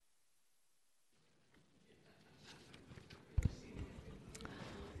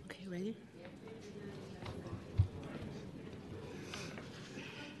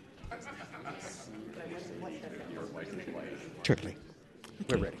Certainly.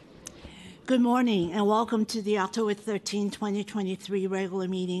 We're ready. Good morning and welcome to the October 13, 2023 regular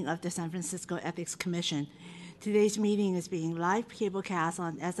meeting of the San Francisco Ethics Commission. Today's meeting is being live cablecast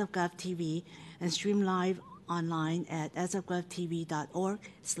on SFGov TV and streamed live online at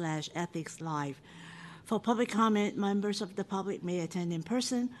sfgovtv.org/ethicslive. For public comment, members of the public may attend in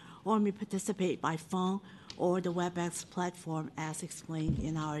person or may participate by phone or the WebEx platform as explained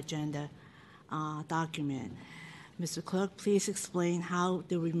in our agenda document. Mr. Clerk, please explain how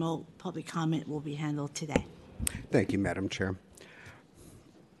the remote public comment will be handled today. Thank you, Madam Chair.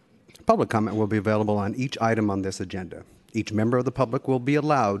 Public comment will be available on each item on this agenda. Each member of the public will be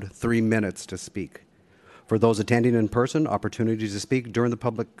allowed 3 minutes to speak. For those attending in person, opportunities to speak during the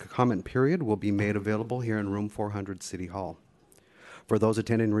public comment period will be made available here in room 400 City Hall. For those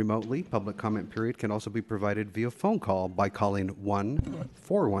attending remotely, public comment period can also be provided via phone call by calling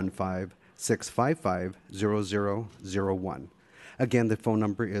 1-415-655-0001. Again, the phone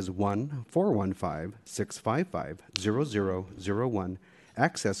number is 1-415-655-0001.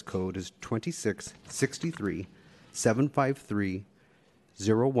 Access code is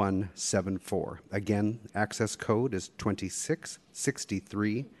 2663-753-0174. Again, access code is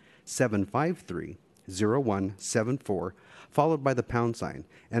 2663-753-0174, followed by the pound sign,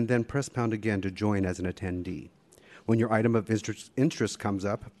 and then press pound again to join as an attendee. When your item of interest comes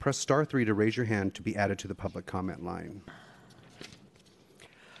up, press star 3 to raise your hand to be added to the public comment line.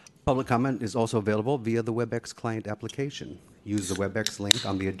 Public comment is also available via the WebEx client application. Use the WebEx link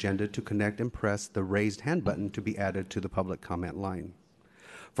on the agenda to connect and press the raised hand button to be added to the public comment line.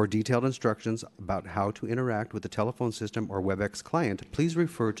 For detailed instructions about how to interact with the telephone system or WebEx client, please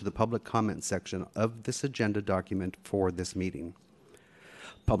refer to the public comment section of this agenda document for this meeting.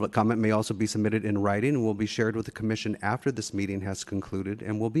 Public comment may also be submitted in writing and will be shared with the Commission after this meeting has concluded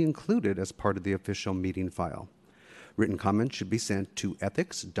and will be included as part of the official meeting file. Written comments should be sent to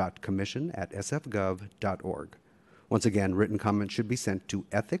ethics.commission@sfgov.org. Once again, written comments should be sent to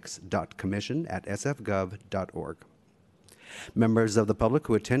ethics.commission@sfgov.org. Members of the public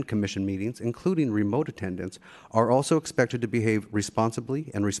who attend Commission meetings, including remote attendance, are also expected to behave responsibly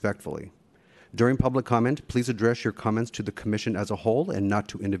and respectfully. During public comment, please address your comments to the Commission as a whole and not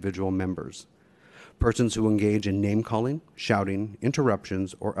to individual members. Persons who engage in name-calling, shouting,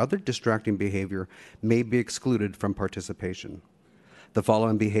 interruptions, or other distracting behavior may be excluded from participation. The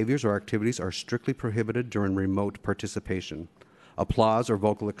following behaviors or activities are strictly prohibited during remote participation: applause or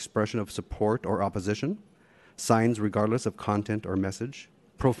vocal expression of support or opposition, signs regardless of content or message,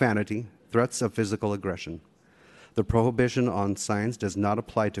 profanity, threats of physical aggression. The prohibition on signs does not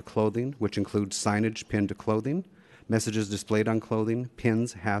apply to clothing, which includes signage pinned to clothing, messages displayed on clothing,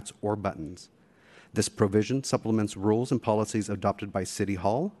 pins, hats, or buttons. This provision supplements rules and policies adopted by City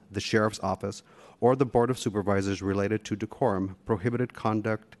Hall, the Sheriff's Office, or the Board of Supervisors related to decorum, prohibited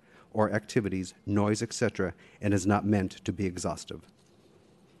conduct or activities, noise, etc., and is not meant to be exhaustive.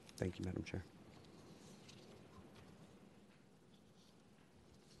 Thank you, Madam Chair.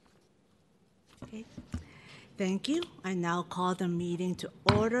 Okay. Thank you. I now call the meeting to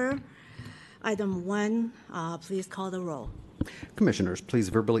order. Item 1, please call the roll. Commissioners, please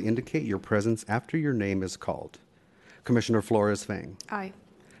verbally indicate your presence after your name is called. Commissioner Flores-Fang. Aye.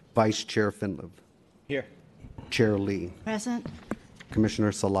 Vice Chair Finlove. Here. Chair Lee. Present.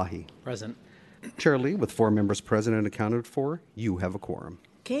 Commissioner Salahi. Present. Chair Lee, with 4 members present and accounted for, you have a quorum.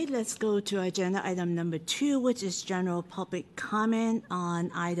 Okay, let's go to agenda item number 2, which is general public comment on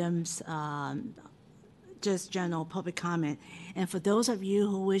items, just general public comment. And for those of you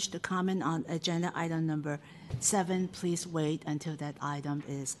who wish to comment on agenda item number 7, please wait until that item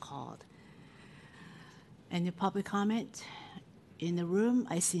is called. Any public comment in the room?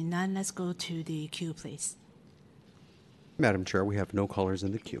 I see none. Let's go to the queue, please. Madam Chair, we have no callers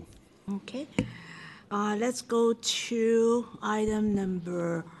in the queue. Okay. Let's go to item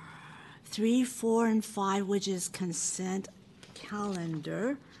number 3, 4, and 5, which is consent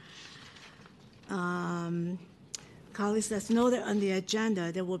calendar. Colleagues, let's note that on the agenda,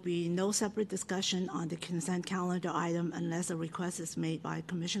 there will be no separate discussion on the consent calendar item unless a request is made by a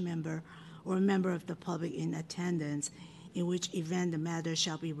commission member or a member of the public in attendance, in which event the matter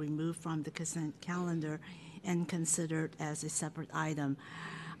shall be removed from the consent calendar and considered as a separate item.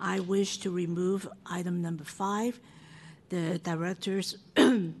 I wish to remove item number 5, the director's,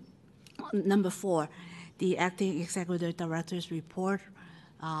 number 4, the acting executive director's report,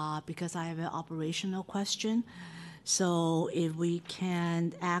 because I have an operational question. So if we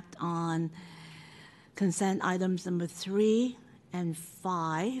can act on consent items number 3 and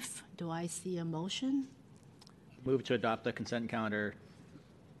 5, do I see a motion? Move to adopt the consent calendar.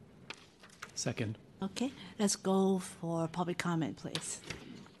 Second. Okay, let's go for public comment, please.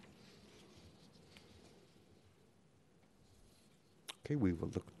 Okay, we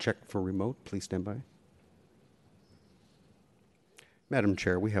will check for remote. Please stand by. Madam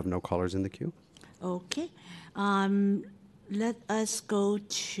Chair, we have no callers in the queue. Okay, let us go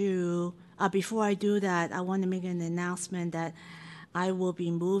to, before I do that, I want to make an announcement that I will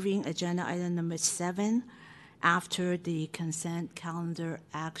be moving agenda item number 7 after the consent calendar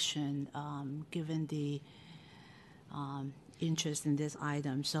action, given the interest in this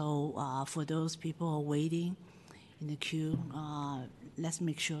item. So for those people who are waiting in the queue, let's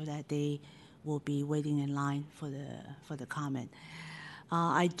make sure that they will be waiting in line for the comment.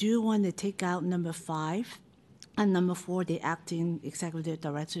 I do want to take out number 5 and number 4, the acting executive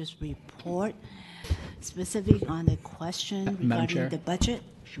director's report, specific on the question Madam regarding Chair? the budget.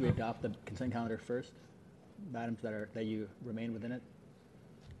 Should we adopt the consent calendar first? The items that you remain within it?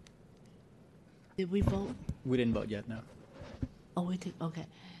 Did we vote? We didn't vote yet, no. Oh, we did, okay.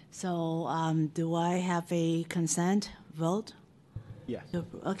 So do I have a consent vote? Yes.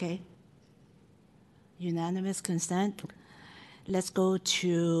 Okay. Unanimous consent. Let's go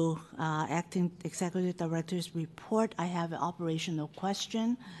to acting executive director's report. I have an operational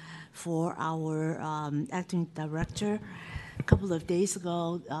question for our acting director. A couple of days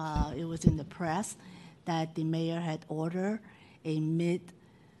ago, it was in the press that the mayor had ordered a mid-year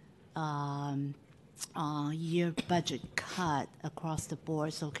budget cut across the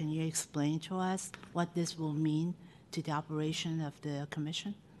board. So can you explain to us what this will mean to the operation of the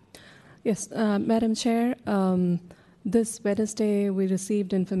commission? Yes, Madam Chair, this Wednesday we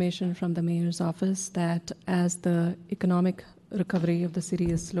received information from the mayor's office that as the economic recovery of the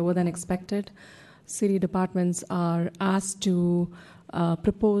city is slower than expected, city departments are asked to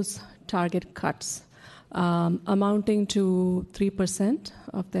propose target cuts amounting to 3%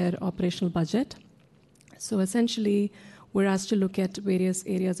 of their operational budget. So essentially, we're asked to look at various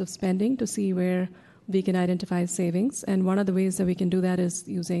areas of spending to see where we can identify savings. And one of the ways that we can do that is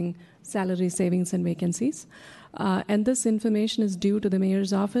using salary savings and vacancies. And this information is due to the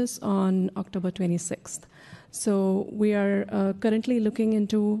mayor's office on October 26th. So we are currently looking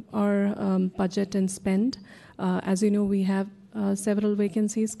into our budget and spend. As you know, we have several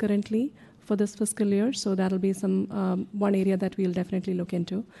vacancies currently for this fiscal year, so that'll be one area that we'll definitely look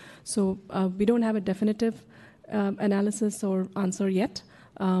into. So we don't have a definitive analysis or answer yet,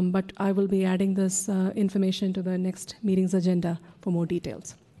 but I will be adding this information to the next meeting's agenda for more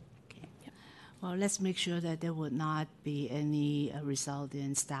details. Okay. Yeah. Well, let's make sure that there would not be any result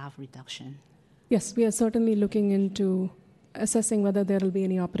in staff reduction. Yes, we are certainly looking into assessing whether there will be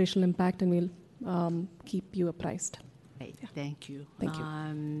any operational impact, and we'll keep you apprised. Great. Thank you. Thank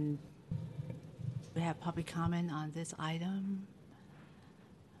you. We have public comment on this item.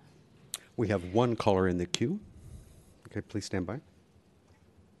 We have one caller in the queue. Okay, please stand by.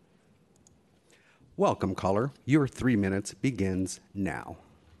 Welcome, caller. Your 3 minutes begins now.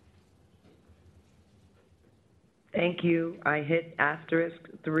 Thank you. I hit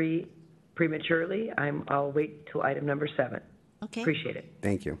 *3 prematurely. I'll wait till item number 7. Okay. Appreciate it.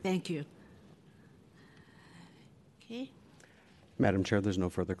 Thank you. Thank you. Okay. Madam Chair, there's no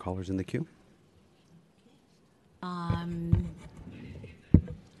further callers in the queue.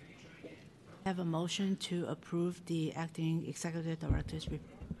 Have a motion to approve the acting executive director's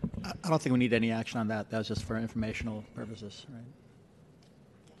report. I don't think we need any action on that. That was just for informational purposes, right?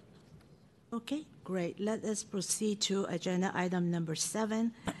 Okay, great. Let us proceed to agenda item number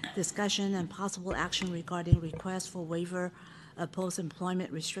 7, discussion and possible action regarding request for waiver of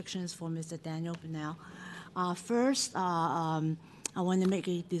post-employment restrictions for Mr. Daniel Bunnell. First, I want to make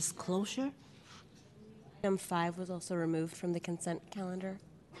a disclosure. Item 5 was also removed from the consent calendar.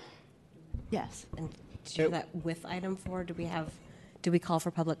 Yes. And to do that with item 4, do we call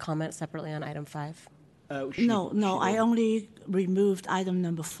for public comment separately on item 5? No, I only removed item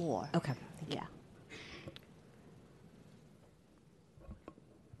number 4. Okay. Yeah.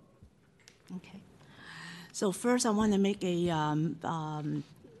 Okay. So first, I want to make a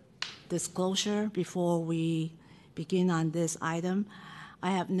disclosure before we begin on this item.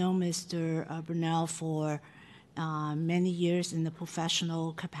 I have known Mr. Bunnell for many years in the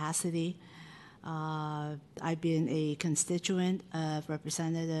professional capacity. I've been a constituent of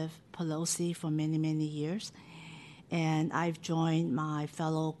Representative Pelosi for many, many years. And I've joined my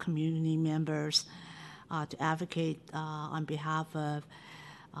fellow community members to advocate on behalf of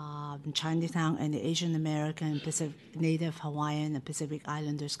Chinatown and the Asian American, Native Hawaiian, and Pacific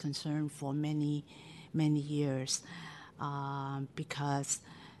Islanders concerned for many, many years because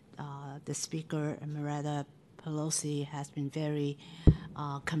the Speaker, Maretta Pelosi, has been very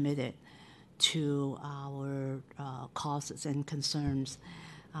committed to our causes and concerns.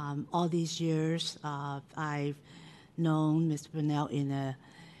 All these years, I've known Mr. Burnell in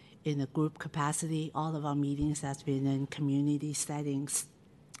a group capacity. All of our meetings has been in community settings.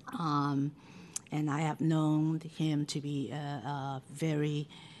 And I have known him to be a very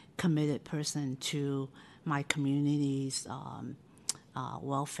committed person to my community's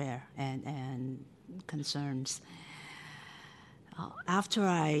welfare and concerns. After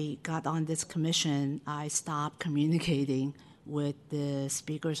I got on this commission, I stopped communicating with the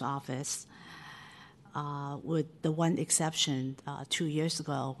Speaker's office, with the one exception. 2 years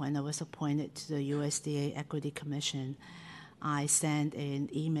ago, when I was appointed to the USDA Equity Commission, I sent an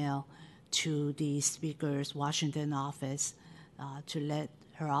email to the Speaker's Washington office to let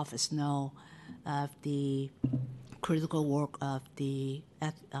her office know of the critical work of the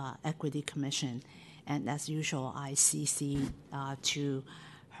Equity Commission. And as usual, I CC to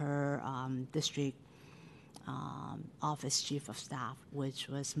her district office chief of staff, which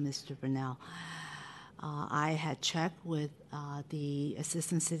was Mr. Burnell. I had checked with the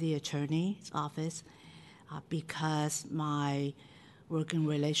Assistant City Attorney's office because my working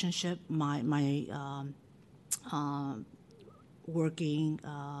relationship, my working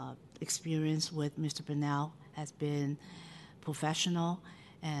experience with Mr. Burnell has been professional,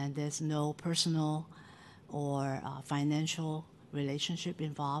 and there's no personal or financial relationship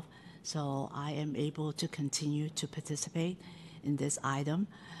involved. So I am able to continue to participate in this item.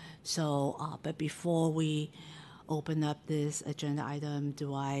 So, but before we open up this agenda item,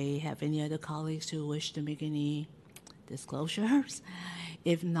 do I have any other colleagues who wish to make any disclosures?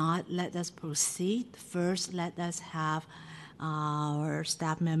 If not, let us proceed. First, let us have our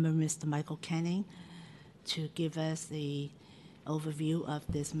staff member, Mr. Michael Kenning, to give us the overview of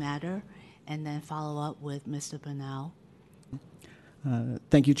this matter, and then follow up with Mr. Burnell.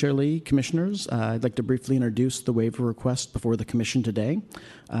 Thank you, Chair Lee. Commissioners, I'd like to briefly introduce the waiver request before the Commission today.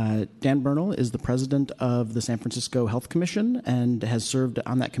 Dan Burnell is the president of the San Francisco Health Commission and has served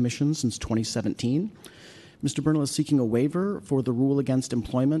on that commission since 2017. Mr. Burnell is seeking a waiver for the rule against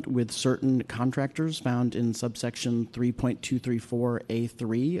employment with certain contractors found in subsection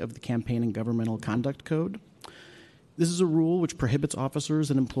 3.234A3 of the Campaign and Governmental Conduct Code. This is a rule which prohibits officers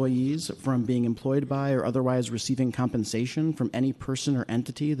and employees from being employed by or otherwise receiving compensation from any person or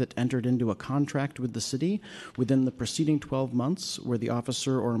entity that entered into a contract with the city within the preceding 12 months where the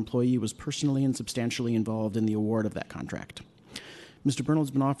officer or employee was personally and substantially involved in the award of that contract. Mr. Burnell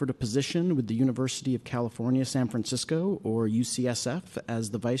has been offered a position with the University of California, San Francisco, or UCSF,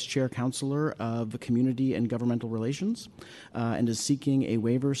 as the Vice Chair Counselor of Community and Governmental Relations, and is seeking a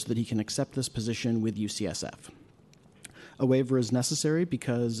waiver so that he can accept this position with UCSF. A waiver is necessary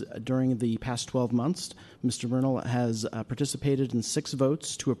because during the past 12 months, Mr. Burnell has participated in 6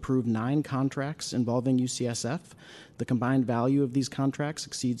 votes to approve 9 contracts involving UCSF. The combined value of these contracts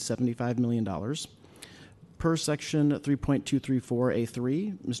exceeds $75 million. Per section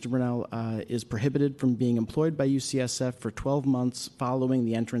 3.234A3, Mr. Burnell is prohibited from being employed by UCSF for 12 months following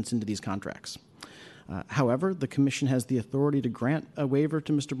the entrance into these contracts. However, the Commission has the authority to grant a waiver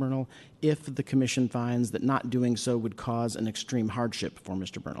to Mr. Burnell if the Commission finds that not doing so would cause an extreme hardship for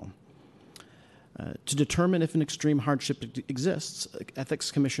Mr. Burnell. To determine if an extreme hardship exists, Ethics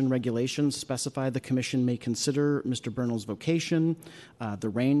Commission regulations specify the Commission may consider Mr. Burnell's vocation, the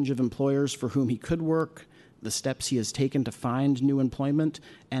range of employers for whom he could work, the steps he has taken to find new employment,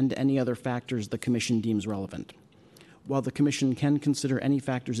 and any other factors the Commission deems relevant. While the Commission can consider any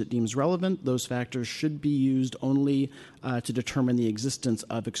factors it deems relevant, those factors should be used only to determine the existence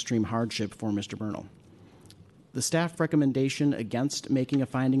of extreme hardship for Mr. Burnell. The staff recommendation against making a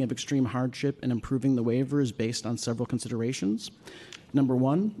finding of extreme hardship and improving the waiver is based on several considerations. Number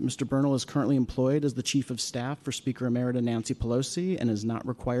one, Mr. Burnell is currently employed as the Chief of Staff for Speaker Emerita Nancy Pelosi and is not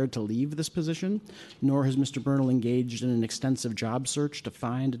required to leave this position, nor has Mr. Burnell engaged in an extensive job search to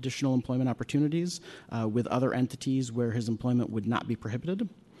find additional employment opportunities with other entities where his employment would not be prohibited.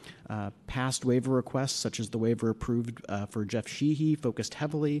 Past waiver requests, such as the waiver approved for Jeff Sheehy, focused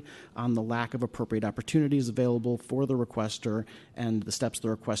heavily on the lack of appropriate opportunities available for the requester and the steps the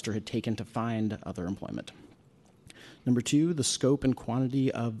requester had taken to find other employment. Number two, the scope and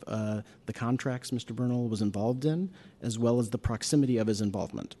quantity of the contracts Mr. Burnell was involved in, as well as the proximity of his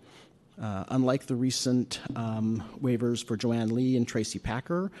involvement. Unlike the recent waivers for Joanne Lee and Tracy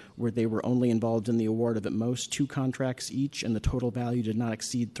Packer, where they were only involved in the award of at most 2 contracts each and the total value did not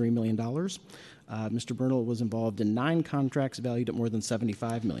exceed $3 million, Mr. Burnell was involved in 9 contracts valued at more than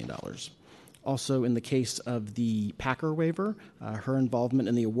 $75 million. Also, in the case of the Packer waiver, her involvement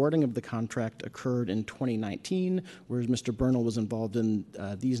in the awarding of the contract occurred in 2019, whereas Mr. Bernal was involved in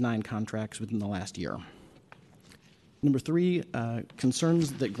these 9 contracts within the last year. Number 3,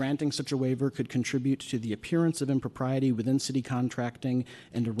 concerns that granting such a waiver could contribute to the appearance of impropriety within city contracting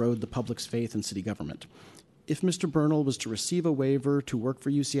and erode the public's faith in city government. If Mr. Bernal was to receive a waiver to work for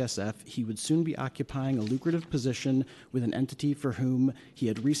UCSF, he would soon be occupying a lucrative position with an entity for whom he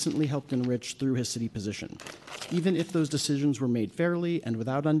had recently helped enrich through his city position. Even if those decisions were made fairly and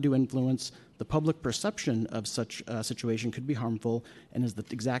without undue influence, the public perception of such a situation could be harmful and is the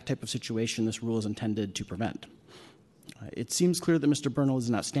exact type of situation this rule is intended to prevent. It seems clear that Mr. Bernal is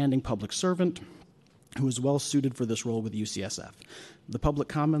an outstanding public servant who is well suited for this role with UCSF. The public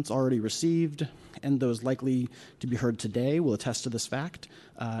comments already received and those likely to be heard today will attest to this fact,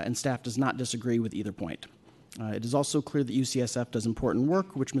 and staff does not disagree with either point. It is also clear that UCSF does important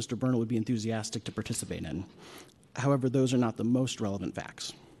work, which Mr. Bernal would be enthusiastic to participate in. However, those are not the most relevant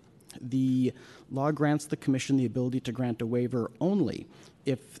facts. The law grants the Commission the ability to grant a waiver only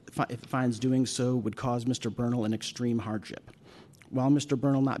if it finds doing so would cause Mr. Bernal an extreme hardship. While Mr.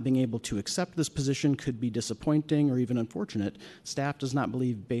 Bernal not being able to accept this position could be disappointing or even unfortunate, staff does not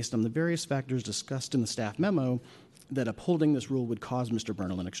believe, based on the various factors discussed in the staff memo, that upholding this rule would cause Mr.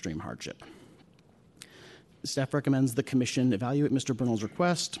 Bernal an extreme hardship. Staff recommends the Commission evaluate Mr. Bernal's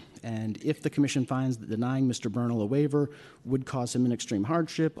request, and if the Commission finds that denying Mr. Bernal a waiver would cause him an extreme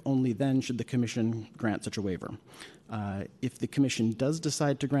hardship, only then should the Commission grant such a waiver. If the Commission does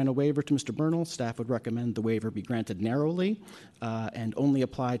decide to grant a waiver to Mr. Bernal, staff would recommend the waiver be granted narrowly and only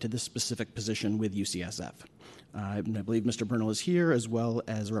apply to this specific position with UCSF. I believe Mr. Bernal is here, as well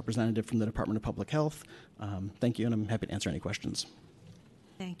as a representative from the Department of Public Health. Thank you, and I'm happy to answer any questions.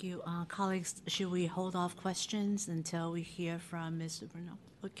 Thank you. Colleagues, should we hold off questions until we hear from Mr. Bernal?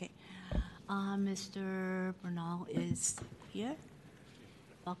 Okay. Mr. Bernal is here.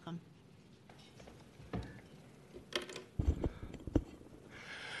 Welcome.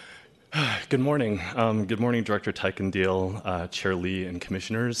 Good morning. Good morning, Director Teichendiel, Chair Lee, and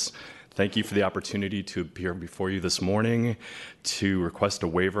Commissioners. Thank you for the opportunity to appear before you this morning to request a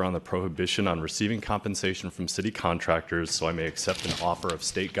waiver on the prohibition on receiving compensation from city contractors so I may accept an offer of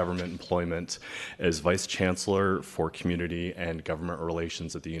state government employment as Vice Chancellor for Community and Government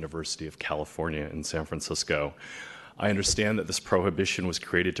Relations at the University of California in San Francisco. I understand that this prohibition was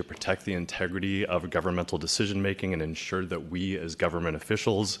created to protect the integrity of governmental decision-making and ensure that we as government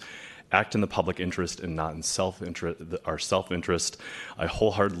officials act in the public interest and not in our self-interest. I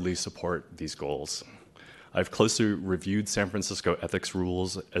wholeheartedly support these goals. I've closely reviewed San Francisco ethics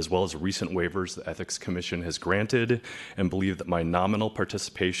rules as well as recent waivers the Ethics Commission has granted and believe that my nominal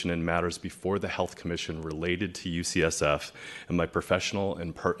participation in matters before the Health Commission related to UCSF and my professional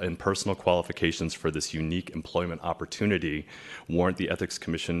and personal qualifications for this unique employment opportunity warrant the Ethics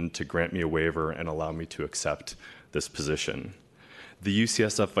Commission to grant me a waiver and allow me to accept this position. The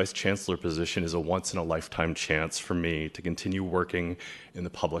UCSF Vice Chancellor position is a once-in-a-lifetime chance for me to continue working in the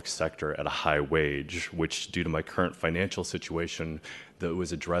public sector at a high wage, which, due to my current financial situation that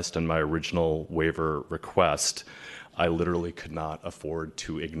was addressed in my original waiver request, I literally could not afford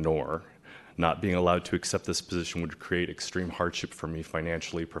to ignore. Not being allowed to accept this position would create extreme hardship for me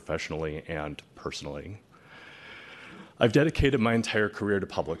financially, professionally, and personally. I've dedicated my entire career to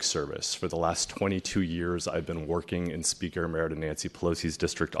public service. For the last 22 years, I've been working in Speaker Emerita Nancy Pelosi's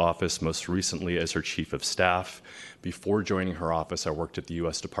district office, most recently as her chief of staff. Before joining her office, I worked at the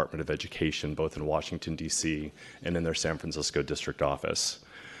U.S. Department of Education, both in Washington, D.C. and in their San Francisco district office.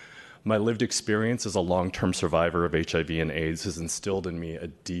 My lived experience as a long-term survivor of HIV and AIDS has instilled in me a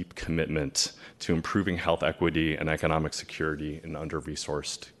deep commitment to improving health equity and economic security in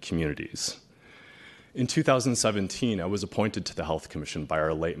under-resourced communities. In 2017, I was appointed to the Health Commission by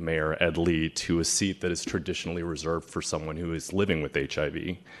our late Mayor, Ed Lee, to a seat that is traditionally reserved for someone who is living with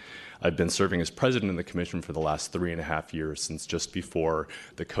HIV. I've been serving as president of the commission for the last 3.5 years, since just before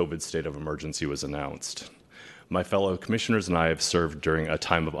the COVID state of emergency was announced. My fellow commissioners and I have served during a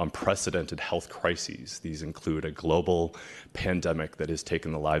time of unprecedented health crises. These include a global pandemic that has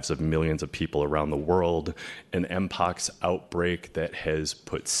taken the lives of millions of people around the world, an Mpox outbreak that has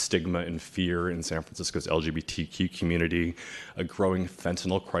put stigma and fear in San Francisco's LGBTQ community, a growing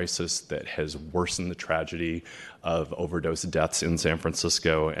fentanyl crisis that has worsened the tragedy of overdose deaths in San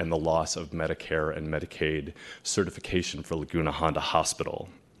Francisco, and the loss of Medicare and Medicaid certification for Laguna Honda Hospital.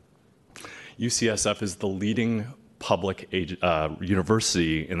 UCSF is the leading public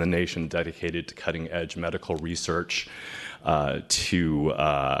university in the nation dedicated to cutting-edge medical research, to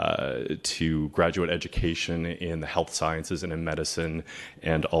graduate education in the health sciences and in medicine,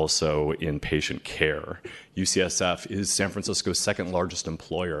 and also in patient care. UCSF is San Francisco's second largest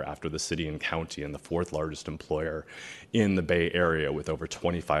employer after the city and county, and the fourth largest employer in the Bay Area with over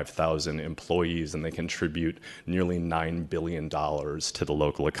 25,000 employees, and they contribute nearly $9 billion to the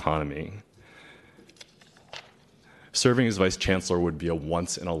local economy. Serving as Vice Chancellor would be a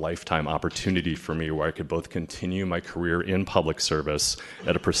once-in-a-lifetime opportunity for me where I could both continue my career in public service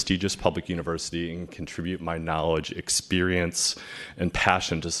at a prestigious public university and contribute my knowledge, experience, and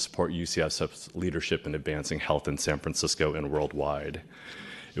passion to support UCSF's leadership in advancing health in San Francisco and worldwide.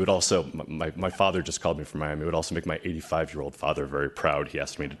 It would also, my father just called me from Miami, it would also make my 85-year-old father very proud, he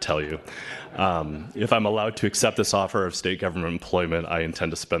asked me to tell you. If I'm allowed to accept this offer of state government employment, I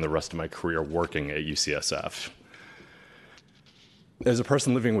intend to spend the rest of my career working at UCSF. As a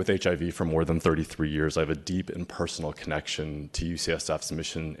person living with HIV for more than 33 years, I have a deep and personal connection to UCSF's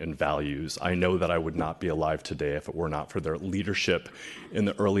mission and values. I know that I would not be alive today if it were not for their leadership in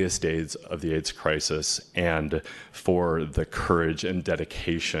the earliest days of the AIDS crisis and for the courage and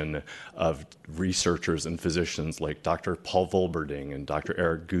dedication of researchers and physicians like Dr. Paul Volberding and Dr.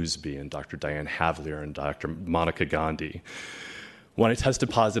 Eric Gooseby and Dr. Diane Havlier and Dr. Monica Gandhi. When I tested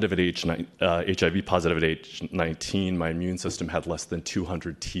positive at HIV positive at age 19, my immune system had less than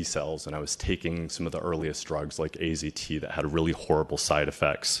 200 T cells, and I was taking some of the earliest drugs like AZT that had really horrible side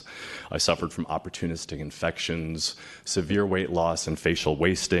effects. I suffered from opportunistic infections, severe weight loss and facial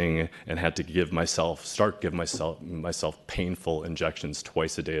wasting, and had to give myself painful injections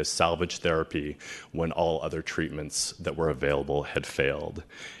twice a day as salvage therapy when all other treatments that were available had failed.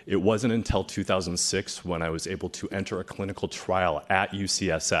 It wasn't until 2006 when I was able to enter a clinical trial at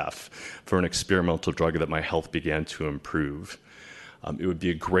UCSF for an experimental drug that my health began to improve. It would be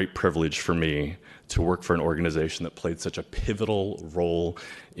a great privilege for me to work for an organization that played such a pivotal role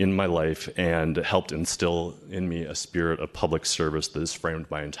in my life and helped instill in me a spirit of public service that has framed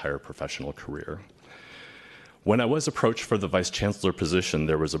my entire professional career. When I was approached for the Vice Chancellor position,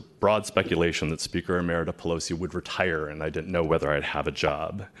 there was a broad speculation that Speaker Emerita Pelosi would retire, and I didn't know whether I'd have a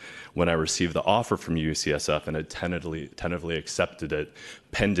job. When I received the offer from UCSF and had tentatively accepted it,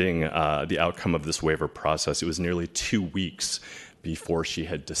 pending the outcome of this waiver process, it was nearly 2 weeks before she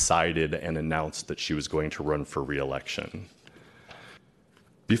had decided and announced that she was going to run for re-election.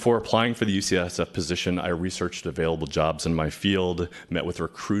 Before applying for the UCSF position, I researched available jobs in my field, met with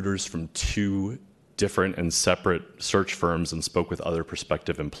recruiters from 2 different and separate search firms, and spoke with other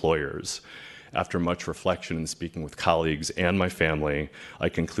prospective employers. After much reflection and speaking with colleagues and my family, I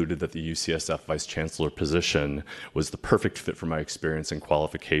concluded that the UCSF Vice Chancellor position was the perfect fit for my experience and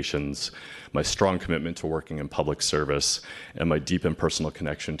qualifications, my strong commitment to working in public service, and my deep and personal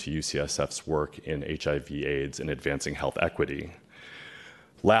connection to UCSF's work in HIV/AIDS and advancing health equity.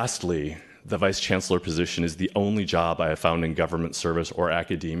 Lastly, the Vice Chancellor position is the only job I have found in government service or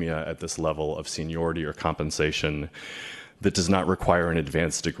academia at this level of seniority or compensation that does not require an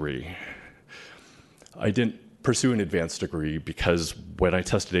advanced degree. I didn't pursue an advanced degree because when I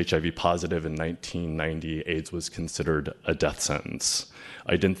tested HIV positive in 1990, AIDS was considered a death sentence.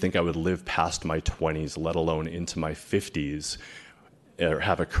 I didn't think I would live past my 20s, let alone into my 50s, or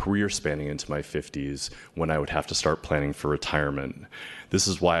have a career spanning into my 50s when I would have to start planning for retirement. This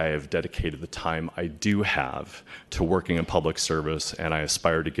is why I have dedicated the time I do have to working in public service, and I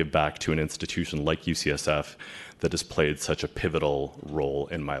aspire to give back to an institution like UCSF that has played such a pivotal role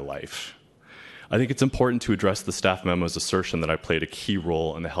in my life. I think it's important to address the staff memo's assertion that I played a key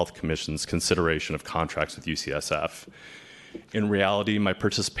role in the Health Commission's consideration of contracts with UCSF. In reality, my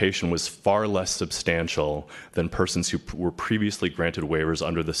participation was far less substantial than persons who were previously granted waivers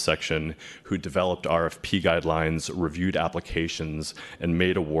under this section, who developed RFP guidelines, reviewed applications, and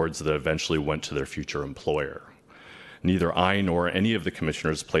made awards that eventually went to their future employer. Neither I nor any of the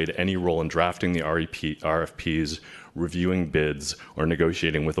commissioners played any role in drafting the RFPs, reviewing bids, or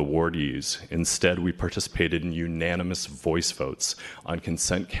negotiating with awardees. Instead, we participated in unanimous voice votes on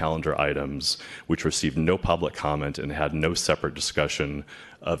consent calendar items, which received no public comment and had no separate discussion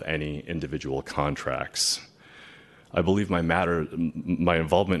of any individual contracts. I believe my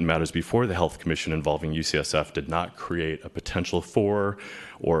involvement in matters before the Health Commission involving UCSF did not create a potential for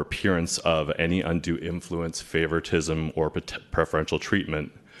or appearance of any undue influence, favoritism, or preferential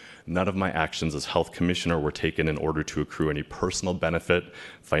treatment. None of my actions as Health Commissioner were taken in order to accrue any personal benefit,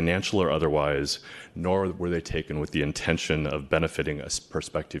 financial or otherwise, nor were they taken with the intention of benefiting a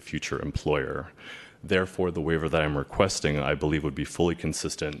prospective future employer. Therefore, the waiver that I'm requesting, I believe, would be fully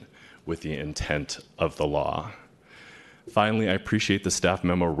consistent with the intent of the law. Finally, I appreciate the staff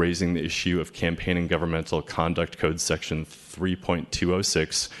memo raising the issue of Campaign and Governmental Conduct Code Section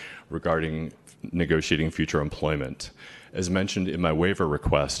 3.206 regarding negotiating future employment. As mentioned in my waiver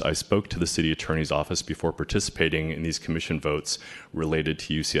request, I spoke to the City Attorney's Office before participating in these commission votes related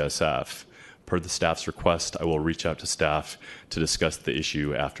to UCSF. Per the staff's request, I will reach out to staff to discuss the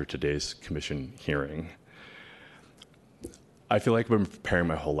issue after today's commission hearing. I feel like I've been preparing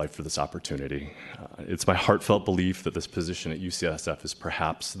my whole life for this opportunity. It's my heartfelt belief that this position at UCSF is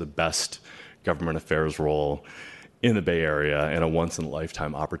perhaps the best government affairs role in the Bay Area and a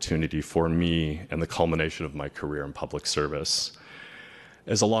once-in-a-lifetime opportunity for me and the culmination of my career in public service.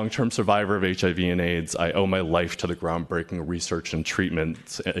 As a long-term survivor of HIV and AIDS, I owe my life to the groundbreaking research and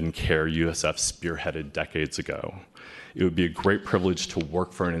treatment and care USF spearheaded decades ago. It would be a great privilege to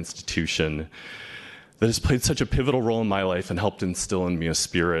work for an institution that has played such a pivotal role in my life and helped instill in me a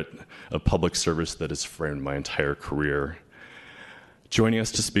spirit of public service that has framed my entire career. Joining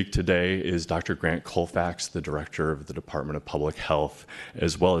us to speak today is Dr. Grant Colfax, the Director of the Department of Public Health,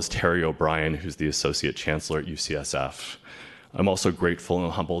 as well as Terry O'Brien, who's the Associate Chancellor at UCSF. I'm also grateful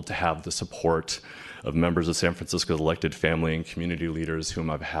and humbled to have the support of members of San Francisco's elected family and community leaders whom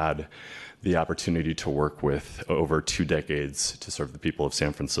I've had the opportunity to work with over 2 decades to serve the people of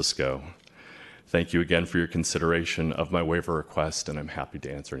San Francisco. Thank you again for your consideration of my waiver request, and I'm happy to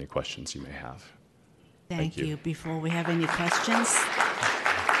answer any questions you may have. Thank you. Before we have any questions,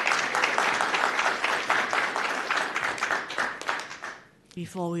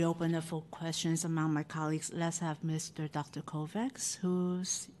 before we open up for questions among my colleagues, let's have Mr. Dr. Kovacs,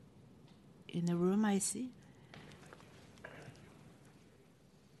 who's in the room, I see.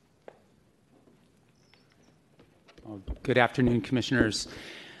 Good afternoon, Commissioners.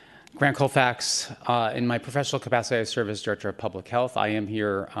 Grant Colfax. In my professional capacity, I serve as Director of Public Health. I am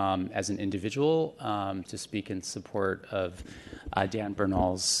here as an individual to speak in support of Dan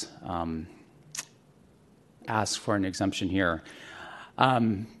Bernal's ask for an exemption here. I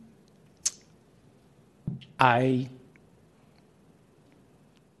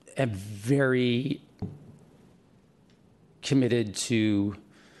am very committed to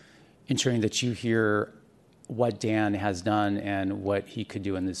ensuring that you hear what Dan has done and what he could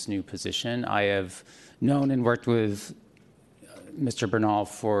do in this new position. I have known and worked with Mr. Bernal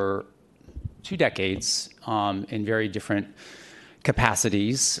for 2 decades in very different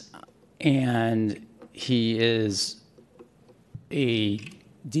capacities, and he is a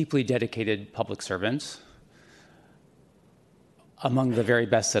deeply dedicated public servant, among the very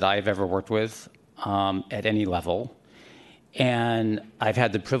best that I've ever worked with at any level. And I've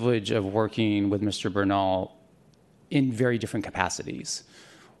had the privilege of working with Mr. Bernal in very different capacities.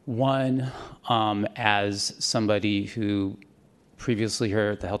 One, as somebody who previously here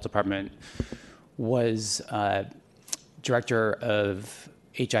at the Health Department was Director of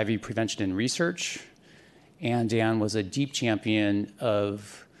HIV Prevention and Research, and Dan was a deep champion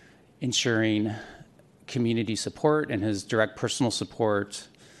of ensuring community support and his direct personal support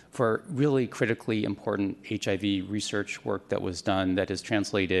for really critically important HIV research work that was done that has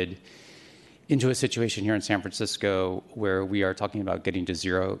translated into a situation here in San Francisco where we are talking about getting to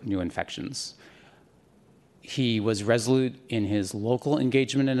 0 new infections. He was resolute in his local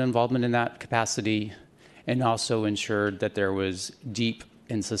engagement and involvement in that capacity, and also ensured that there was deep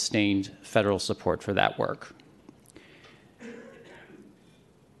and sustained federal support for that work.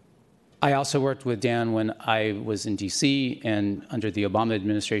 I also worked with Dan when I was in DC and under the Obama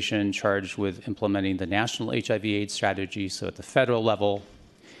administration charged with implementing the national HIV/AIDS strategy, so at the federal level.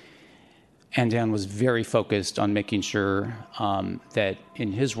 And Dan was very focused on making sure that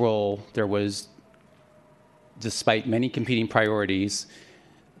in his role there was, despite many competing priorities,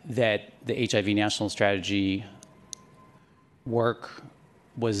 that the HIV national strategy work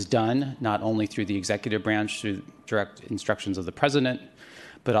was done not only through the executive branch, through direct instructions of the president,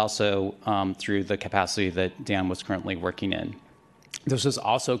 but also through the capacity that Dan was currently working in. This was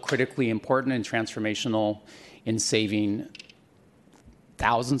also critically important and transformational in saving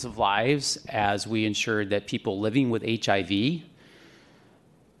thousands of lives as we ensured that people living with HIV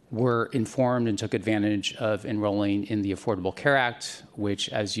were informed and took advantage of enrolling in the Affordable Care Act, which,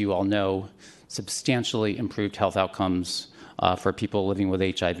 as you all know, substantially improved health outcomes for people living with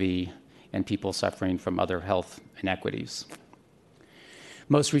HIV and people suffering from other health inequities.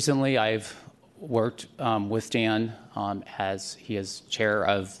 Most recently, I've worked with Dan as he is chair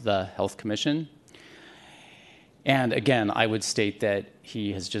of the Health Commission. And again, I would state that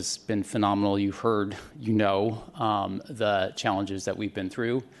he has just been phenomenal. You've heard, the challenges that we've been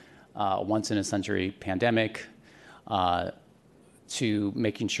through, once in a century pandemic, to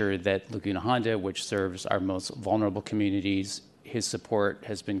making sure that Laguna Honda, which serves our most vulnerable communities, his support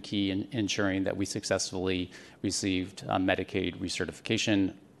has been key in ensuring that we successfully received Medicaid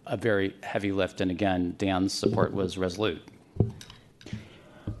recertification, a very heavy lift, and again, Dan's support was resolute.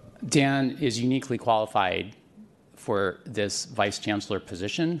 Dan is uniquely qualified for this vice chancellor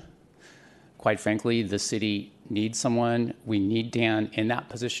position. Quite frankly, the city needs someone. We need Dan in that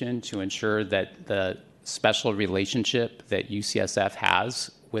position to ensure that the special relationship that UCSF has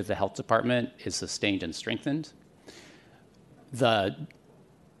with the health department is sustained and strengthened. The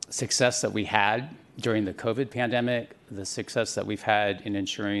success that we had during the COVID pandemic, the success that we've had in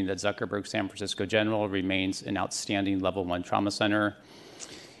ensuring that Zuckerberg San Francisco General remains an outstanding level 1 trauma center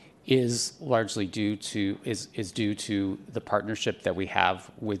is largely due to the partnership that we have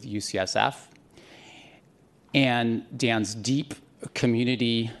with UCSF and Dan's deep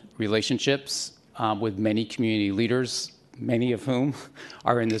community relationships with many community leaders, many of whom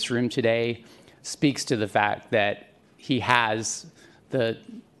are in this room today, speaks to the fact that he has the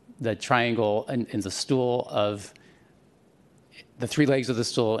triangle and the stool of the 3 legs of the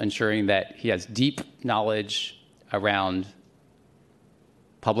stool, ensuring that he has deep knowledge around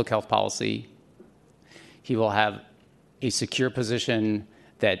public health policy. He will have a secure position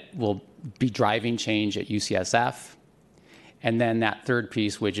that will be driving change at UCSF. And then that third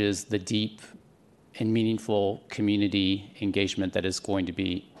piece, which is the deep and meaningful community engagement that is going to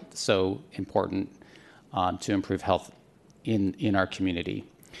be so important to improve health in our community.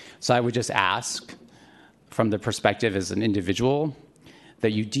 So I would just ask, from the perspective as an individual,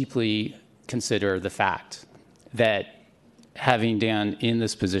 that you deeply consider the fact that having Dan in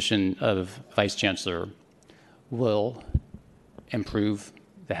this position of Vice Chancellor will improve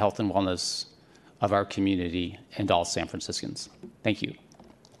the health and wellness of our community and all San Franciscans. Thank you.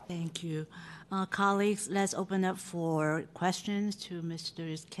 Thank you. Colleagues, let's open up for questions to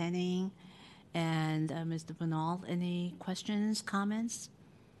Mr. Kenning and Mr. Bernal. Any questions, comments?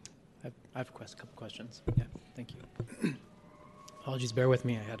 I have a couple questions. Yeah, thank you. Apologies, bear with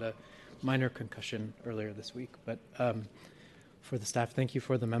me. I had a minor concussion earlier this week, but for the staff, thank you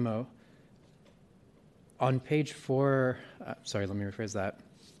for the memo. On page 4, sorry, let me rephrase that.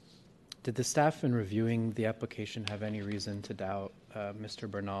 Did the staff in reviewing the application have any reason to doubt Mr.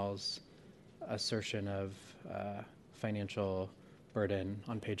 Bernal's assertion of financial burden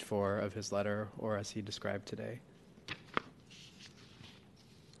on page 4 of his letter, or as he described today?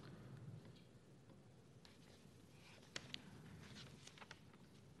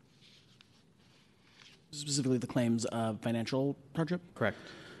 Specifically the claims of financial hardship? Correct.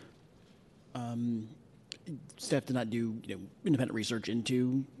 Staff did not do independent research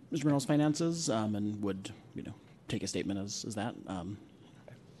into Mr. Bernal's finances and would take a statement as that.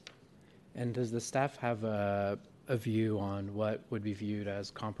 And does the staff have a view on what would be viewed as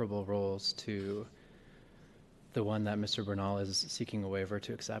comparable roles to the one that Mr. Bernal is seeking a waiver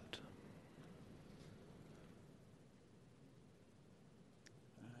to accept?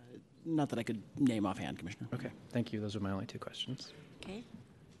 Not that I could name offhand, Commissioner. Okay, thank you. Those are my only 2 questions. Okay.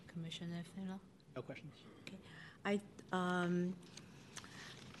 Commissioner Fennell? No questions. Okay.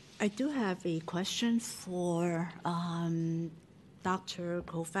 I do have a question for Dr.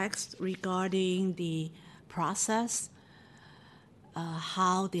 Colfax regarding the process,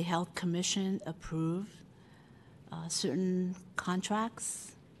 how the Health Commission approved certain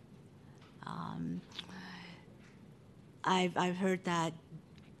contracts. I've heard that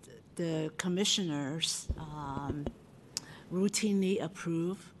the commissioners routinely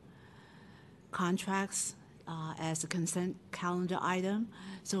approve contracts as a consent calendar item.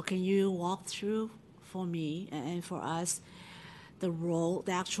 So can you walk through for me and for us the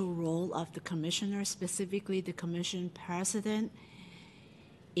actual role of the commissioner, specifically the commission president,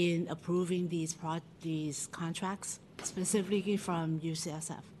 in approving these contracts, specifically from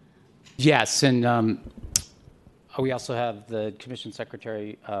UCSF? Yes, and we also have the Commission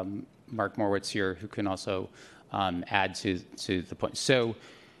Secretary, Mark Morwitz, here, who can also add to the point. So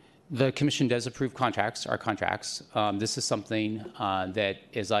the Commission does approve contracts, our contracts. This is something that,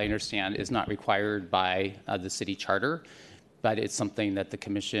 as I understand, is not required by the city charter, but it's something that the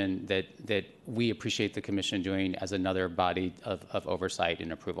Commission, that we appreciate the Commission doing as another body of oversight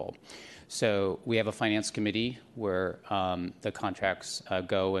and approval. So we have a finance committee where the contracts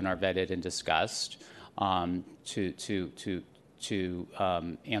go and are vetted and discussed to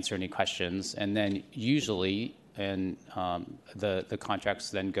answer any questions, and then usually, the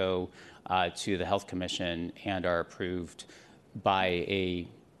contracts then go to the Health Commission and are approved by a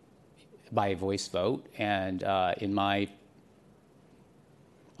voice vote. And in my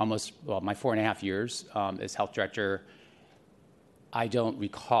my 4.5 years as health director, I don't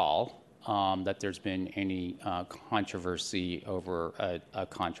recall that there's been any controversy over a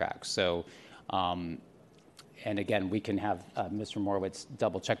contract. So, and again, we can have Mr. Morowitz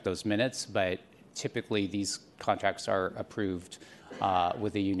double check those minutes, but typically these contracts are approved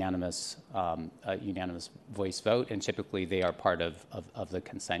with a unanimous voice vote, and typically they are part of the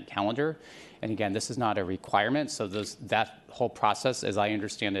consent calendar. And again, this is not a requirement, so that whole process, as I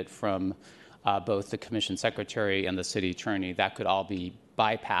understand it from both the commission secretary and the city attorney, that could all be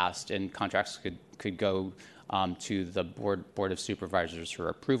bypassed, and contracts could go to the board of supervisors for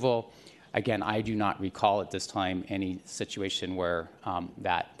approval. Again, I do not recall at this time any situation where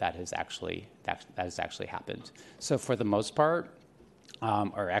that has actually happened. So for the most part,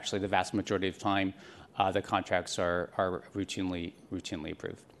 or actually the vast majority of time, the contracts are routinely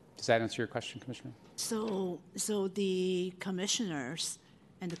approved. Does that answer your question, Commissioner? So the commissioners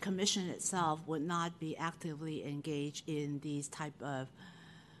and the commission itself would not be actively engaged in these type of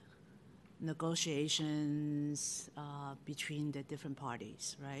negotiations between the different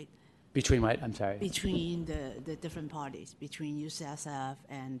parties, right? Between what? I'm sorry. Between the different parties, between UCSF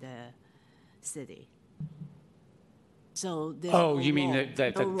and the city. So there's Oh, no you mean role,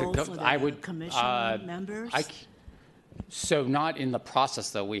 the role for the I would commission members? So not in the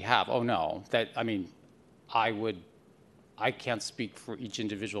process that we have. Oh no, I can't speak for each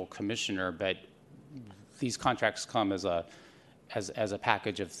individual commissioner, but these contracts come as a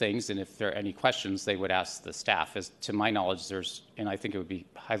package of things, and if there are any questions, they would ask the staff. As to my knowledge, and I think it would be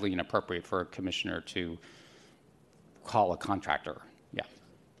highly inappropriate for a commissioner to call a contractor. Yeah.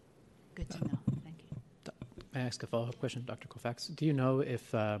 Good to know. Thank you. May I ask a follow-up question, Dr. Colfax? Do you know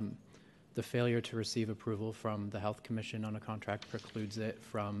if the failure to receive approval from the Health Commission on a contract precludes it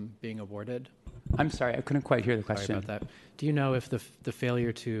from being awarded? I'm sorry, I couldn't quite hear the question. Sorry about that. Do you know if the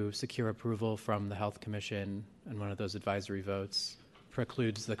failure to secure approval from the Health Commission in one of those advisory votes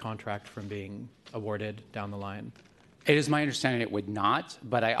precludes the contract from being awarded down the line? It is my understanding it would not,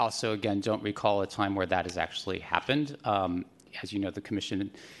 but I also, again, don't recall a time where that has actually happened. As you know,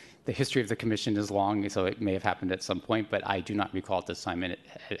 the history of the commission is long, so it may have happened at some point, but I do not recall at this time it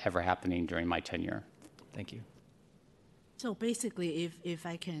ever happening during my tenure. Thank you. So basically, if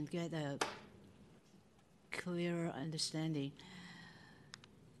I can get a clearer understanding,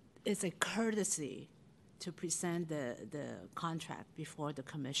 it's a courtesy to present the contract before the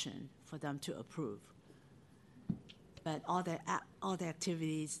commission for them to approve. But all the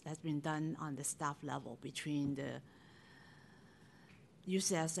activities that's been done on the staff level between the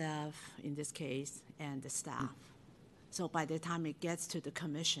UCSF, in this case, and the staff. So by the time it gets to the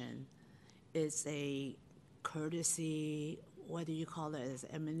commission, it's a courtesy, what do you call it, as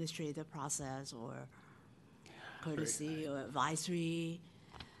administrative process or courtesy or advisory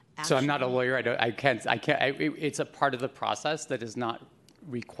action? So I'm not a lawyer. It's a part of the process that is not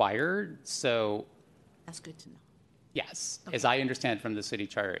required. So That's good to know. yes, Okay. as I understand from the city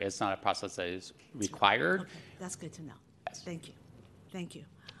charter, it's not a process that is required. Okay, that's good to know. Yes. Thank you. Thank you.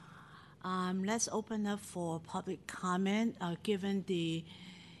 Let's open up for public comment. Given the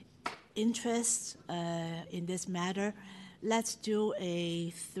interest in this matter, let's do a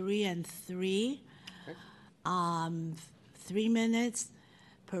 3 and 3. 3 minutes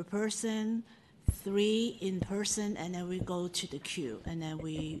per person, 3 in person, and then we go to the queue, and then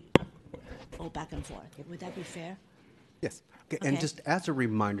we go back and forth. Would that be fair? Yes. Okay. And Okay. just as a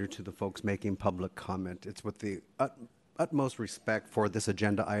reminder to the folks making public comment, it's with the utmost respect for this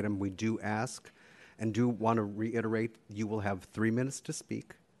agenda item. We do ask and do want to reiterate, you will have 3 minutes to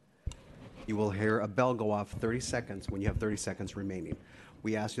speak. You will hear a bell go off 30 seconds when you have 30 seconds remaining.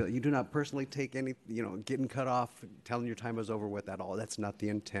 We ask you that you do not personally take any, getting cut off, telling your time is over with at all. That's not the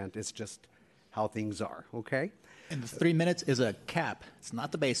intent. It's just how things are, okay? And the 3 minutes is a cap. It's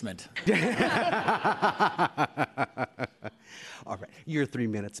not the basement. All right, your 3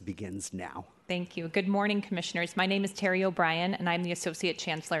 minutes begins now. Thank you. Good morning, Commissioners. My name is Terry O'Brien, and I'm the Associate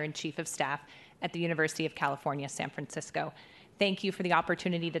Chancellor and Chief of Staff at the University of California, San Francisco. Thank you for the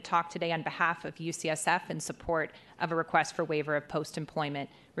opportunity to talk today on behalf of UCSF in support of a request for waiver of post-employment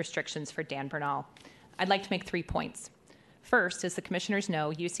restrictions for Dan Bernal. I'd like to make 3 points. First, as the Commissioners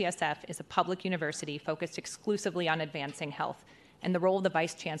know, UCSF is a public university focused exclusively on advancing health, and the role of the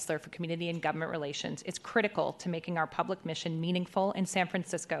Vice Chancellor for Community and Government Relations is critical to making our public mission meaningful in San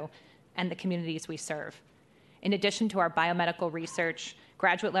Francisco and the communities we serve. In addition to our biomedical research,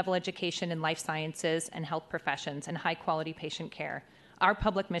 graduate level education in life sciences and health professions, and high quality patient care, our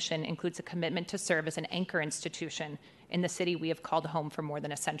public mission includes a commitment to serve as an anchor institution in the city we have called home for more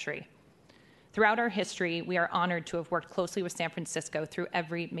than a century. Throughout our history, we are honored to have worked closely with San Francisco through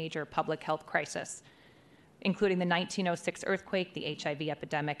every major public health crisis. including the 1906 earthquake, the HIV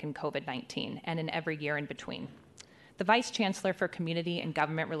epidemic, and COVID-19, and in every year in between. The Vice Chancellor for Community and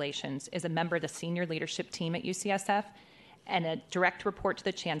Government Relations is a member of the senior leadership team at UCSF and a direct report to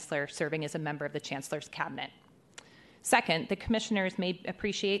the Chancellor, serving as a member of the Chancellor's cabinet. Second, the commissioners may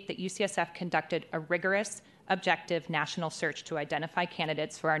appreciate that UCSF conducted a rigorous, objective national search to identify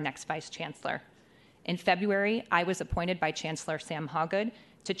candidates for our next Vice Chancellor. In February, I was appointed by Chancellor Sam Hawgood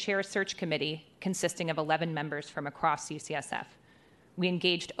to chair a search committee consisting of 11 members from across UCSF. We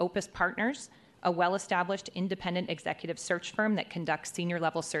engaged Opus Partners, a well-established independent executive search firm that conducts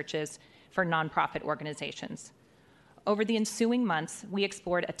senior-level searches for nonprofit organizations. Over the ensuing months, we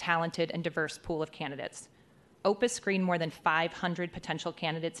explored a talented and diverse pool of candidates. Opus screened more than 500 potential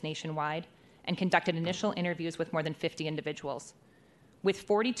candidates nationwide and conducted initial interviews with more than 50 individuals. With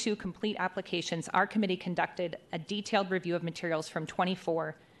 42 complete applications, our committee conducted a detailed review of materials from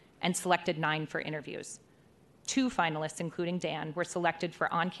 24 and selected 9 for interviews. 2 finalists, including Dan, were selected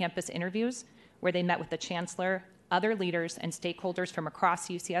for on-campus interviews where they met with the Chancellor, other leaders, and stakeholders from across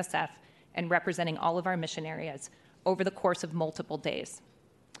UCSF and representing all of our mission areas over the course of multiple days.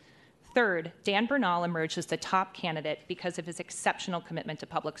 Third, Dan Bernal emerged as the top candidate because of his exceptional commitment to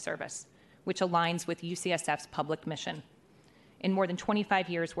public service, which aligns with UCSF's public mission. In more than 25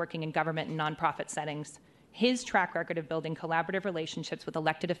 years working in government and nonprofit settings, his track record of building collaborative relationships with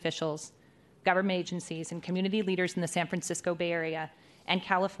elected officials, government agencies, and community leaders in the San Francisco Bay Area and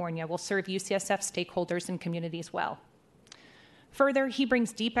California will serve UCSF stakeholders and communities well. Further, he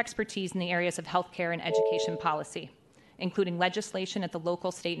brings deep expertise in the areas of healthcare and education policy, including legislation at the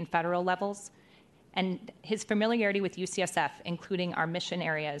local, state, and federal levels, and his familiarity with UCSF, including our mission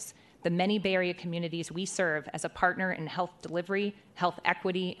areas, the many Bay Area communities we serve as a partner in health delivery, health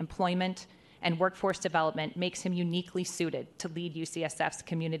equity, employment, and workforce development makes him uniquely suited to lead UCSF's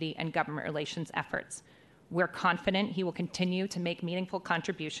community and government relations efforts. We're confident he will continue to make meaningful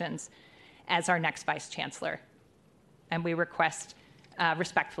contributions as our next Vice Chancellor. And we request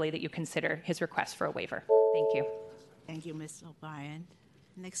respectfully that you consider his request for a waiver. Thank you. Thank you, Ms. O'Brien.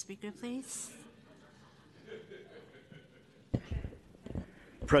 Next speaker, please.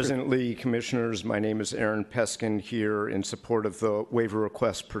 President Lee, Commissioners, my name is Aaron Peskin here in support of the waiver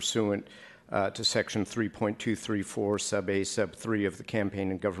request pursuant to Section 3.234 Sub A Sub 3 of the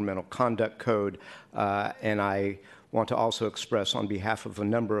Campaign and Governmental Conduct Code. And I want to also express on behalf of a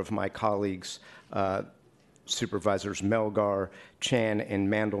number of my colleagues, Supervisors Melgar, Chan, and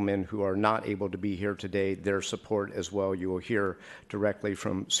Mandelman, who are not able to be here today, their support as well. You will hear directly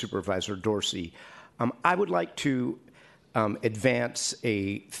from Supervisor Dorsey. I would like to advance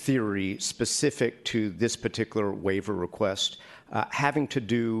a theory specific to this particular waiver request having to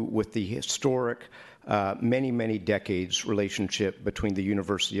do with the historic many decades relationship between the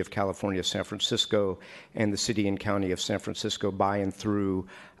University of California, San Francisco and the City and County of San Francisco by and through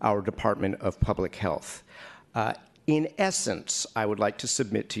our Department of Public Health. In essence, I would like to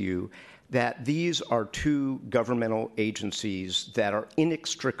submit to you that these are two governmental agencies that are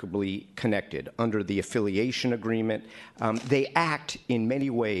inextricably connected under the affiliation agreement. They act in many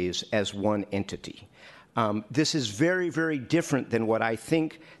ways as one entity. This is very different than what I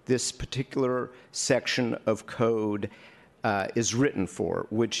think this particular section of code is written for,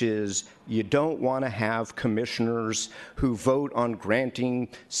 which is you don't want to have commissioners who vote on granting,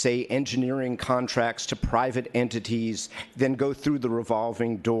 say, engineering contracts to private entities, then go through the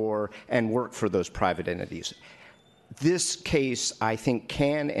revolving door and work for those private entities. This case, I think,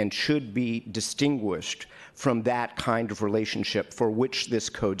 can and should be distinguished from that kind of relationship for which this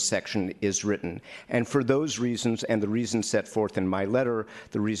code section is written. And for those reasons, and the reasons set forth in my letter,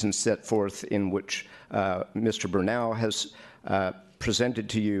 the reasons set forth in which Mr. Bernal has presented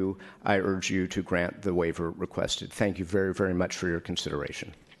to you, I urge you to grant the waiver requested. Thank you very much for your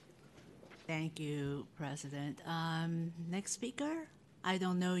consideration. Thank you, President. Next speaker? I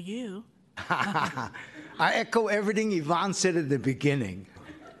don't know you. I echo everything Yvonne said at the beginning.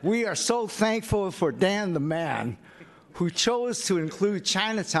 We are so thankful for Dan the man who chose to include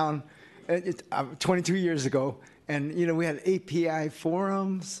Chinatown 22 years ago. And, you know, we had API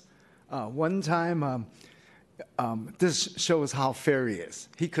forums. One time, this shows how fair he is.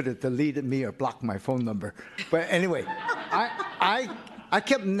 He could have deleted me or blocked my phone number. But anyway, I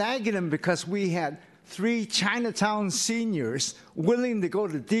kept nagging him because we had 3 Chinatown seniors willing to go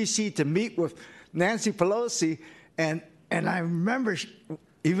to D.C. to meet with Nancy Pelosi. And I remember,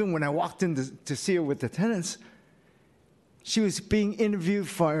 even when I walked in to see her with the tenants, she was being interviewed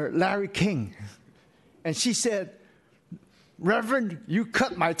for Larry King. And she said, Reverend, you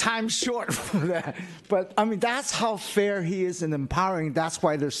cut my time short for that. But I mean, that's how fair he is and empowering. That's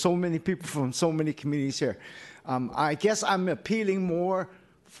why there's so many people from so many communities here. I guess I'm appealing more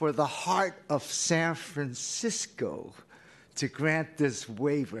for the heart of San Francisco to grant this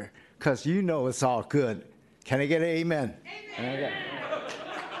waiver, because you know it's all good. Can I get an amen? Amen.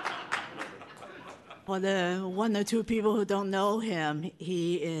 For the one or two people who don't know him,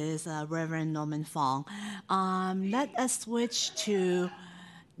 he is Reverend Norman Fong. Let us switch to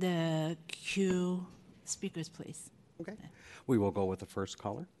the queue speakers, please. Okay. We will go with the first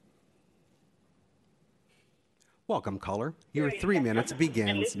caller. Welcome, caller. Your 3 minutes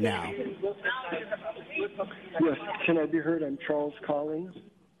begins now. Yes, can I be heard? I'm Charles Collins.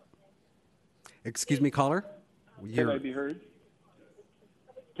 Excuse me, caller? Can I be heard?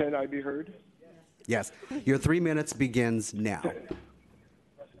 Can I be heard? Yes. Your 3 minutes begins now.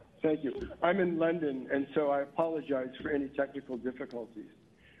 Thank you. I'm in London, and so I apologize for any technical difficulties.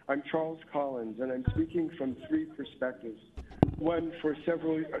 I'm Charles Collins, and I'm speaking from three perspectives. One, for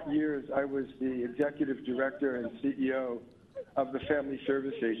several years, I was the executive director and CEO of the Family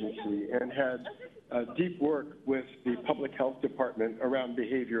Service Agency and had deep work with the public health department around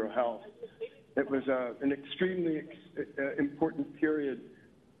behavioral health. It was an extremely important period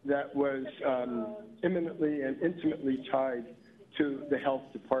that was imminently and intimately tied to the health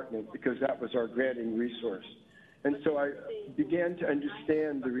department because that was our granting resource. And so I began to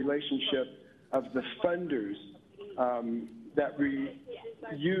understand the relationship of the funders that we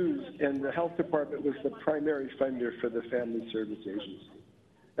used, and the health department was the primary funder for the Family Service Agency.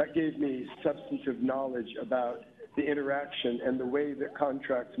 That gave me substantive knowledge about the interaction and the way that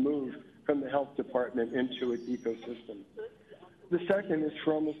contracts move from the health department into its ecosystem. The second is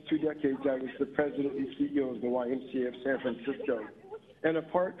for almost 2 decades, I was the president and CEO of the YMCA of San Francisco. And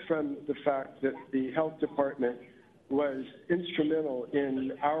apart from the fact that the health department was instrumental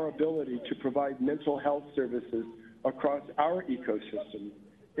in our ability to provide mental health services across our ecosystem,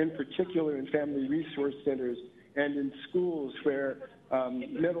 in particular in family resource centers and in schools where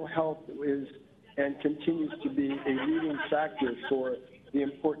mental health is and continues to be a leading factor for the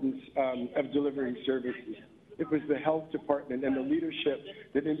importance of delivering services. It was the health department and the leadership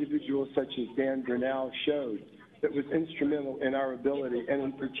that individuals such as Dan Bernal showed that was instrumental in our ability, and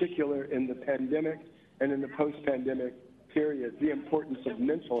in particular in the pandemic and in the post-pandemic period, the importance of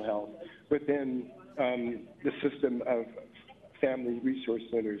mental health within the system of family resource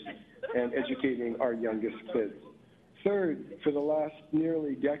centers and educating our youngest kids. Third, for the last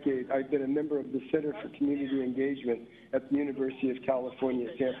nearly decade, I've been a member of the Center for Community Engagement at the University of California,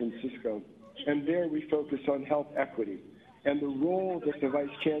 San Francisco. And there we focus on health equity. And the role that the Vice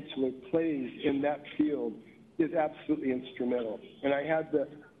Chancellor plays in that field is absolutely instrumental. And I had the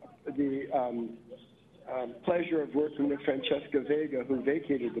pleasure of working with Francesca Vega, who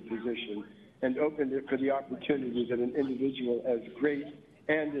vacated the position and opened it for the opportunity that an individual as great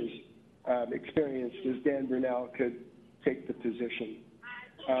and as experienced as Dan Bernal could take the position.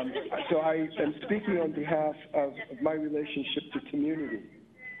 So I am speaking on behalf of my relationship to community.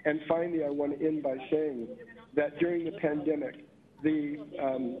 And finally, I want to end by saying that during the pandemic, the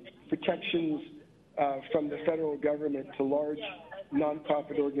protections from the federal government to large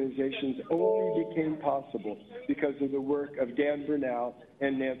nonprofit organizations only became possible because of the work of Dan Bernal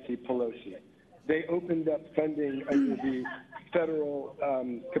and Nancy Pelosi. They opened up funding under the federal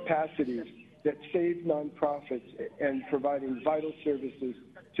capacities that saved nonprofits and providing vital services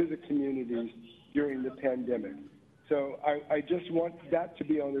to the communities during the pandemic. So I just want that to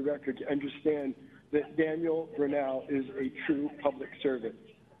be on the record to understand that Daniel Bernal is a true public servant.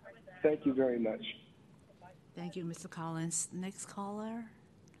 Thank you very much. Thank you, Mr. Collins. Next caller.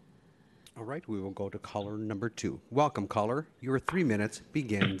 All right, we will go to caller number 2. Welcome, caller. Your 3 minutes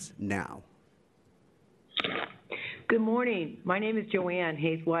begins now. Good morning. My name is Joanne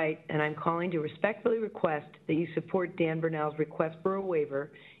Hayes White, and I'm calling to respectfully request that you support Dan Bernal's request for a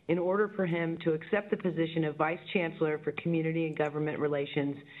waiver in order for him to accept the position of Vice Chancellor for Community and Government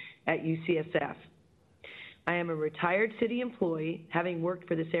Relations at UCSF. I am a retired city employee, having worked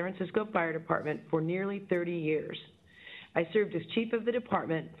for the San Francisco Fire Department for nearly 30 years. I served as chief of the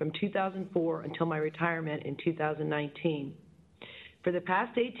department from 2004 until my retirement in 2019. For the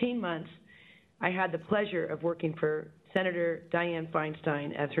past 18 months, I had the pleasure of working for Senator Dianne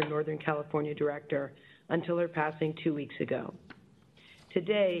Feinstein as her Northern California director until her passing 2 weeks ago.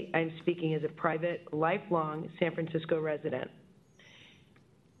 Today, I'm speaking as a private, lifelong San Francisco resident.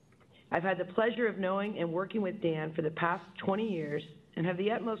 I've had the pleasure of knowing and working with Dan for the past 20 years and have the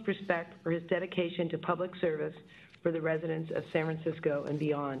utmost respect for his dedication to public service for the residents of San Francisco and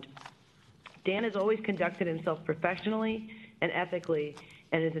beyond. Dan has always conducted himself professionally and ethically,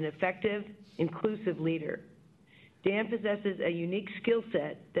 and is an effective, inclusive leader. Dan possesses a unique skill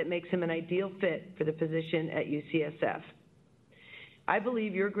set that makes him an ideal fit for the position at UCSF. I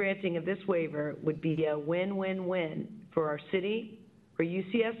believe your granting of this waiver would be a win-win-win for our city, for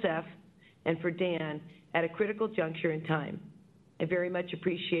UCSF, and for Dan at a critical juncture in time. I very much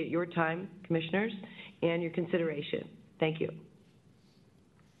appreciate your time, Commissioners, and your consideration. Thank you.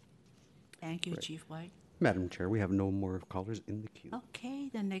 Thank you, Chief White. Madam Chair, we have no more callers in the queue. Okay,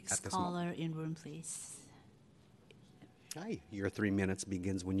 the next caller in room, please. Hi, your 3 minutes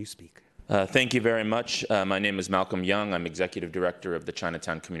begins when you speak. Thank you very much. My name is Malcolm Young. I'm Executive Director of the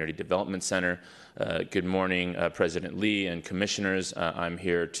Chinatown Community Development Center. Good morning, President Lee and Commissioners. I'm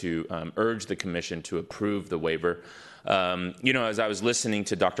here to urge the Commission to approve the waiver. As I was listening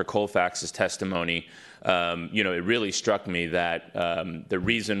to Dr. Colfax's testimony, it really struck me that the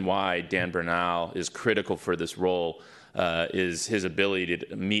reason why Dan Bernal is critical for this role is his ability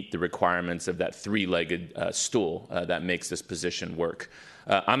to meet the requirements of that three-legged stool that makes this position work.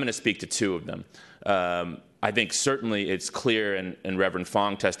 I'm going to speak to two of them. I think certainly it's clear, and Reverend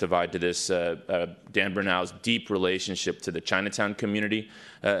Fong testified to this, Dan Bernal's deep relationship to the Chinatown community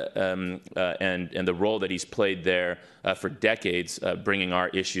and the role that he's played there for decades, bringing our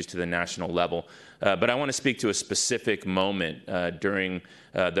issues to the national level. But I want to speak to a specific moment during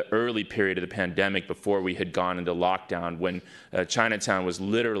the early period of the pandemic before we had gone into lockdown, when Chinatown was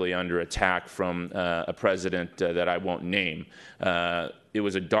literally under attack from a president that I won't name. It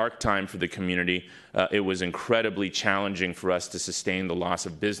was a dark time for the community. It was incredibly challenging for us to sustain the loss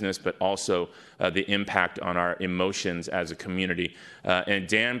of business, but also the impact on our emotions as a community. And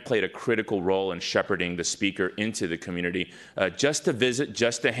Dan played a critical role in shepherding the speaker into the community, just to visit,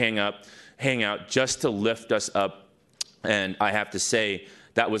 just to hang out, just to lift us up. And I have to say,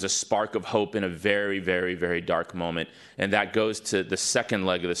 that was a spark of hope in a very, very, very dark moment. And that goes to the second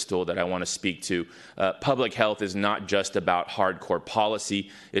leg of the stool that I want to speak to. Public health is not just about hardcore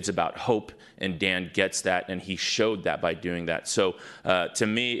policy. It's about hope, and Dan gets that, and he showed that by doing that. So to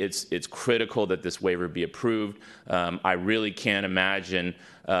me, it's critical that this waiver be approved. I really can't imagine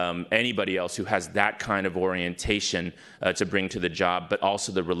anybody else who has that kind of orientation to bring to the job, but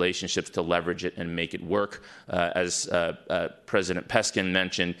also the relationships to leverage it and make it work. As President Peskin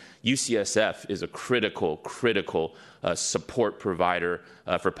mentioned, UCSF is a critical support provider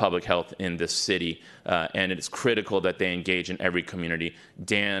for public health in this city, and it's critical that they engage in every community.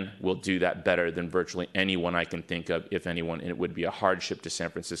 Dan will do that better than virtually anyone I can think of, if anyone, and it would be a hardship to San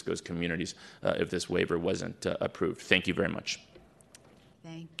Francisco's communities if this waiver wasn't approved. Thank you very much.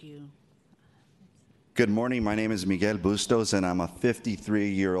 Thank you. Good morning. My name is Miguel Bustos, and I'm a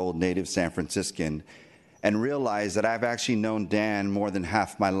 53-year-old native San Franciscan, and realize that I've actually known Dan more than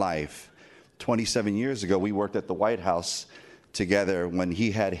half my life. 27 years ago, we worked at the White House together when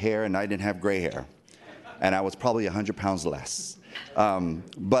he had hair and I didn't have gray hair, and I was probably 100 pounds less.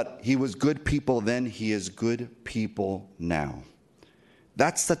 But he was good people then. He is good people now.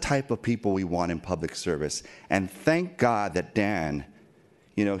 That's the type of people we want in public service. And thank God that Dan,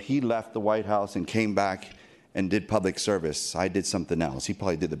 he left the White House and came back and did public service. I did something else. He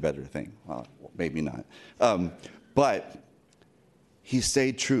probably did the better thing. Well, maybe not. But he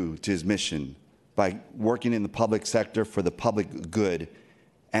stayed true to his mission by working in the public sector for the public good,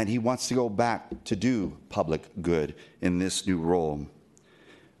 and he wants to go back to do public good in this new role.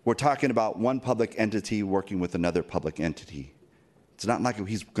 We're talking about one public entity working with another public entity. It's not like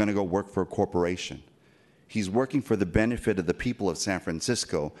he's going to go work for a corporation. He's working for the benefit of the people of San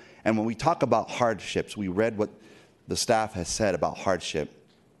Francisco. And when we talk about hardships, we read what the staff has said about hardship.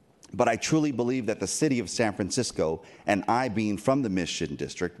 But I truly believe that the city of San Francisco, and I being from the Mission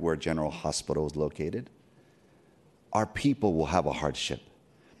District, where General Hospital is located, our people will have a hardship.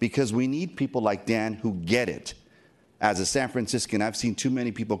 Because we need people like Dan who get it. As a San Franciscan, I've seen too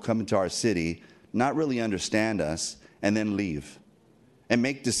many people come into our city, not really understand us, and then leave. And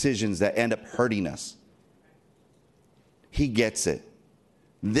make decisions that end up hurting us. He gets it.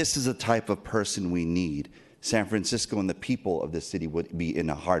 This is the type of person we need. San Francisco and the people of the city would be in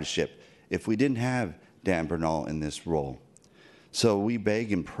a hardship if we didn't have Dan Bernal in this role. So we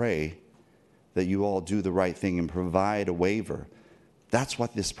beg and pray that you all do the right thing and provide a waiver. That's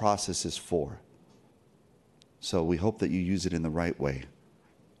what this process is for. So we hope that you use it in the right way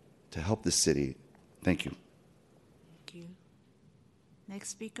to help the city. Thank you. Thank you. Next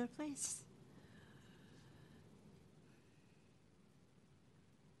speaker, please.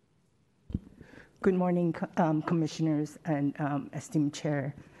 Good morning, commissioners and esteemed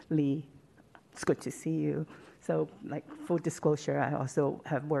Chair Lee. It's good to see you. So, full disclosure, I also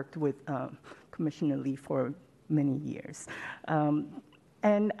have worked with Commissioner Lee for many years.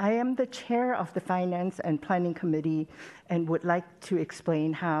 And I am the chair of the Finance and Planning Committee and would like to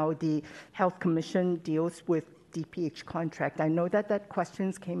explain how the Health Commission deals with DPH contract. I know that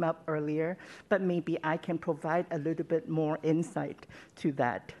questions came up earlier, but maybe I can provide a little bit more insight to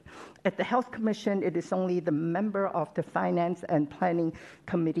that. At the Health Commission, it is only the member of the Finance and Planning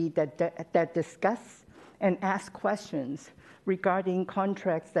Committee that discuss and ask questions regarding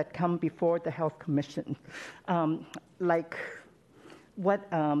contracts that come before the Health Commission. Like what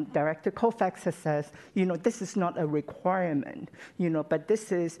Director Colfax has said, this is not a requirement, but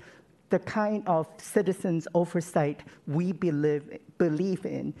this is the kind of citizens oversight we believe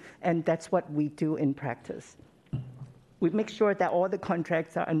in, and that's what we do in practice. We make sure that all the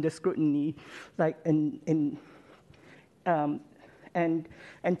contracts are under scrutiny, like and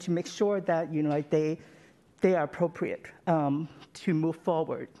to make sure that they are appropriate to move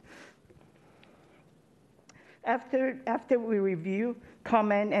forward. After we review,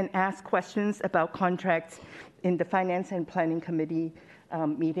 comment, and ask questions about contracts in the Finance and Planning Committee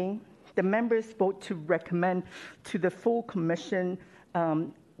meeting, the members vote to recommend to the full commission.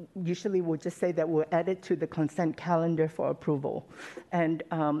 Usually we'll just say that we'll add it to the consent calendar for approval. And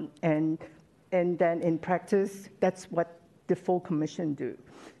then in practice, that's what the full commission do,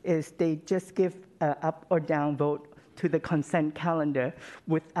 is they just give an up or down vote to the consent calendar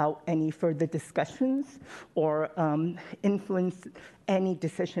without any further discussions or influence any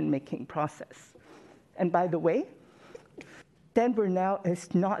decision-making process. And by the way, Dan Bernal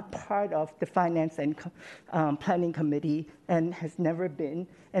is not part of the Finance and Planning Committee and has never been,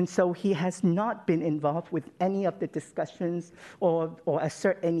 and so he has not been involved with any of the discussions or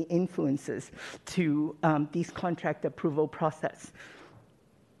assert any influences to these contract approval process.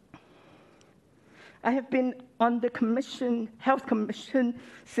 I have been on the Health Commission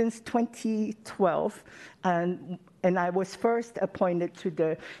since 2012, and I was first appointed to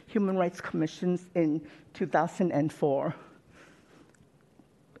the Human Rights Commission in 2004.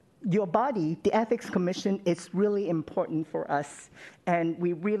 Your body, the Ethics Commission, is really important for us, and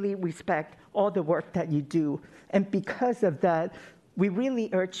we really respect all the work that you do. And because of that, we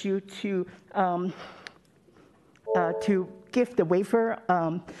really urge you to give the waiver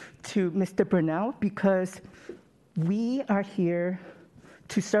to Mr. Bernal, because we are here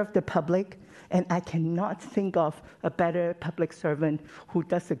to serve the public, and I cannot think of a better public servant who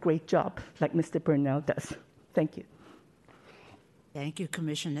does a great job like Mr. Bernal does. Thank you. Thank you,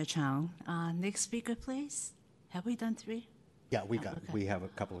 Commissioner Chung. Next speaker, please. Have we done three? Yeah, we have a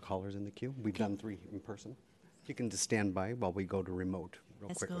couple of callers in the queue. We've done 3 in person. You can just stand by while we go to remote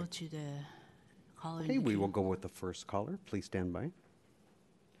real quickly. Let's go to the caller. Okay, we will go with the first caller. Please stand by.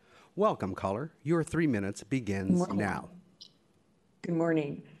 Welcome, caller. Your 3 minutes begins now. Good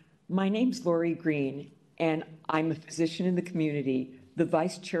morning. My name's Lori Green, and I'm a physician in the community, the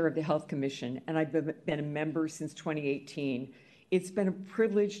vice chair of the Health Commission, and I've been a member since 2018. It's been a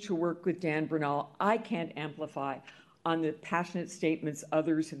privilege to work with Dan Bernal. I can't amplify on the passionate statements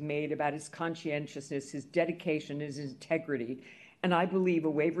others have made about his conscientiousness, his dedication, his integrity. And I believe a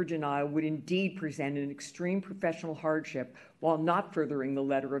waiver denial would indeed present an extreme professional hardship while not furthering the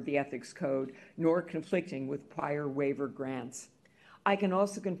letter of the Ethics Code, nor conflicting with prior waiver grants. I can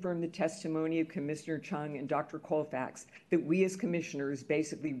also confirm the testimony of Commissioner Chung and Dr. Colfax that we as commissioners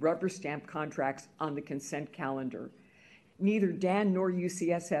basically rubber stamp contracts on the consent calendar. Neither Dan nor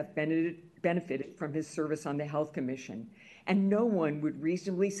UCSF benefited from his service on the Health Commission, and no one would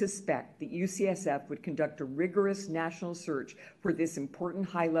reasonably suspect that UCSF would conduct a rigorous national search for this important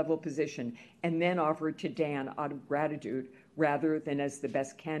high-level position and then offer it to Dan out of gratitude rather than as the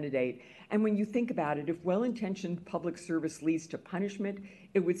best candidate. And when you think about it, if well-intentioned public service leads to punishment,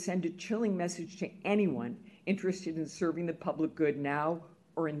 it would send a chilling message to anyone interested in serving the public good now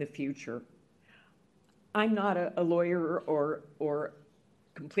or in the future. I'm not a lawyer or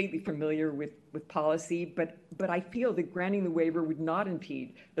completely familiar with policy, but I feel that granting the waiver would not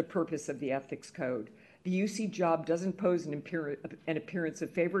impede the purpose of the Ethics Code. The UC job doesn't pose an appearance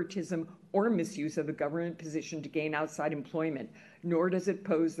of favoritism or misuse of a government position to gain outside employment, nor does it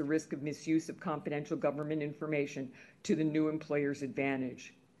pose the risk of misuse of confidential government information to the new employer's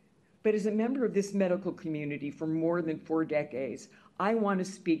advantage. But as a member of this medical community for more than 4 decades, I want to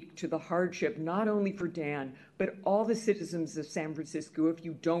speak to the hardship not only for Dan, but all the citizens of San Francisco if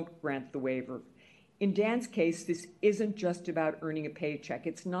you don't grant the waiver. In Dan's case, this isn't just about earning a paycheck.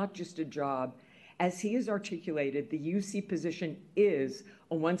 It's not just a job. As he has articulated, the UC position is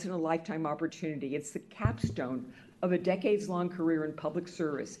a once-in-a-lifetime opportunity. It's the capstone of a decades-long career in public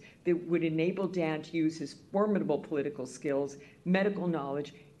service that would enable Dan to use his formidable political skills, medical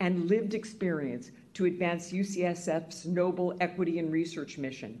knowledge, and lived experience to advance UCSF's noble equity and research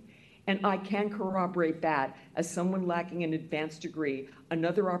mission. And I can corroborate that as someone lacking an advanced degree,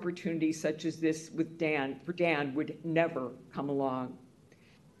 another opportunity such as this for Dan would never come along.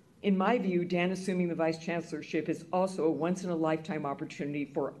 In my view, Dan assuming the vice chancellorship is also a once-in-a-lifetime opportunity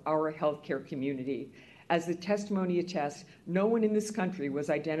for our healthcare community. As the testimony attests, no one in this country was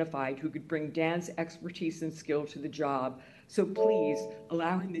identified who could bring Dan's expertise and skill to the job. So please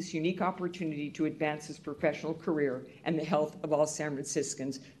allow him this unique opportunity to advance his professional career and the health of all San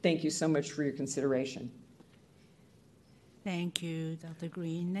Franciscans. Thank you so much for your consideration. Thank you, Dr.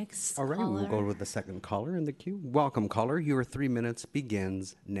 Green. Next All right, caller. we'll go with the second caller in the queue. Welcome, caller. Your 3 minutes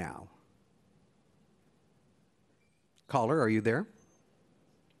begins now. Caller, are you there?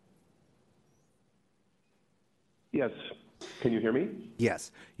 Yes. Can you hear me?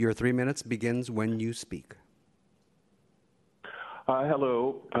 Yes. Your 3 minutes begins when you speak.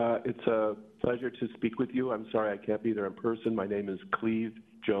 Hello. It's a pleasure to speak with you. I'm sorry I can't be there in person. My name is Cleve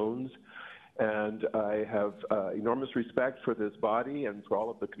Jones, and I have enormous respect for this body and for all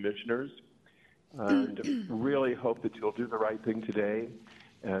of the commissioners, and really hope that you'll do the right thing today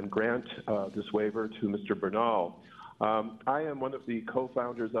and grant this waiver to Mr. Bernal. I am one of the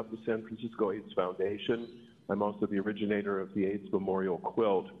co-founders of the San Francisco AIDS Foundation. I'm also the originator of the AIDS Memorial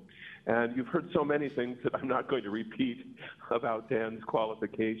Quilt. And you've heard so many things that I'm not going to repeat about Dan's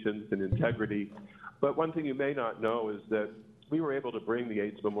qualifications and integrity. But one thing you may not know is that we were able to bring the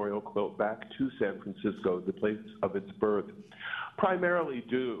AIDS Memorial Quilt back to San Francisco, the place of its birth, primarily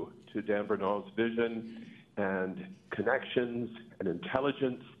due to Dan Bernal's vision and connections and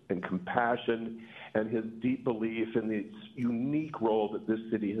intelligence and compassion and his deep belief in the unique role that this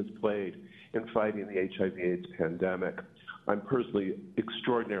city has played in fighting the HIV/AIDS pandemic. I'm personally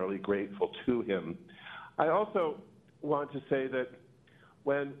extraordinarily grateful to him. I also want to say that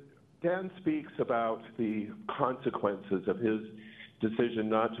when Dan speaks about the consequences of his decision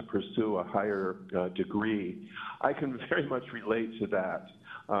not to pursue a higher degree, I can very much relate to that.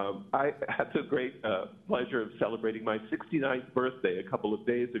 I had the great pleasure of celebrating my 69th birthday a couple of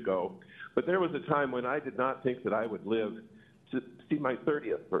days ago, but there was a time when I did not think that I would live to see my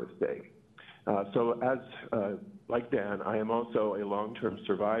 30th birthday. So as like Dan, I am also a long-term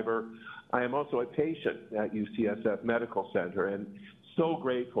survivor. I am also a patient at UCSF Medical Center, and so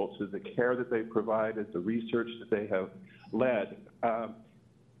grateful to the care that they provided, the research that they have led.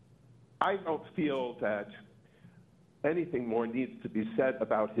 I don't feel that anything more needs to be said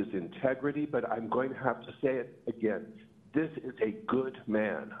about his integrity, but I'm going to have to say it again. This is a good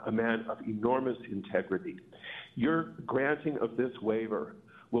man, a man of enormous integrity. Your granting of this waiver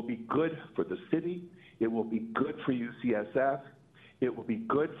will be good for the city. It will be good for UCSF. It will be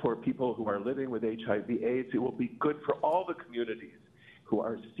good for people who are living with HIV/AIDS. It will be good for all the communities who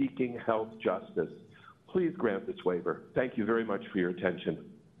are seeking health justice. Please grant this waiver. Thank you very much for your attention.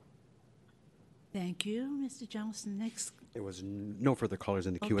 Thank you, Mr. Johnson. Next. There was no further callers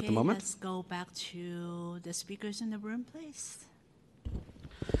in the queue at the moment. Let's go back to the speakers in the room, please.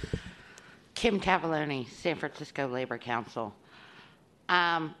 Kim Cavalloni, San Francisco Labor Council.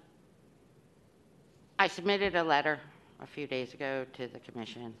 I submitted a letter a few days ago to the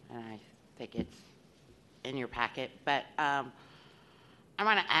commission, and I think it's in your packet, but I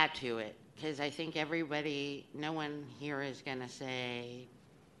want to add to it because I think no one here is going to say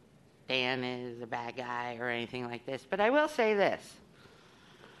Dan is a bad guy or anything like this, but I will say this.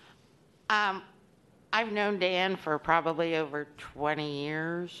 I've known Dan for probably over 20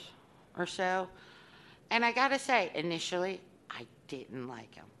 years or so, and I got to say, initially, I didn't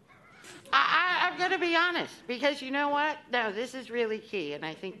like him. I'm going to be honest, because you know what? No, this is really key, and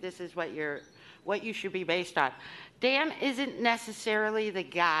I think this is what you should be based on. Dan isn't necessarily the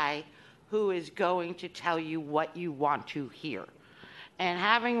guy who is going to tell you what you want to hear. And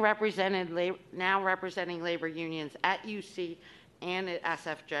having now representing labor unions at UC and at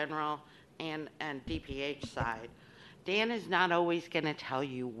SF General and DPH side, Dan is not always going to tell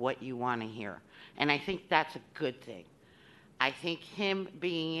you what you want to hear. And I think that's a good thing. I think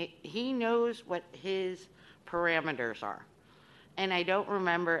he knows what his parameters are. And I don't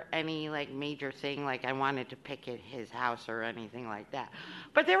remember any major thing like I wanted to picket his house or anything like that.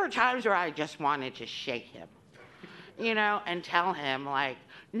 But there were times where I just wanted to shake him, and tell him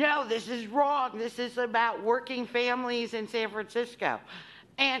no, this is wrong. This is about working families in San Francisco.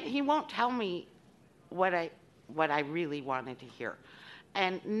 And he won't tell me what I really wanted to hear.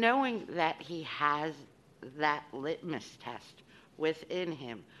 And knowing that he has that litmus test within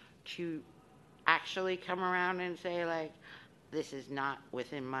him to actually come around and say, like, this is not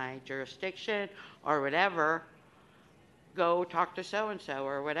within my jurisdiction or whatever, go talk to so-and-so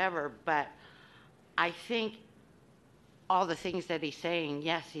or whatever. But I think all the things that he's saying,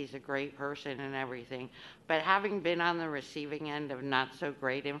 yes, he's a great person and everything, but having been on the receiving end of not so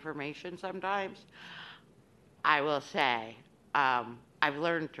great information sometimes, I will say, I've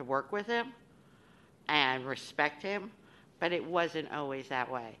learned to work with him and respect him, but it wasn't always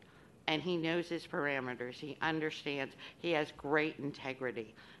that way. And he knows his parameters. He understands. He has great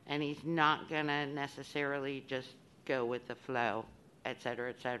integrity, and he's not going to necessarily just go with the flow, et cetera,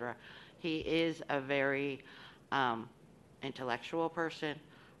 et cetera. He is a very intellectual person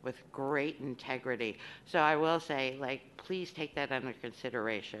with great integrity. So I will say, like, please take that under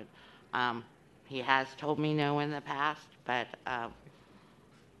consideration. He has told me no in the past, but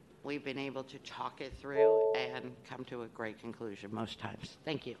we've been able to talk it through and come to a great conclusion most times.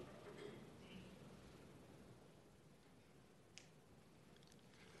 Thank you.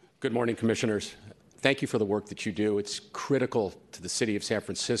 Good morning, Commissioners. Thank you for the work that you do. It's critical to the city of San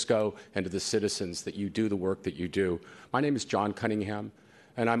Francisco and to the citizens that you do the work that you do. My name is John Cunningham,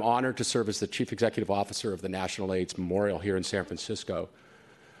 and I'm honored to serve as the Chief Executive Officer of the National AIDS Memorial here in San Francisco.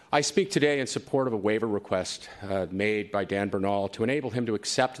 I speak today in support of a waiver request made by Dan Bernal to enable him to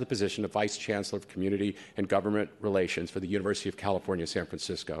accept the position of Vice Chancellor of Community and Government Relations for the University of California, San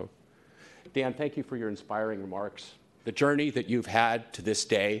Francisco. Dan, thank you for your inspiring remarks, the journey that you've had to this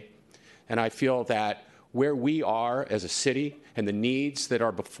day, and I feel that where we are as a city and the needs that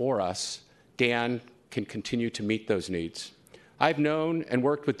are before us, Dan can continue to meet those needs. I've known and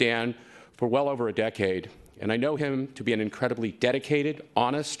worked with Dan for well over a decade, and I know him to be an incredibly dedicated,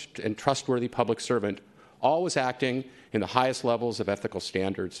 honest, and trustworthy public servant, always acting in the highest levels of ethical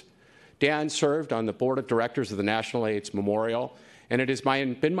standards. Dan served on the board of directors of the National AIDS Memorial, and it has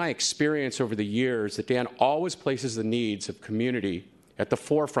been my experience over the years that Dan always places the needs of community at the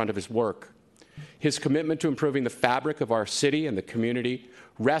forefront of his work. His commitment to improving the fabric of our city and the community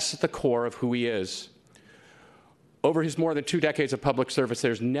rests at the core of who he is. Over his more than 2 decades of public service,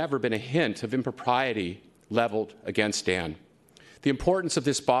 there's never been a hint of impropriety leveled against Dan. The importance of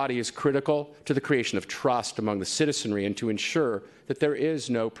this body is critical to the creation of trust among the citizenry and to ensure that there is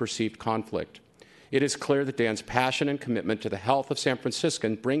no perceived conflict. It is clear that Dan's passion and commitment to the health of San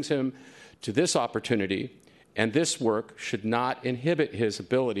Franciscan brings him to this opportunity, and this work should not inhibit his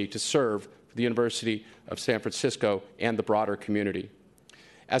ability to serve the University of San Francisco and the broader community.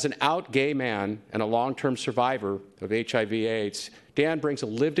 As an out gay man and a long-term survivor of HIV/AIDS, Dan brings a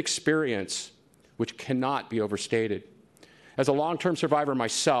lived experience which cannot be overstated. As a long-term survivor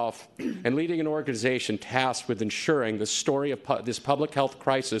myself and leading an organization tasked with ensuring the story of this public health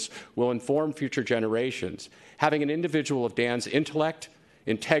crisis will inform future generations, having an individual of Dan's intellect,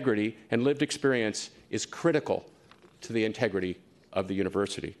 integrity, and lived experience is critical to the integrity of the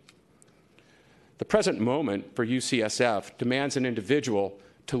university. The present moment for UCSF demands an individual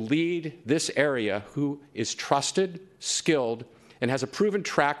to lead this area who is trusted, skilled, and has a proven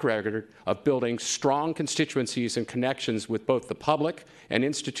track record of building strong constituencies and connections with both the public and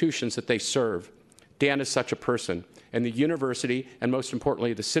institutions that they serve. Dan is such a person, and the university, and most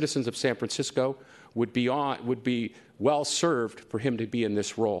importantly, the citizens of San Francisco, would be well served for him to be in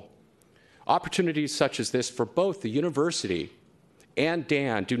this role. Opportunities such as this for both the university and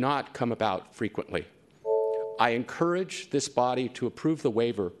Dan do not come about frequently. I encourage this body to approve the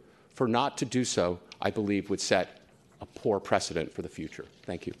waiver, for not to do so, I believe, would set a poor precedent for the future.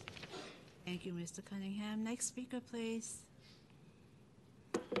 Thank you. Thank you, Mr. Cunningham. Next speaker, please.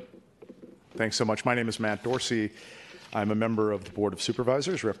 Thanks so much. My name is Matt Dorsey. I'm a member of the Board of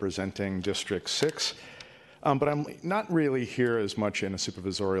Supervisors representing District 6. But I'm not really here as much in a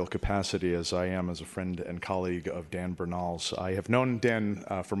supervisorial capacity as I am as a friend and colleague of Dan Bernal's. I have known Dan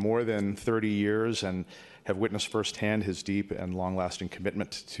for more than 30 years and have witnessed firsthand his deep and long-lasting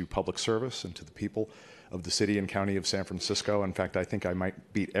commitment to public service and to the people of the city and county of San Francisco. In fact, I think I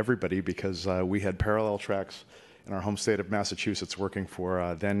might beat everybody because we had parallel tracks in our home state of Massachusetts working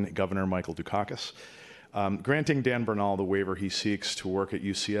for then Governor Michael Dukakis. Granting Dan Bernal the waiver he seeks to work at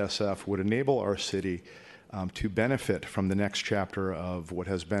UCSF would enable our city to benefit from the next chapter of what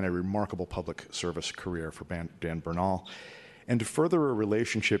has been a remarkable public service career for Dan Bernal, and to further a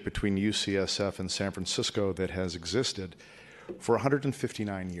relationship between UCSF and San Francisco that has existed for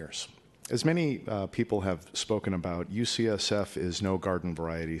 159 years. As many people have spoken about, UCSF is no garden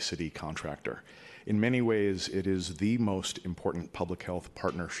variety city contractor. In many ways, it is the most important public health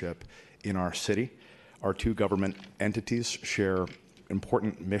partnership in our city. Our two government entities share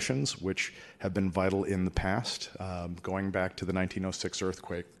important missions which have been vital in the past, going back to the 1906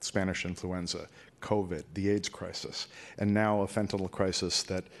 earthquake, Spanish influenza, COVID, the AIDS crisis, and now a fentanyl crisis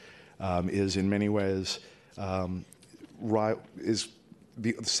that is in many ways is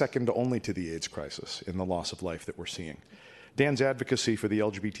second only to the AIDS crisis in the loss of life that we're seeing. Dan's advocacy for the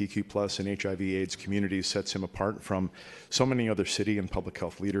LGBTQ+ and HIV/AIDS communities sets him apart from so many other city and public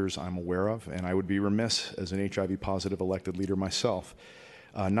health leaders I'm aware of, and I would be remiss as an HIV-positive elected leader myself,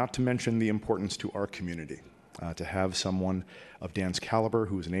 not to mention the importance to our community, to have someone of Dan's caliber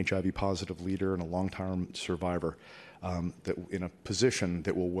who is an HIV-positive leader and a long-term survivor that in a position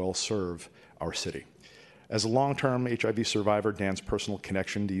that will well serve our city. As a long-term HIV survivor, Dan's personal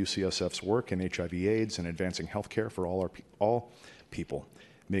connection to UCSF's work in HIV/AIDS and advancing healthcare for all people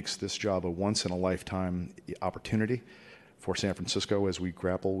makes this job a once-in-a-lifetime opportunity for San Francisco as we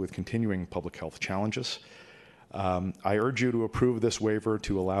grapple with continuing public health challenges. I urge you to approve this waiver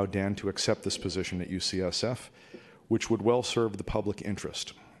to allow Dan to accept this position at UCSF, which would well serve the public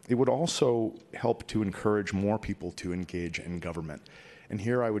interest. It would also help to encourage more people to engage in government. And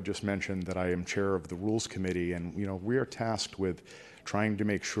here I would just mention that I am chair of the Rules Committee, and we are tasked with trying to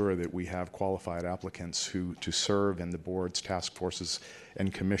make sure that we have qualified applicants to serve in the boards, task forces,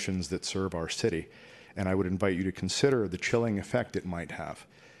 and commissions that serve our city. And I would invite you to consider the chilling effect it might have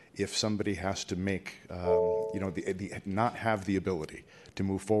if somebody has to make, not have the ability to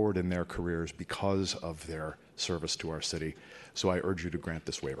move forward in their careers because of their service to our city. So I urge you to grant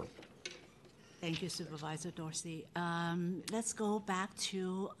this waiver. Thank you, Supervisor Dorsey. Let's go back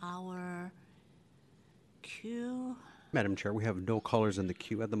to our queue. Madam Chair, we have no callers in the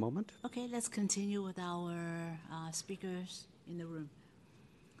queue at the moment. Okay, let's continue with our speakers in the room.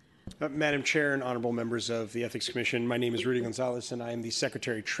 Madam Chair and honorable members of the Ethics Commission, my name is Rudy Gonzalez, and I am the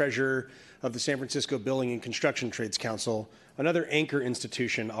Secretary-Treasurer of the San Francisco Building and Construction Trades Council, another anchor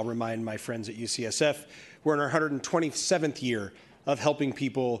institution. I'll remind my friends at UCSF, we're in our 127th year of helping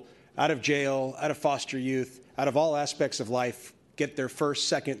people out of jail, out of foster youth, out of all aspects of life, get their first,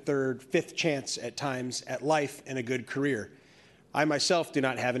 second, third, fifth chance at times at life and a good career. I myself do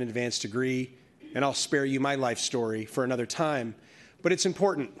not have an advanced degree, and I'll spare you my life story for another time. But it's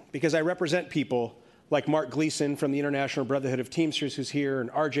important because I represent people like Mark Gleason from the International Brotherhood of Teamsters, who's here, and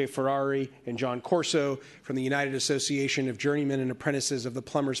R.J. Ferrari and John Corso from the United Association of Journeymen and Apprentices of the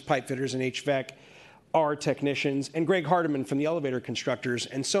Plumbers, Pipe Fitters, and HVAC, our technicians, and Greg Hardiman from the elevator constructors,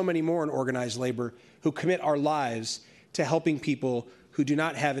 and so many more in organized labor who commit our lives to helping people who do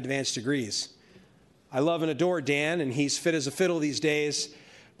not have advanced degrees. I love and adore Dan, and he's fit as a fiddle these days,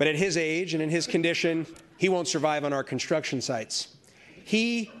 but at his age and in his condition, he won't survive on our construction sites.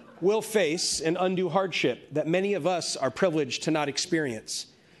 He will face an undue hardship that many of us are privileged to not experience.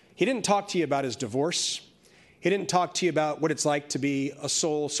 He didn't talk to you about his divorce. He didn't talk to you about what it's like to be a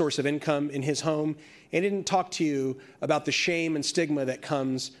sole source of income in his home. He didn't talk to you about the shame and stigma that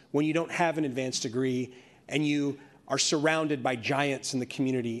comes when you don't have an advanced degree and you are surrounded by giants in the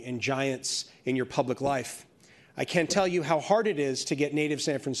community and giants in your public life. I can't tell you how hard it is to get native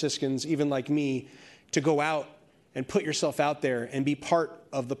San Franciscans, even like me, to go out and put yourself out there and be part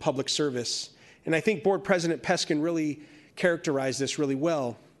of the public service. And I think Board President Peskin really characterized this really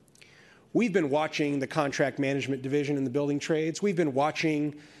well. We've been watching the contract management division in the building trades. We've been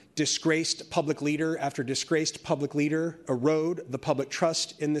watching disgraced public leader after disgraced public leader erode the public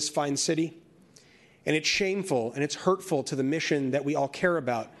trust in this fine city. And it's shameful and it's hurtful to the mission that we all care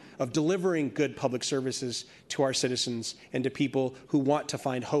about of delivering good public services to our citizens and to people who want to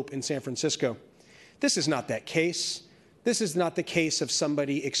find hope in San Francisco. This is not that case. This is not the case of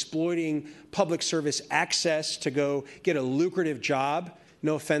somebody exploiting public service access to go get a lucrative job,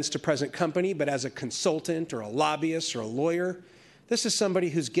 no offense to present company, but as a consultant or a lobbyist or a lawyer. This is somebody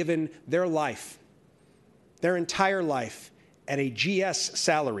who's given their life, their entire life, at a GS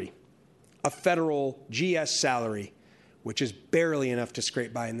salary, a federal GS salary, which is barely enough to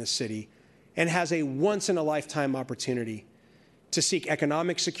scrape by in this city, and has a once-in-a-lifetime opportunity to seek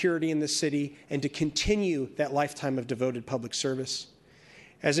economic security in this city and to continue that lifetime of devoted public service.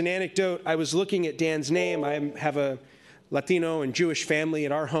 As an anecdote, I was looking at Dan's name. I have a Latino and Jewish family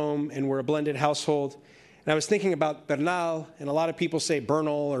at our home, and we're a blended household. And I was thinking about Bernal, and a lot of people say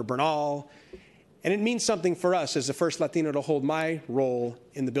Bernal or Bernal, and it means something for us as the first Latino to hold my role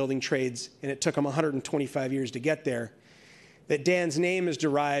in the building trades, and it took him 125 years to get there, that Dan's name is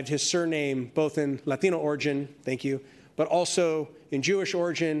derived, his surname, both in Latino origin, thank you, but also in Jewish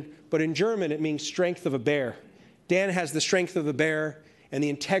origin, but in German it means strength of a bear. Dan has the strength of a bear and the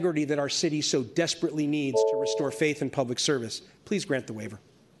integrity that our city so desperately needs to restore faith in public service. Please grant the waiver.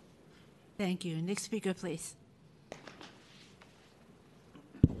 Thank you. Next speaker, please.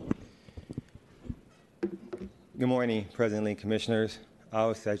 Good morning, President Lee, Commissioners.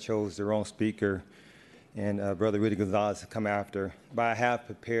 Obviously, I chose the wrong speaker and Brother Rudy Gonzalez to come after, but I have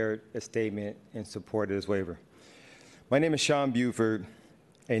prepared a statement in support of this waiver. My name is Sean Buford,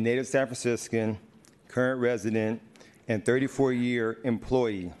 a native San Franciscan, current resident, and 34-year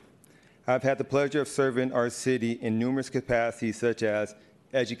employee. I've had the pleasure of serving our city in numerous capacities such as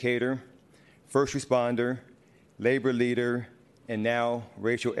educator, first responder, labor leader, and now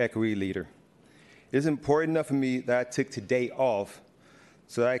racial equity leader. It is important enough for me that I took today off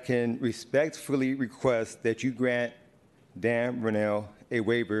so I can respectfully request that you grant Dan Bernal a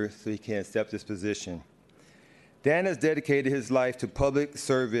waiver so he can accept this position. Dan has dedicated his life to public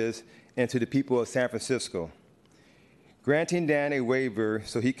service and to the people of San Francisco. Granting Dan a waiver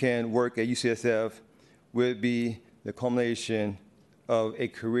so he can work at UCSF would be the culmination of a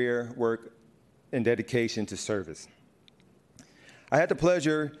career work and dedication to service. I had the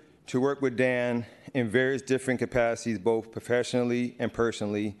pleasure to work with Dan in various different capacities, both professionally and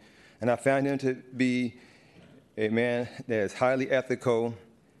personally, and I found him to be a man that is highly ethical,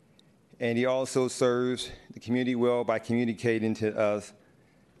 and he also serves the community well by communicating to us,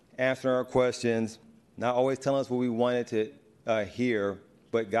 answering our questions, not always telling us what we wanted to hear,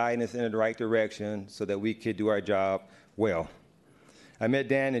 but guiding us in the right direction so that we could do our job well. I met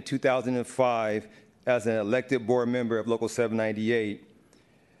Dan in 2005 as an elected board member of Local 798.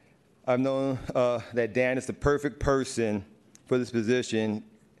 I've known that Dan is the perfect person for this position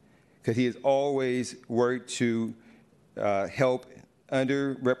because he has always worked to help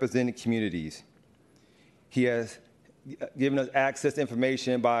underrepresented communities. He has given us access to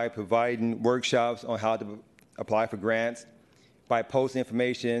information by providing workshops on how to apply for grants, by posting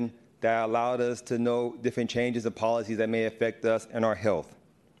information that allowed us to know different changes and policies that may affect us and our health.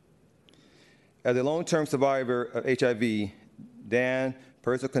 As a long-term survivor of HIV, Dan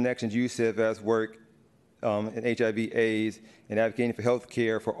Personal Connections UCSF's work in HIV/AIDS and advocating for health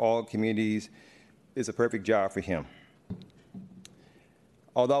care for all communities is a perfect job for him.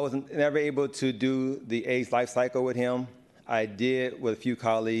 Although I was never able to do the AIDS life cycle with him, I did, with a few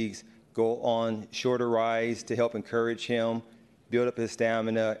colleagues, go on shorter rides to help encourage him, build up his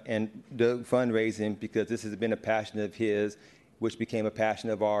stamina, and do fundraising because this has been a passion of his, which became a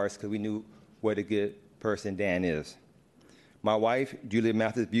passion of ours because we knew what a good person Dan is. My wife, Julia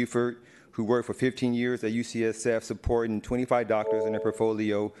Mathis Buford, who worked for 15 years at UCSF supporting 25 doctors in her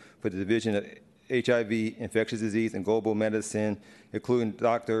portfolio for the Division of HIV, Infectious Disease, and Global Medicine, including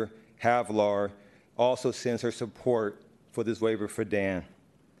Dr. Havlar, also sends her support for this waiver for Dan.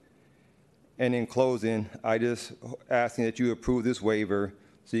 And in closing, I just asking that you approve this waiver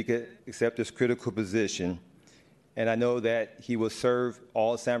so you can accept this critical position. And I know that he will serve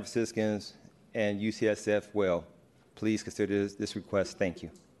all San Franciscans and UCSF well. Please consider this request. Thank you.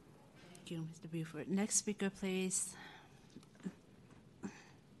 Thank you, Mr. Buford. Next speaker, please.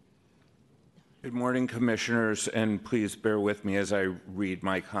 Good morning, Commissioners, and please bear with me as I read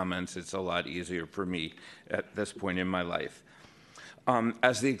my comments. It's a lot easier for me at this point in my life.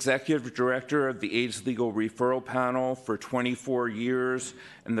 As the Executive Director of the AIDS Legal Referral Panel for 24 years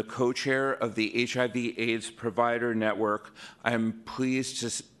and the co-chair of the HIV/AIDS Provider Network, I am pleased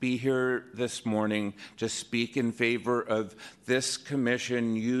to be here this morning to speak in favor of this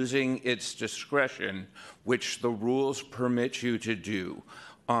commission using its discretion, which the rules permit you to do.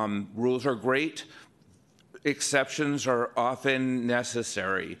 Rules are great. Exceptions are often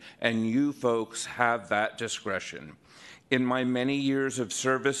necessary, and you folks have that discretion. In my many years of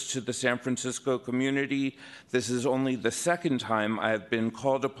service to the San Francisco community, this is only the second time I have been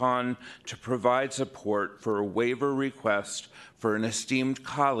called upon to provide support for a waiver request for an esteemed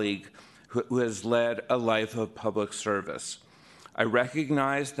colleague who has led a life of public service. I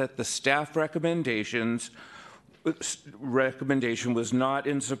recognize that the staff recommendation was not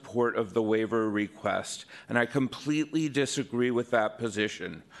in support of the waiver request, and I completely disagree with that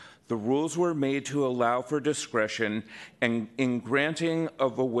position. The rules were made to allow for discretion, and in granting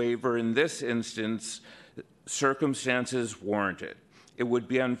of a waiver in this instance, circumstances warrant it. It would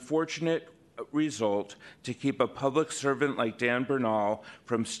be an unfortunate result to keep a public servant like Dan Bernal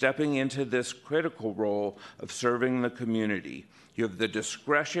from stepping into this critical role of serving the community. You have the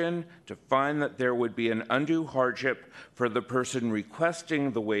discretion to find that there would be an undue hardship for the person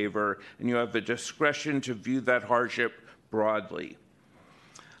requesting the waiver, and you have the discretion to view that hardship broadly.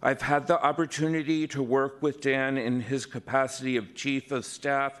 I've had the opportunity to work with Dan in his capacity of Chief of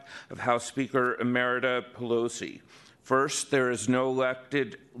Staff of House Speaker Emerita Pelosi. First, there is no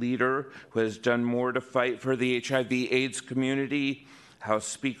elected leader who has done more to fight for the HIV/AIDS community House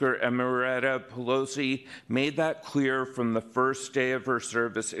Speaker Emerita Pelosi made that clear from the first day of her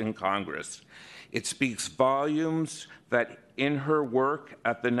service in Congress. It speaks volumes that in her work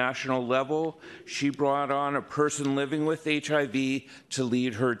at the national level, she brought on a person living with HIV to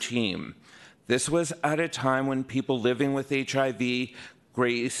lead her team. This was at a time when people living with HIV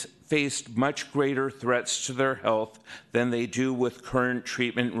faced much greater threats to their health than they do with current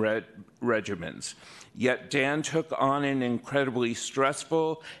treatment regimens. Yet Dan took on an incredibly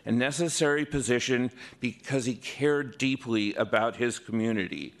stressful and necessary position because he cared deeply about his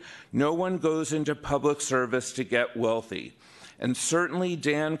community. No one goes into public service to get wealthy. And certainly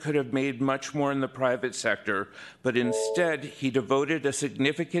Dan could have made much more in the private sector, but instead he devoted a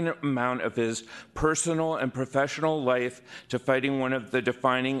significant amount of his personal and professional life to fighting one of the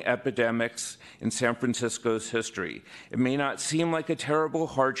defining epidemics in San Francisco's history. It may not seem like a terrible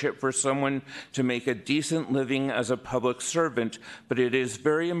hardship for someone to make a decent living as a public servant, but it is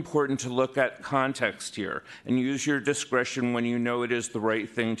very important to look at context here and use your discretion when you know it is the right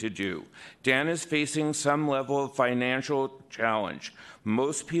thing to do. Dan is facing some level of financial challenge.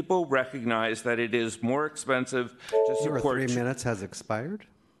 Most people recognize that it is more expensive to support. Your 3 minutes has expired.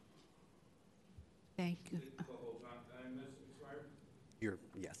 Thank you.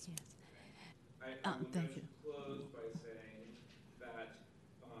 Yes. Thank you. Close by saying that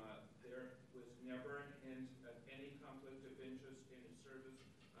there was never a hint of any conflict of interest in his service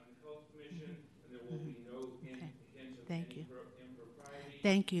on the Health Commission, and there will be no hint of any impropriety.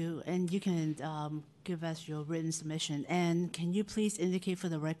 Thank you. And you can give us your written submission. And can you please indicate for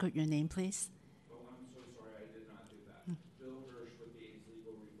the record your name, please? Oh, I'm so sorry, I did not do that. Bill Hirsch with the AIDS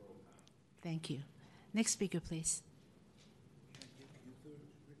Legal Referral Panel. Thank you. Next speaker, please.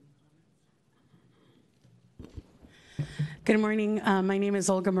 Good morning. My name is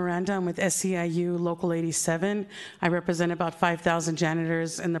Olga Miranda. I'm with SEIU Local 87. I represent about 5,000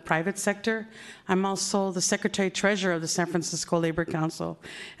 janitors in the private sector. I'm also the Secretary-Treasurer of the San Francisco Labor Council.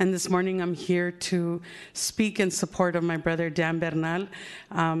 And this morning I'm here to speak in support of my brother Dan Bernal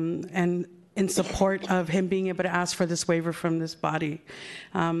and in support of him being able to ask for this waiver from this body.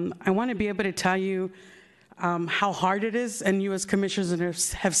 I want to be able to tell you how hard it is, and you as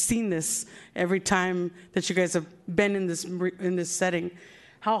commissioners have seen this every time that you guys have been in this setting,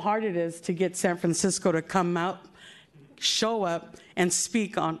 how hard it is to get San Francisco to come out, show up, and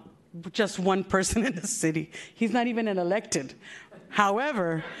speak on just one person in the city. He's not even an elected.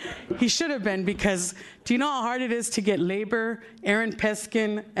 However, he should have been, because do you know how hard it is to get labor, Aaron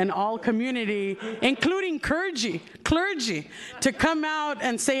Peskin, and all community, including clergy, to come out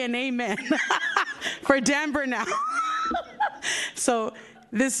and say an amen for Dan Bernal. So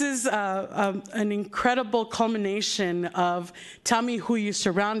this is an incredible culmination of tell me who you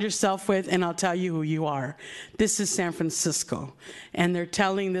surround yourself with and I'll tell you who you are. This is San Francisco. And they're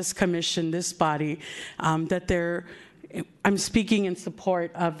telling this commission, this body, that I'm speaking in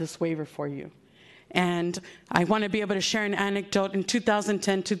support of this waiver for you. And I want to be able to share an anecdote. In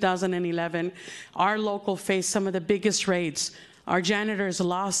 2010, 2011, our local faced some of the biggest raids. Our janitors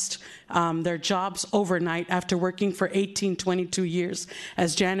lost their jobs overnight after working for 18, 22 years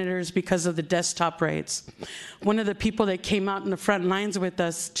as janitors because of the desktop raids. One of the people that came out in the front lines with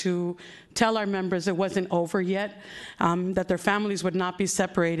us to tell our members it wasn't over yet, that their families would not be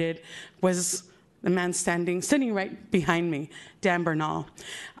separated, was the man sitting right behind me, Dan Bernal.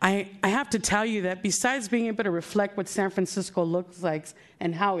 I have to tell you that besides being able to reflect what San Francisco looks like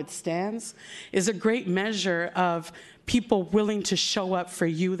and how it stands, is a great measure of people willing to show up for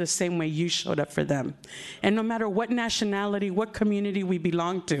you the same way you showed up for them. And no matter what nationality, what community we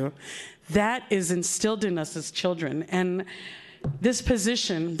belong to, that is instilled in us as children. And this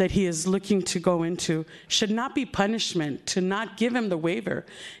position that he is looking to go into should not be punishment to not give him the waiver.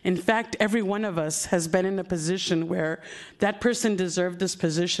 In fact, every one of us has been in a position where that person deserved this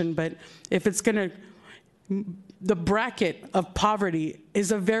position, but if it's the bracket of poverty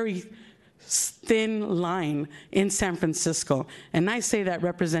is a very thin line in San Francisco. And I say that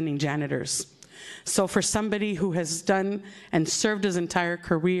representing janitors. So for somebody who has done and served his entire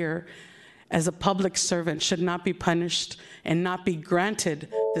career as a public servant should not be punished and not be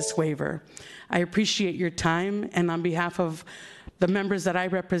granted this waiver. I appreciate your time, and on behalf of the members that I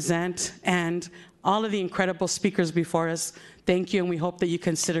represent and all of the incredible speakers before us, thank you, and we hope that you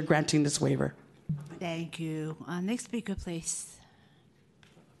consider granting this waiver. Thank you. Next speaker, please.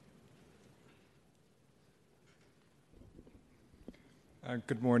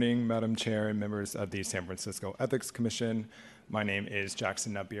 Good morning, Madam Chair and members of the San Francisco Ethics Commission. My name is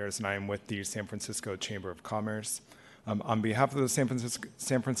Jackson Napiers, and I am with the San Francisco Chamber of Commerce. On behalf of the San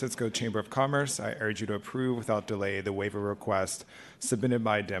Francisco Chamber of Commerce, I urge you to approve without delay the waiver request submitted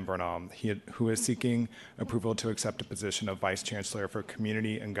by Dan Bernal, who is seeking approval to accept a position of Vice Chancellor for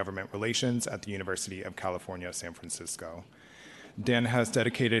Community and Government Relations at the University of California, San Francisco. Dan has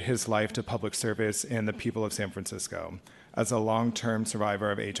dedicated his life to public service and the people of San Francisco. As a long-term survivor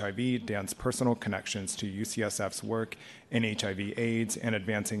of HIV, Dan's personal connections to UCSF's work in HIV/AIDS and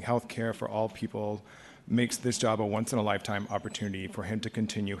advancing health care for all people makes this job a once-in-a-lifetime opportunity for him to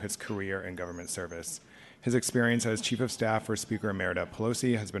continue his career in government service. His experience as Chief of Staff for Speaker Emerita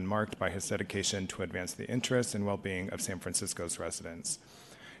Pelosi has been marked by his dedication to advance the interests and well-being of San Francisco's residents.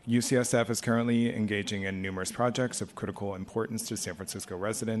 UCSF is currently engaging in numerous projects of critical importance to San Francisco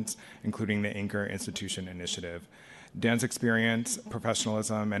residents, including the Anchor Institution Initiative. Dan's experience,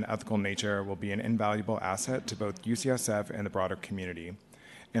 professionalism, and ethical nature will be an invaluable asset to both UCSF and the broader community.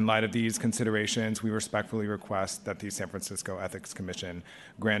 In light of these considerations, we respectfully request that the San Francisco Ethics Commission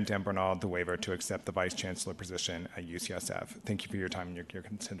grant Dan Bernal the waiver to accept the Vice Chancellor position at UCSF. Thank you for your time and your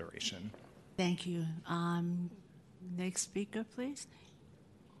consideration. Thank you. Next speaker, please.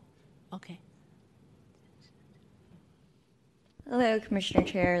 Okay. Hello, Commissioner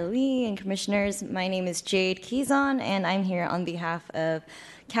Chair Lee and Commissioners. My name is Jade Kizon, and I'm here on behalf of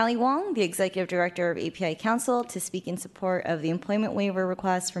Callie Wong, the Executive Director of API Council, to speak in support of the employment waiver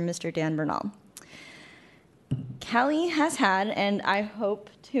request from Mr. Dan Bernal. Callie has had, and I hope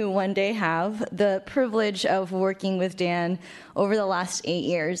to one day have, the privilege of working with Dan over the last 8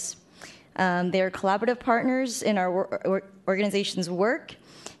 years. They are collaborative partners in our organization's work,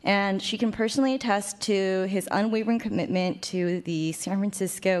 and she can personally attest to his unwavering commitment to the San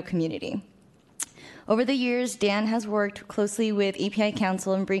Francisco community. Over the years, Dan has worked closely with API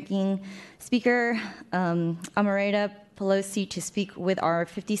Council in bringing Speaker Emerita Pelosi to speak with our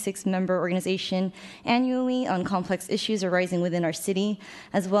 56-member organization annually on complex issues arising within our city,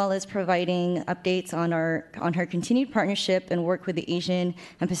 as well as providing updates on her continued partnership and work with the Asian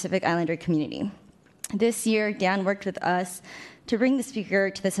and Pacific Islander community. This year, Dan worked with us to bring the speaker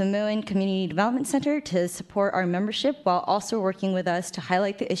to the Samoan Community Development Center to support our membership, while also working with us to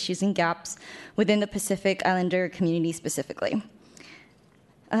highlight the issues and gaps within the Pacific Islander community specifically.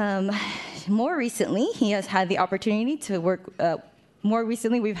 More recently, he has had the opportunity to work.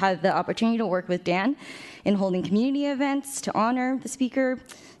 We've had the opportunity to work with Dan in holding community events to honor the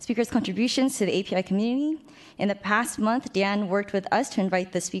speaker's contributions to the API community. In the past month, Dan worked with us to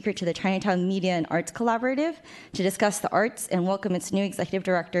invite the speaker to the Chinatown Media and Arts Collaborative to discuss the arts and welcome its new executive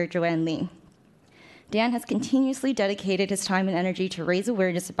director, Joanne Lee. Dan has continuously dedicated his time and energy to raise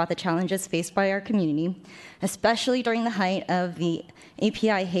awareness about the challenges faced by our community, especially during the height of the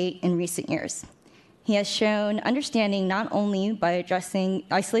API hate in recent years. He has shown understanding not only by addressing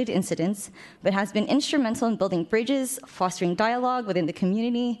isolated incidents, but has been instrumental in building bridges, fostering dialogue within the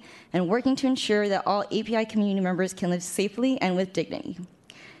community, and working to ensure that all API community members can live safely and with dignity.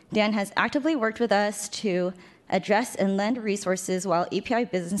 Dan has actively worked with us to address and lend resources while API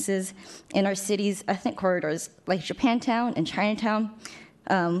businesses in our city's ethnic corridors, like Japantown and Chinatown,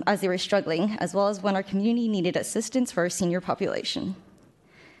 as they were struggling, as well as when our community needed assistance for our senior population.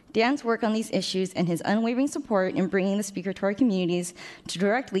 Dan's work on these issues and his unwavering support in bringing the speaker to our communities to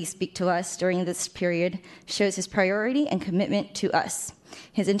directly speak to us during this period shows his priority and commitment to us.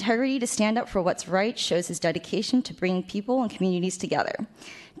 His integrity to stand up for what's right shows his dedication to bringing people and communities together.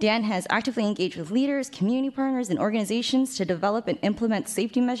 Dan has actively engaged with leaders, community partners, and organizations to develop and implement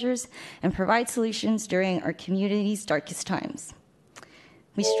safety measures and provide solutions during our community's darkest times.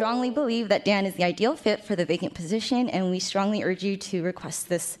 We strongly believe that Dan is the ideal fit for the vacant position, and we strongly urge you to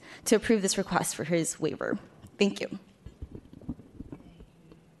approve this request for his waiver. Thank you.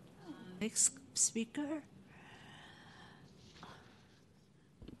 Next speaker.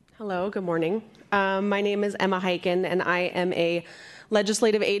 Hello, good morning. My name is Emma Heiken, and I am a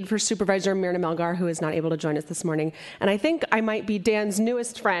legislative aide for Supervisor Myrna Melgar, who is not able to join us this morning. And I think I might be Dan's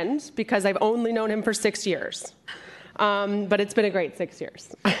newest friend because I've only known him for 6 years. But it's been a great 6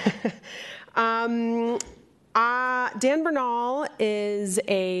 years. Dan Bernal is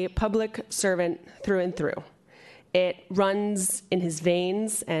a public servant through and through. It runs in his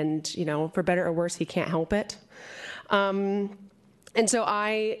veins, and, for better or worse, he can't help it. And so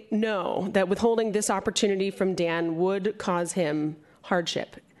I know that withholding this opportunity from Dan would cause him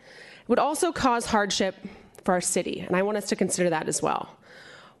hardship. It would also cause hardship for our city, and I want us to consider that as well.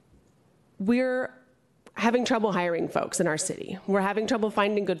 We're having trouble hiring folks in our city. We're having trouble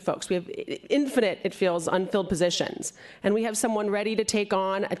finding good folks. We have infinite, it feels, unfilled positions. And we have someone ready to take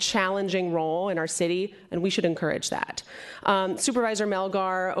on a challenging role in our city, and we should encourage that. Supervisor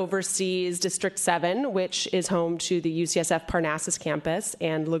Melgar oversees District 7, which is home to the UCSF Parnassus campus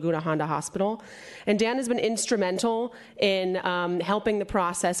and Laguna Honda Hospital. And Dan has been instrumental in helping the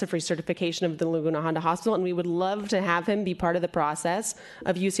process of recertification of the Laguna Honda Hospital, and we would love to have him be part of the process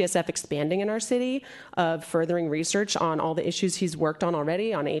of UCSF expanding in our city, of furthering research on all the issues he's worked on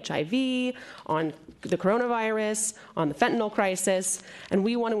already, on HIV, on the coronavirus, on the fentanyl crisis, and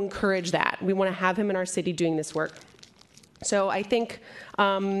we want to encourage that. We want to have him in our city doing this work. So I think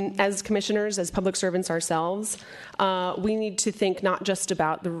as commissioners, as public servants ourselves, we need to think not just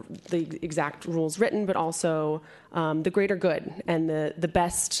about the exact rules written, but also the greater good and the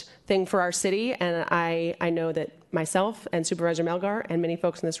best thing for our city. And I know that myself and Supervisor Melgar and many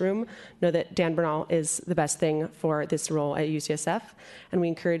folks in this room know that Dan Bernal is the best thing for this role at UCSF, and we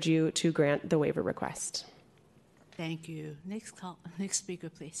encourage you to grant the waiver request. Thank you. Next speaker,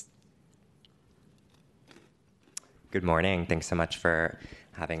 please. Good morning. Thanks so much for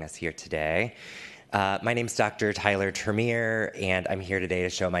having us here today. My name's Dr. Tyler Termier, and I'm here today to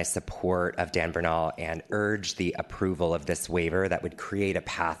show my support of Dan Bernal and urge the approval of this waiver that would create a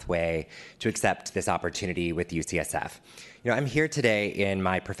pathway to accept this opportunity with UCSF. I'm here today in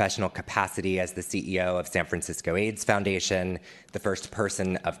my professional capacity as the CEO of San Francisco AIDS Foundation, the first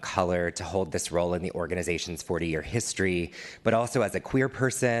person of color to hold this role in the organization's 40-year history, but also as a queer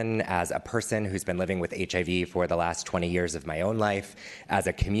person, as a person who's been living with HIV for the last 20 years of my own life, as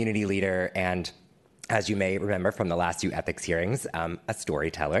a community leader, and as you may remember from the last few ethics hearings, a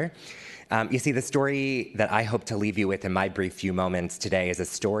storyteller. You see, the story that I hope to leave you with in my brief few moments today is a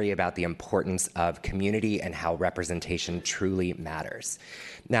story about the importance of community and how representation truly matters.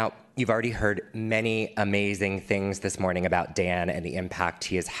 Now, you've already heard many amazing things this morning about Dan and the impact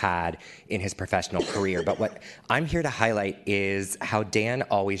he has had in his professional career, but what I'm here to highlight is how Dan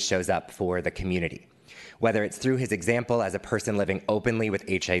always shows up for the community. Whether it's through his example as a person living openly with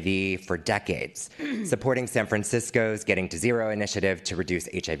HIV for decades, supporting San Francisco's Getting to Zero initiative to reduce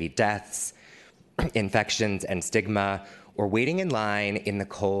HIV deaths, infections, and stigma, or waiting in line in the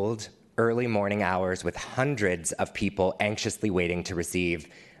cold, early morning hours with hundreds of people anxiously waiting to receive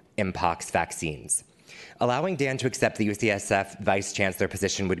Mpox vaccines. Allowing Dan to accept the UCSF Vice Chancellor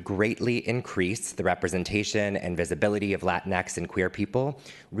position would greatly increase the representation and visibility of Latinx and queer people,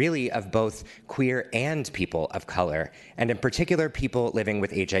 really of both queer and people of color, and in particular people living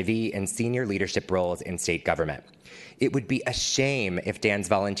with HIV in senior leadership roles in state government. It would be a shame if Dan's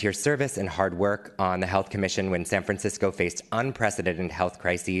volunteer service and hard work on the Health Commission when San Francisco faced unprecedented health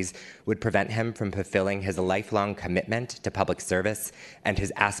crises would prevent him from fulfilling his lifelong commitment to public service and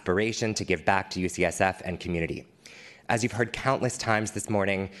his aspiration to give back to UCSF and community. As you've heard countless times this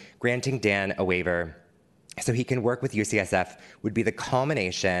morning, granting Dan a waiver so he can work with UCSF would be the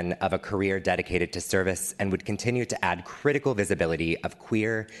culmination of a career dedicated to service and would continue to add critical visibility of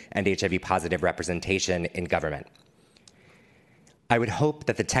queer and HIV-positive representation in government. I would hope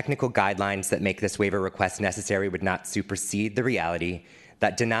that the technical guidelines that make this waiver request necessary would not supersede the reality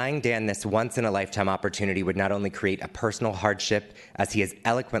that denying Dan this once-in-a-lifetime opportunity would not only create a personal hardship, as he has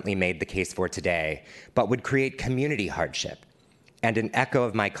eloquently made the case for today, but would create community hardship. And an echo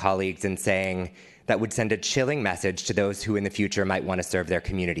of my colleagues in saying that would send a chilling message to those who in the future might want to serve their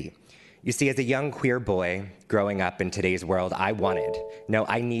community. You see, as a young queer boy growing up in today's world, I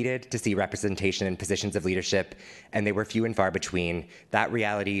needed to see representation in positions of leadership, and they were few and far between. That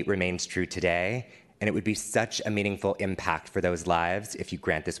reality remains true today, and it would be such a meaningful impact for those lives if you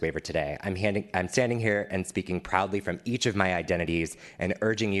grant this waiver today. I'm standing here and speaking proudly from each of my identities and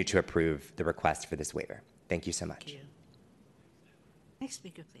urging you to approve the request for this waiver. Thank you so much. Thank you. Next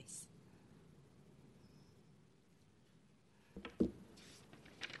speaker, please.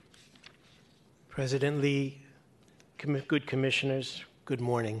 President Lee, good commissioners, good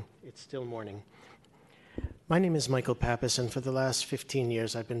morning. It's still morning. My name is Michael Pappas, and for the last 15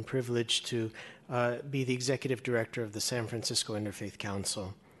 years, I've been privileged to be the executive director of the San Francisco Interfaith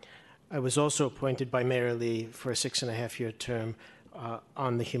Council. I was also appointed by Mayor Lee for a 6.5-year term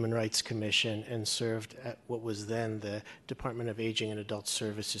on the Human Rights Commission and served at what was then the Department of Aging and Adult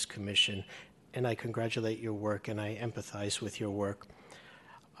Services Commission. And I congratulate your work, and I empathize with your work.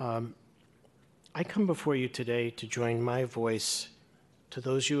 I come before you today to join my voice to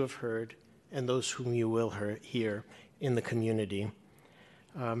those you have heard and those whom you will hear in the community.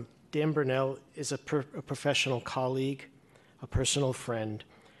 Dan Bernal is a professional colleague, a personal friend,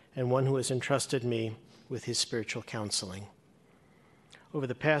 and one who has entrusted me with his spiritual counseling. Over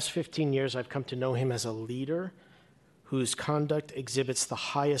the past 15 years, I've come to know him as a leader whose conduct exhibits the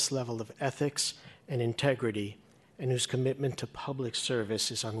highest level of ethics and integrity, and whose commitment to public service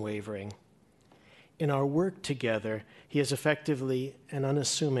is unwavering. In our work together, he has effectively and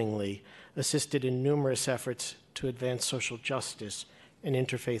unassumingly assisted in numerous efforts to advance social justice and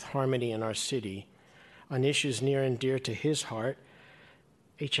interfaith harmony in our city on issues near and dear to his heart: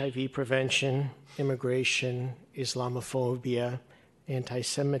 HIV prevention, immigration, Islamophobia,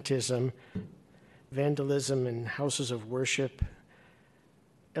 anti-Semitism, vandalism in houses of worship,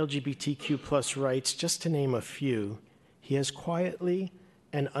 LGBTQ+ rights, just to name a few. He has quietly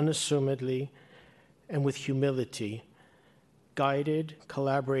and unassumedly and with humility guided,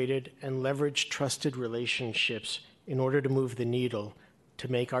 collaborated, and leveraged trusted relationships in order to move the needle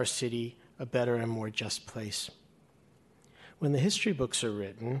to make our city a better and more just place. When the history books are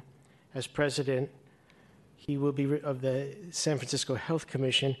written, as president of the San Francisco Health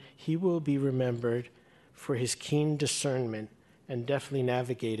Commission, he will be remembered for his keen discernment and deftly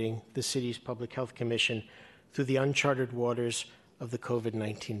navigating the city's Public Health Commission through the uncharted waters of the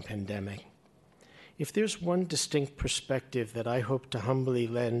COVID-19 pandemic. If there's one distinct perspective that I hope to humbly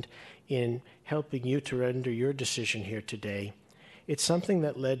lend in helping you to render your decision here today, it's something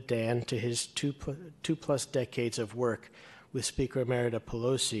that led Dan to his two-plus decades of work with Speaker Emerita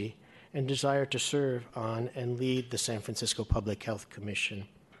Pelosi and desire to serve on and lead the San Francisco Public Health Commission.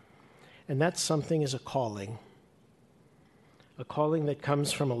 And that something is a calling that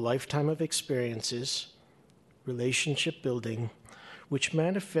comes from a lifetime of experiences, relationship building, which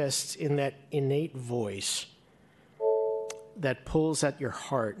manifests in that innate voice that pulls at your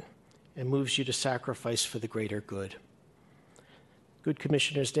heart and moves you to sacrifice for the greater good. Good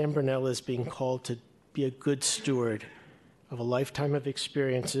Commissioners, Dan Bernal is being called to be a good steward of a lifetime of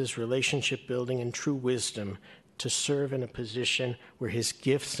experiences, relationship building, and true wisdom to serve in a position where his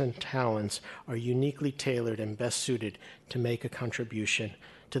gifts and talents are uniquely tailored and best suited to make a contribution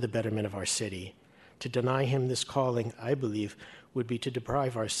to the betterment of our city. To deny him this calling, I believe, would be to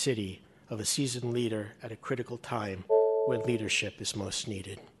deprive our city of a seasoned leader at a critical time when leadership is most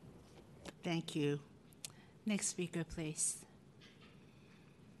needed. Thank you. Next speaker, please.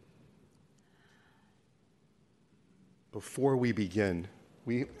 Before we begin,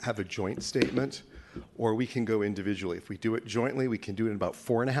 we have a joint statement, or we can go individually. If we do it jointly, we can do it in about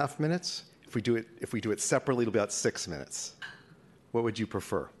 4.5 minutes. If we do it separately, it'll be about 6 minutes. What would you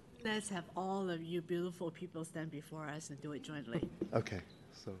prefer? Let's have all of you beautiful people stand before us and do it jointly. Okay,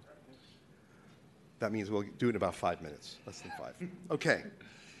 so that means we'll do it in about 5 minutes, less than 5. Okay,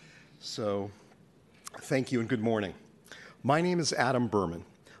 so thank you and good morning. My name is Adam Berman.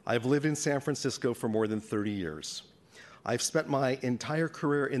 I've lived in San Francisco for more than 30 years. I've spent my entire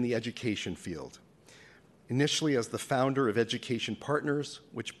career in the education field, initially as the founder of Education Partners,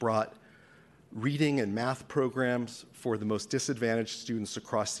 which brought reading and math programs for the most disadvantaged students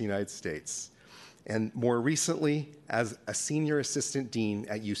across the United States, and more recently as a senior assistant dean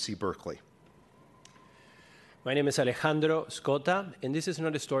at UC Berkeley. My name is Alejandro Scota, and this is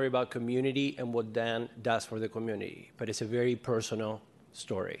not a story about community and what Dan does for the community, but it's a very personal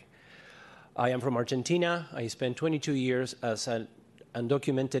story. I am from Argentina. I spent 22 years as an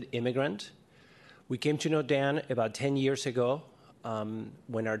undocumented immigrant. We came to know Dan about 10 years ago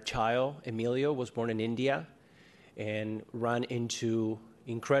when our child, Emilio, was born in India and ran into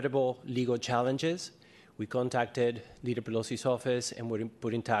incredible legal challenges. We contacted Leader Pelosi's office and were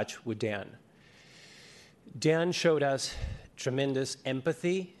put in touch with Dan. Dan showed us tremendous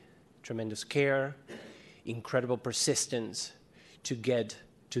empathy, tremendous care, incredible persistence to get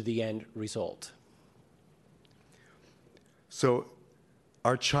to the end result. So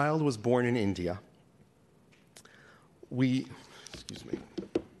our child was born in India.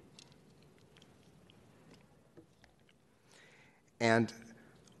 And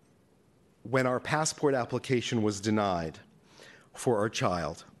when our passport application was denied for our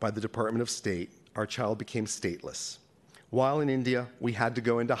child by the Department of State, our child became stateless. While in India, we had to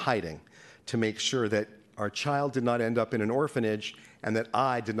go into hiding to make sure that our child did not end up in an orphanage and that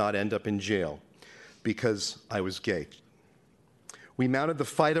I did not end up in jail because I was gay. We mounted the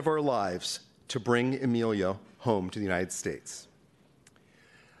fight of our lives to bring Emilio home to the United States.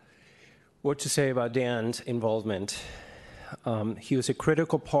 What to say about Dan's involvement? He was a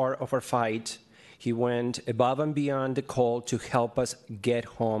critical part of our fight. He went above and beyond the call to help us get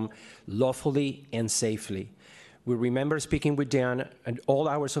home lawfully and safely. We remember speaking with Dan at all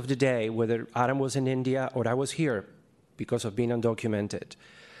hours of the day, whether Adam was in India or I was here, because of being undocumented.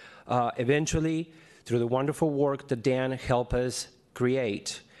 Eventually, through the wonderful work that Dan helped us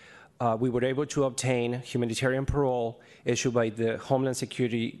create, we were able to obtain humanitarian parole issued by the Homeland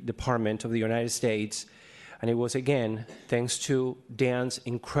Security Department of the United States. And it was, again, thanks to Dan's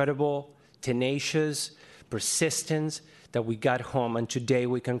incredible, tenacious persistence that we got home, and today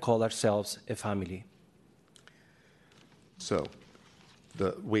we can call ourselves a family. So,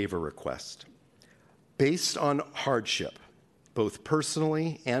 the waiver request. Based on hardship, both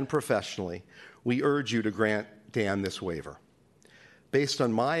personally and professionally, we urge you to grant Dan this waiver. Based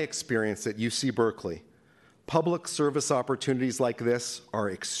on my experience at UC Berkeley, public service opportunities like this are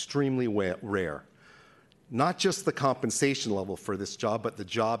extremely rare. Not just the compensation level for this job, but the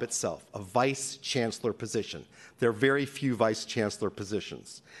job itself, a vice chancellor position. There are very few vice chancellor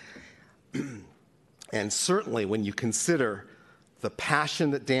positions. And certainly when you consider the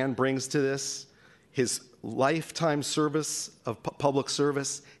passion that Dan brings to this, his lifetime service of public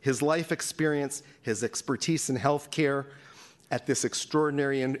service, his life experience, his expertise in healthcare at this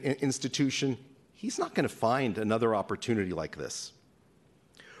extraordinary institution, he's not going to find another opportunity like this.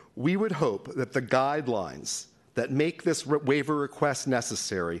 We would hope that the guidelines that make this waiver request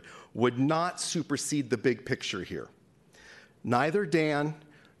necessary would not supersede the big picture here. Neither Dan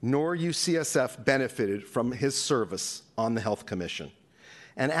nor UCSF benefited from his service on the Health Commission.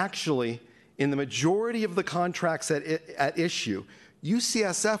 And actually, in the majority of the contracts at issue,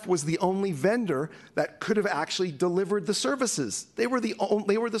 UCSF was the only vendor that could have actually delivered the services. They were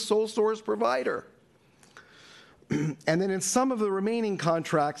the sole source provider. And then in some of the remaining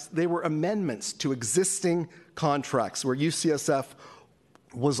contracts, they were amendments to existing contracts where UCSF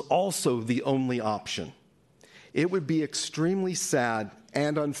was also the only option. It would be extremely sad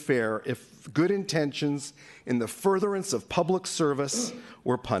and unfair if good intentions in the furtherance of public service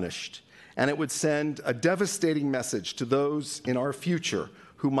were punished. And it would send a devastating message to those in our future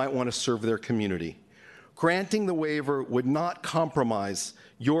who might want to serve their community. Granting the waiver would not compromise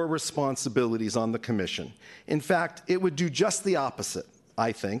your responsibilities on the Commission. In fact, it would do just the opposite,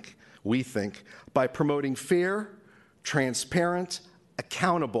 we think, by promoting fair, transparent,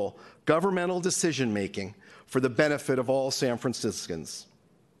 accountable governmental decision-making for the benefit of all San Franciscans.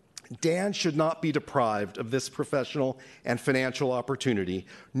 Dan should not be deprived of this professional and financial opportunity,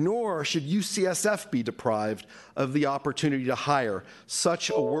 nor should UCSF be deprived of the opportunity to hire such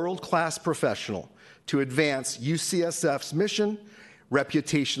a world-class professional to advance UCSF's mission,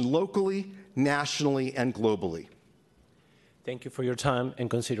 reputation locally, nationally, and globally. Thank you for your time and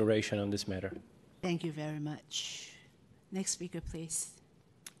consideration on this matter. Thank you very much. Next speaker, please.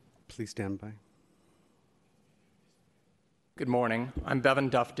 Please stand by. Good morning. I'm Bevan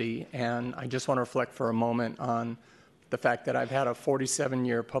Dufty, and I just want to reflect for a moment on the fact that I've had a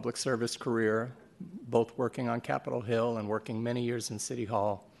 47-year public service career, both working on Capitol Hill and working many years in City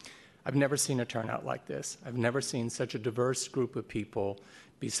Hall. I've never seen a turnout like this. I've never seen such a diverse group of people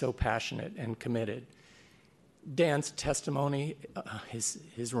be so passionate and committed. Dan's testimony,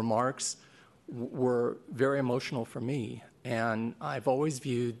 his remarks were very emotional for me, and I've always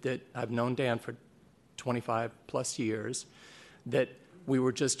viewed that I've known Dan for 25 plus years, that we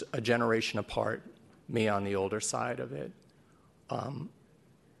were just a generation apart, me on the older side of it.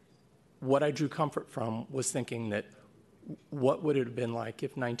 What I drew comfort from was thinking that what would it have been like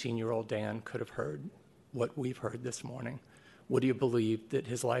if 19-year-old Dan could have heard what we've heard this morning? Would he have believed that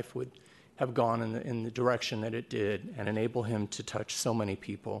his life would have gone in the direction that it did and enable him to touch so many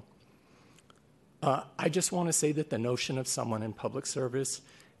people? I just want to say that the notion of someone in public service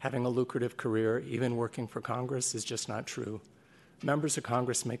having a lucrative career, even working for Congress, is just not true. Members of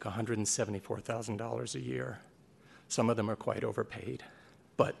Congress make $174,000 a year. Some of them are quite overpaid.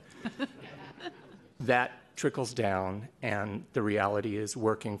 But that trickles down, and the reality is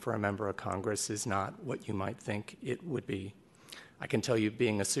working for a member of Congress is not what you might think it would be. I can tell you,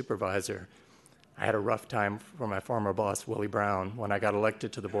 being a supervisor, I had a rough time for my former boss, Willie Brown. When I got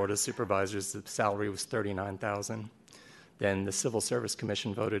elected to the Board of Supervisors, the salary was $39,000. Then the Civil Service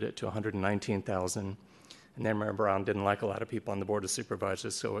Commission voted it to $119,000. And then Mayor Brown didn't like a lot of people on the Board of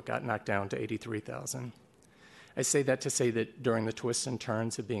Supervisors, so it got knocked down to $83,000. I say that to say that during the twists and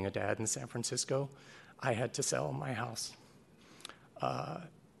turns of being a dad in San Francisco, I had to sell my house.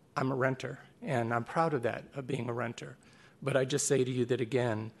 I'm a renter, and I'm proud of that, of being a renter. But I just say to you that,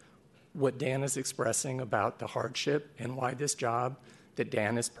 again, what Dan is expressing about the hardship and why this job that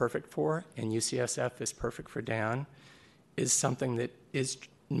Dan is perfect for and UCSF is perfect for Dan is something that is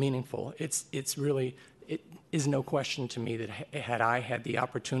meaningful. It is no question to me that had I had the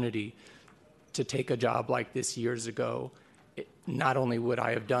opportunity to take a job like this years ago, not only would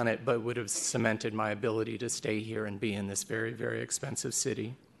I have done it, but would have cemented my ability to stay here and be in this very, very expensive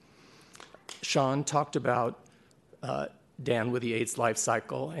city. Sean talked about Dan with the AIDS life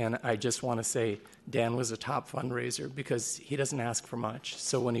cycle, and I just want to say Dan was a top fundraiser because he doesn't ask for much.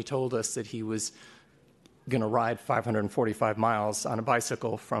 So when he told us that he was going to ride 545 miles on a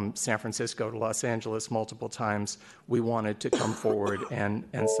bicycle from San Francisco to Los Angeles multiple times, we wanted to come forward and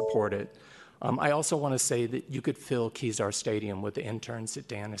support it. I also want to say that you could fill Kezar Stadium with the interns that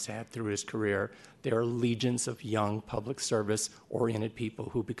Dan has had through his career. There are legions of young public service-oriented people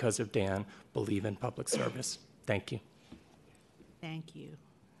who, because of Dan, believe in public service. Thank you. Thank you.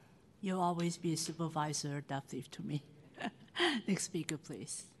 You'll always be a supervisor adaptive to me. Next speaker,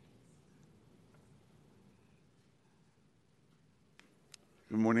 please.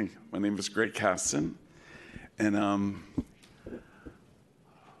 Good morning. My name is Greg Caston, and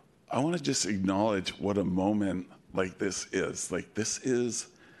I want to just acknowledge what a moment like this is. Like, this is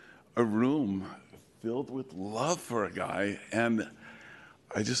a room filled with love for a guy, and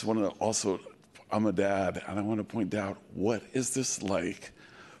I just want to also, I'm a dad, and I want to point out, what is this like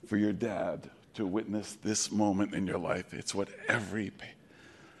for your dad to witness this moment in your life? It's what every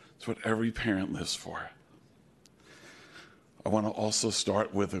parent lives for. I want to also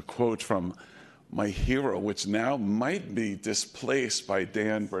start with a quote from my hero, which now might be displaced by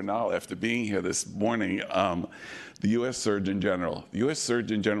Dan Bernal after being here this morning, the U.S. Surgeon General. The U.S.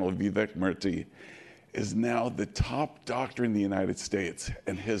 Surgeon General Vivek Murthy is now the top doctor in the United States,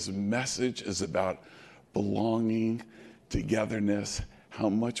 and his message is about belonging, togetherness, how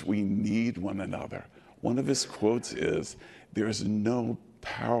much we need one another. One of his quotes is, "There is no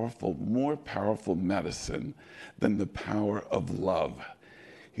more powerful medicine than the power of love."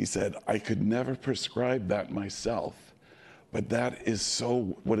 He said, "I could never prescribe that myself, but that is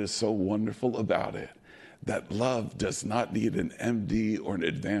what is so wonderful about it, that love does not need an MD or an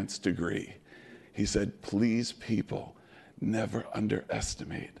advanced degree." He said, "Please, people, never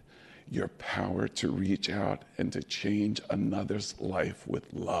underestimate your power to reach out and to change another's life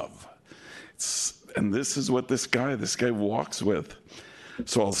with love." And this is what this guy walks with.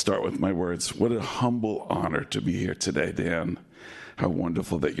 So I'll start with my words. What a humble honor to be here today, Dan. How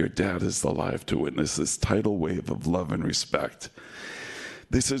wonderful that your dad is alive to witness this tidal wave of love and respect.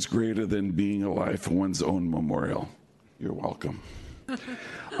 This is greater than being alive for one's own memorial. You're welcome.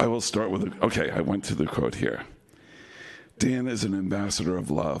 I will start with, I went to the quote here. Dan is an ambassador of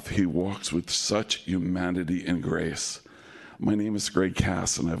love. He walks with such humanity and grace. My name is Greg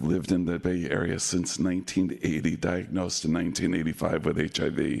Cass, and I've lived in the Bay Area since 1980, diagnosed in 1985 with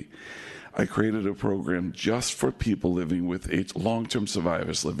HIV. I created a program just for people living with long-term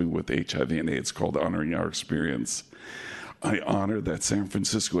survivors living with HIV and AIDS called Honoring Our Experience. I honor that San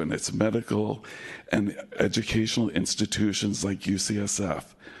Francisco and its medical and educational institutions like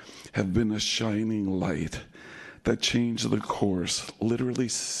UCSF have been a shining light that changed the course, literally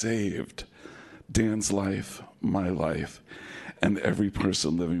saved Dan's life, my life, and every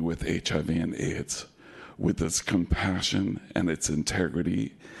person living with HIV and AIDS, with its compassion and its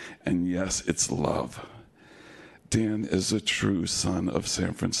integrity, and yes, its love. Dan is a true son of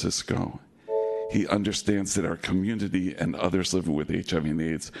San Francisco. He understands that our community and others living with HIV and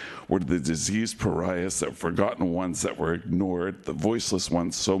AIDS were the diseased pariahs, the forgotten ones that were ignored, the voiceless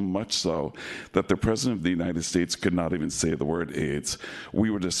ones, so much so that the President of the United States could not even say the word AIDS. We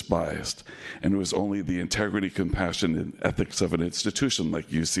were despised. And it was only the integrity, compassion, and ethics of an institution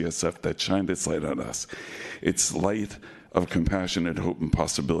like UCSF that shined its light on us. Its light of compassion and hope and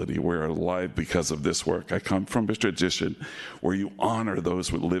possibility. We're alive because of this work. I come from a tradition where you honor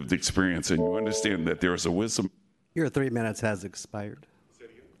those with lived experience, and you understand that there is a wisdom. Your 3 minutes has expired.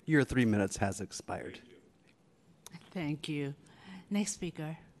 Your 3 minutes has expired. Thank you. Next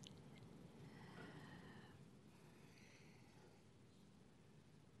speaker.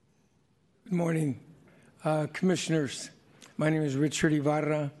 Good morning, commissioners. My name is Richard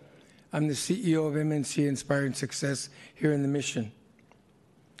Ibarra. I'm the CEO of MNC Inspiring Success here in the Mission.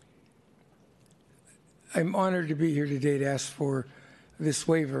 I'm honored to be here today to ask for this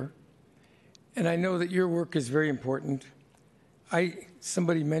waiver. And I know that your work is very important.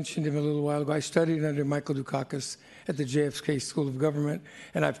 Somebody mentioned him a little while ago. I studied under Michael Dukakis at the JFK School of Government,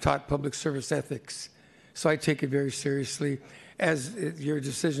 and I've taught public service ethics. So I take it very seriously, as your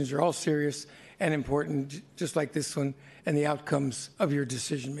decisions are all serious and important, just like this one, and the outcomes of your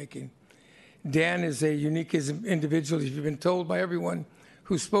decision making. Dan is a unique individual. You've been told by everyone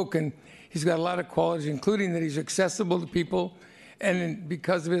who's spoken, he's got a lot of qualities, including that he's accessible to people. And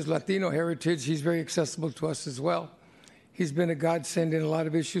because of his Latino heritage, he's very accessible to us as well. He's been a godsend in a lot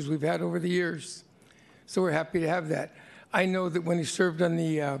of issues we've had over the years. So we're happy to have that. I know that when he served on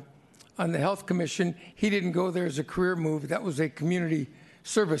the Health Commission, he didn't go there as a career move. That was a community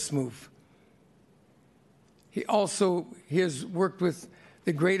service move. He has worked with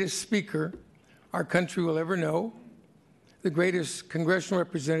the greatest speaker our country will ever know, the greatest congressional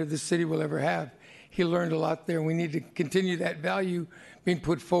representative this city will ever have. He learned a lot there, and we need to continue that value being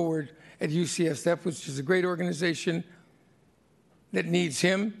put forward at UCSF, which is a great organization that needs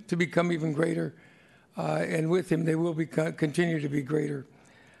him to become even greater, and with him they will continue to be greater.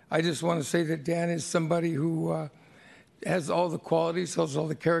 I just want to say that Dan is somebody who has all the qualities, has all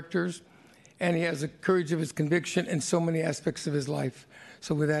the characters, and he has the courage of his conviction in so many aspects of his life.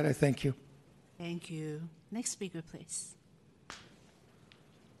 So with that, I thank you. Thank you. Next speaker, please.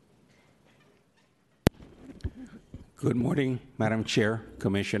 Good morning, Madam Chair,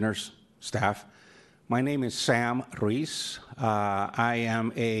 Commissioners, staff. My name is Sam Ruiz. I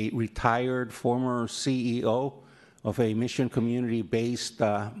am a retired former CEO of a mission community-based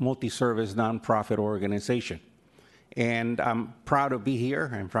multi-service nonprofit organization. And I'm proud to be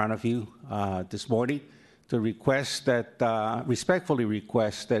here in front of you this morning to respectfully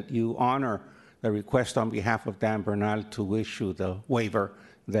request that you honor the request on behalf of Dan Bernal to issue the waiver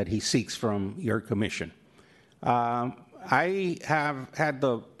that he seeks from your commission. I have had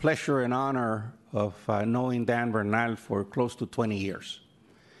the pleasure and honor of knowing Dan Bernal for close to 20 years.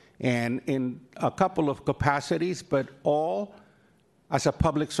 And in a couple of capacities, but all as a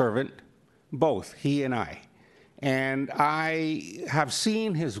public servant, both he and I. And I have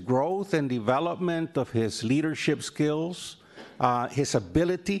seen his growth and development of his leadership skills, his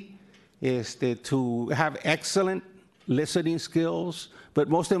ability is to have excellent listening skills, but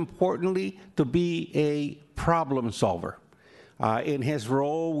most importantly, to be a problem solver. In his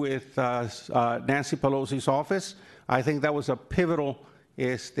role with Nancy Pelosi's office, I think that was a pivotal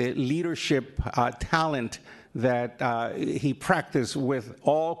leadership talent that he practiced with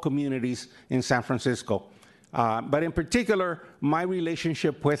all communities in San Francisco. But in particular, my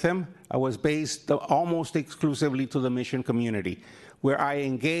relationship with him was based almost exclusively to the mission community, where I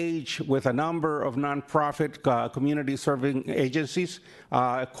engage with a number of nonprofit community-serving agencies,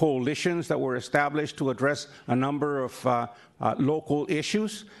 coalitions that were established to address a number of local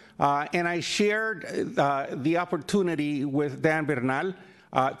issues. And I shared the opportunity with Dan Bernal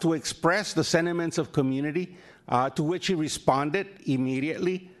to express the sentiments of community, to which he responded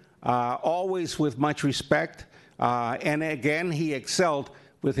immediately, always with much respect. And again, he excelled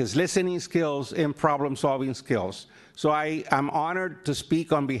with his listening skills and problem-solving skills. So I am honored to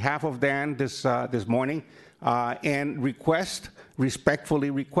speak on behalf of Dan this morning and respectfully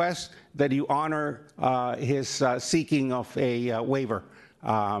request that you honor his seeking of a waiver.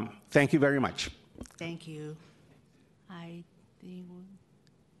 Thank you very much. Thank you. I think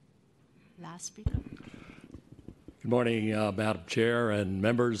last speaker. Good morning, Madam Chair and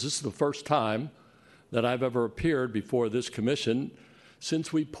members. This is the first time that I've ever appeared before this commission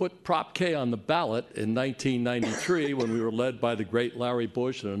since we put Prop K on the ballot in 1993 when we were led by the great Larry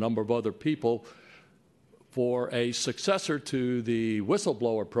Bush and a number of other people for a successor to the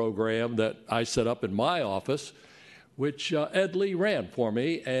whistleblower program that I set up in my office, which Ed Lee ran for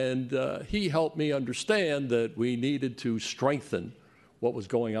me, and he helped me understand that we needed to strengthen what was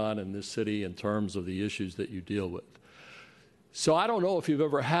going on in this city in terms of the issues that you deal with. So I don't know if you've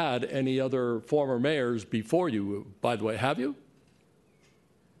ever had any other former mayors before you. By the way, have you?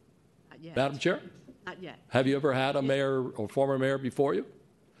 Not yet. Madam Chair? Not yet. Have you ever had a mayor or former mayor before you?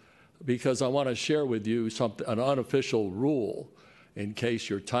 Because I want to share with you an unofficial rule in case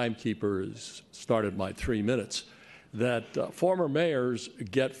your timekeeper has started my 3 minutes, that former mayors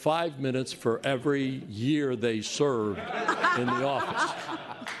get 5 minutes for every year they served in the office.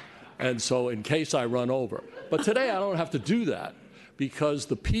 And so in case I run over. But today I don't have to do that because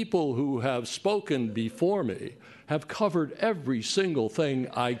the people who have spoken before me have covered every single thing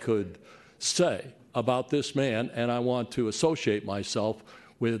I could say about this man, and I want to associate myself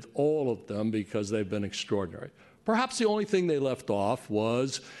with all of them because they've been extraordinary. Perhaps the only thing they left off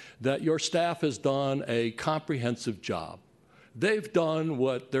was that your staff has done a comprehensive job. They've done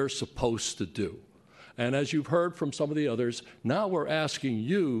what they're supposed to do. And as you've heard from some of the others, now we're asking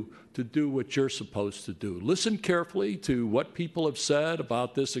you to do what you're supposed to do. Listen carefully to what people have said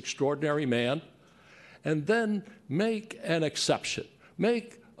about this extraordinary man, and then make an exception.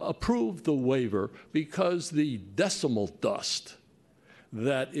 Approve the waiver, because the decimal dust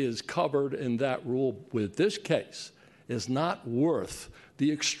that is covered in that rule with this case is not worth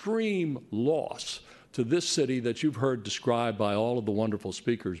the extreme loss to this city that you've heard described by all of the wonderful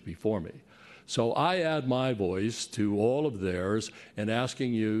speakers before me. So I add my voice to all of theirs in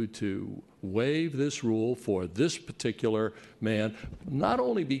asking you to waive this rule for this particular man, not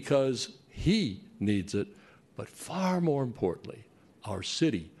only because he needs it, but far more importantly, our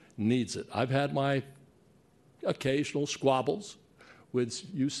city needs it. I've had my occasional squabbles with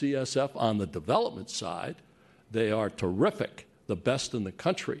UCSF on the development side. They are terrific, the best in the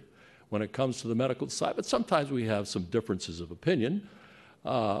country when it comes to the medical side, but sometimes we have some differences of opinion.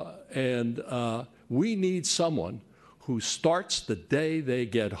 We need someone who starts the day they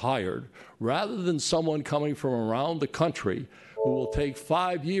get hired rather than someone coming from around the country who will take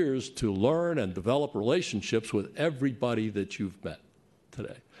 5 years to learn and develop relationships with everybody that you've met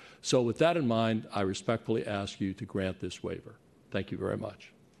today. So with that in mind, I respectfully ask you to grant this waiver. Thank you very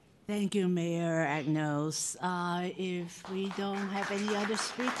much. Thank you, Mayor Agnos. If we don't have any other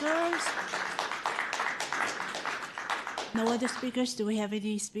speakers, no other speakers? Do we have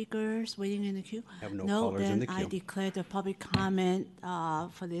any speakers waiting in the queue? Have no callers in the queue. I declare the public comment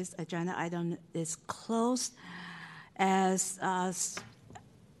for this agenda item is closed. As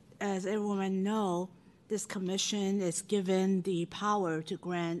everyone know, this commission is given the power to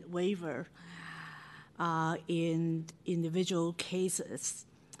grant waiver in individual cases.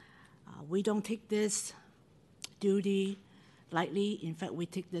 We don't take this duty lightly. In fact, we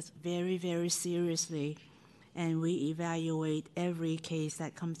take this very, very seriously, and we evaluate every case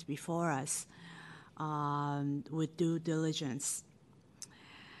that comes before us with due diligence.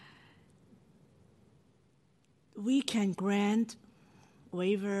 We can grant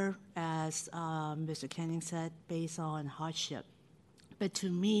waiver, as Mr. Canning said, based on hardship. But to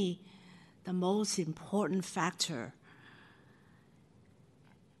me, the most important factor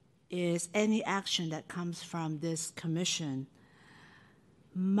is any action that comes from this commission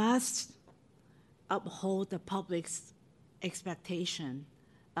must uphold the public's expectation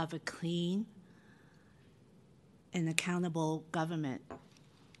of a clean and accountable government,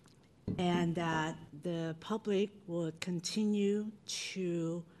 and that the public will continue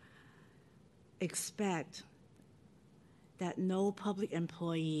to expect that no public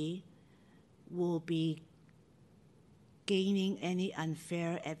employee will be gaining any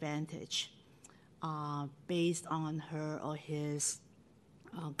unfair advantage based on her or his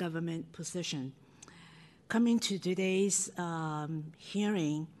government position. Coming to today's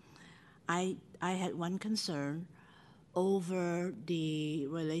hearing, I had one concern over the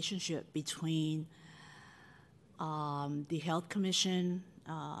relationship between the Health Commission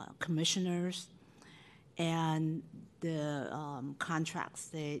commissioners and the contracts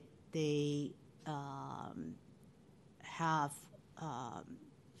that they have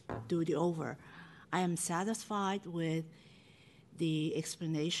duty over. I am satisfied with the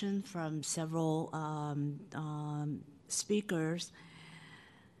explanation from several speakers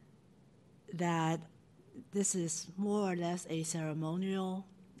that this is more or less a ceremonial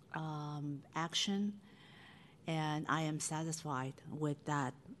action, and I am satisfied with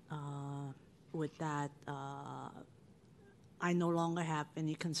that. I no longer have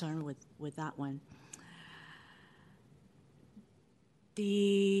any concern with that one.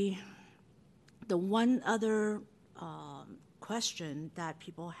 The one other question that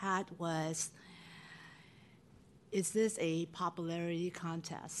people had was, is this a popularity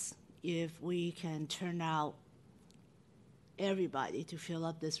contest? If we can turn out everybody to fill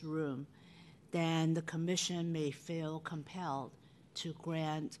up this room, then the commission may feel compelled to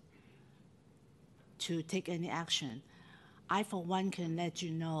take any action. I, for one, can let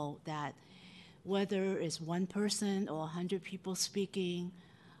you know that whether it's one person or 100 people speaking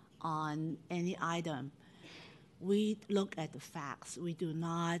on any item, we look at the facts. We do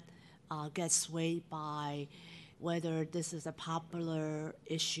not get swayed by whether this is a popular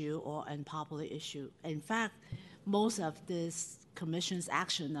issue or unpopular issue. In fact, most of this commission's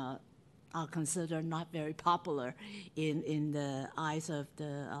action are considered not very popular in the eyes of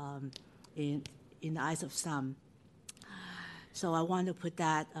in the eyes of some. So I want to put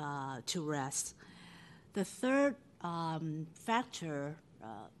that to rest. The third factor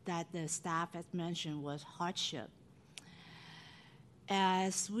that the staff has mentioned was hardship.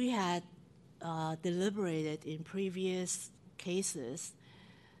 As we had deliberated in previous cases,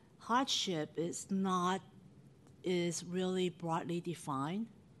 hardship is really broadly defined,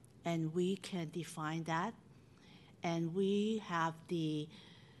 and we can define that, and we have the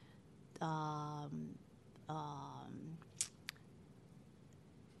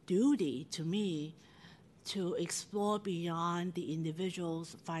duty, to me, to explore beyond the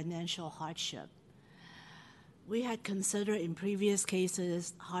individual's financial hardship. We had considered in previous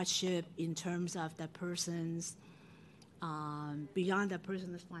cases hardship in terms of the person's, beyond the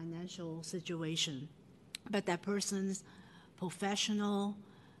person's financial situation, but that person's professional,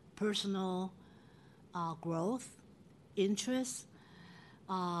 personal growth, interests,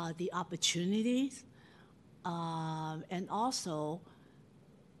 the opportunities, and also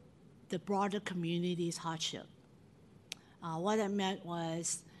the broader community's hardship. What I meant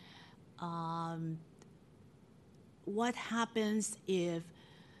was, what happens if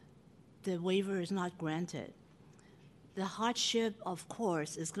the waiver is not granted? The hardship, of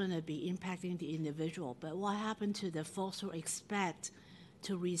course, is going to be impacting the individual, but what happened to the folks who expect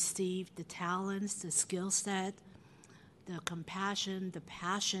to receive the talents, the skill set, the compassion, the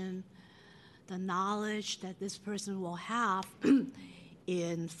passion, the knowledge that this person will have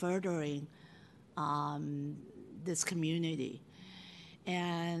in furthering this community?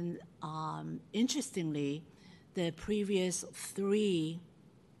 And interestingly, the previous 3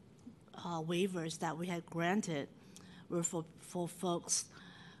 waivers that we had granted were for folks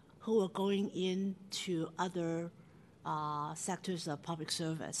who were going into other sectors of public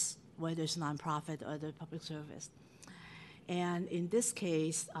service, whether it's nonprofit or other public service. And in this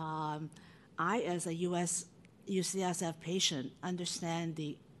case, I, as a UCSF patient, understand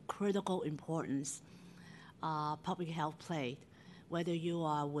the critical importance public health played. Whether you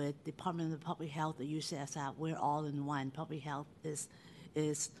are with Department of Public Health or UCSF, we're all in one. Public health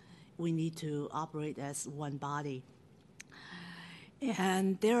is we need to operate as one body.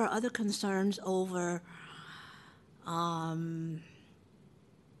 And there are other concerns over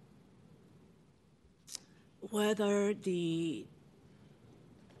whether the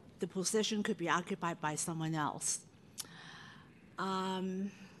position could be occupied by someone else.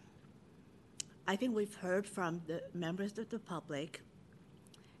 I think we've heard from the members of the public,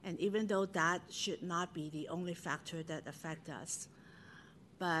 and even though that should not be the only factor that affects us,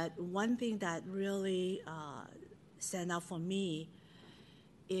 but one thing that really stand out for me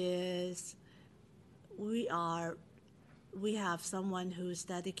is we have someone who's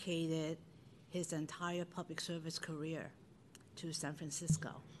dedicated his entire public service career to San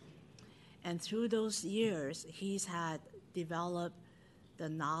Francisco. And through those years, he's had developed the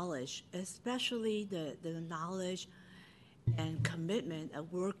knowledge, especially the knowledge and commitment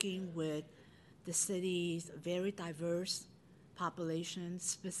of working with the city's very diverse population,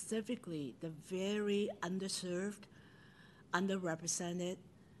 specifically the very underserved, underrepresented,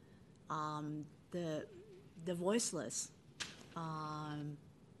 the voiceless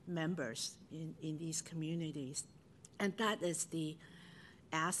members in these communities. And that is the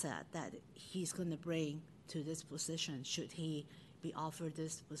asset that he's going to bring to this position, should he be offered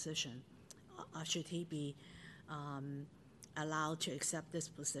this position, should he be allowed to accept this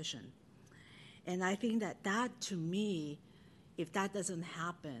position. And I think that to me, if that doesn't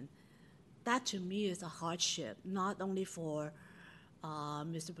happen, that to me is a hardship, not only for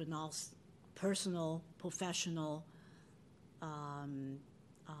Mr. Bernal's personal, professional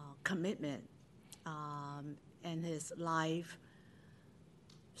commitment and his life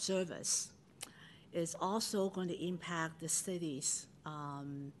service, is also going to impact the city's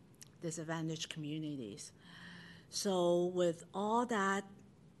disadvantaged communities. So with all that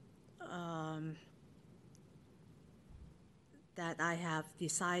that I have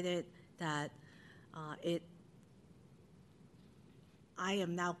decided that I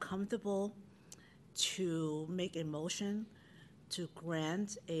am now comfortable to make a motion to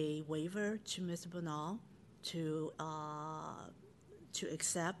grant a waiver to Mr. Bernal to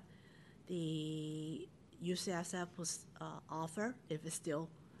accept the UCSF offer, if it's still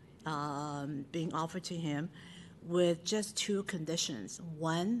being offered to him, with just 2 conditions.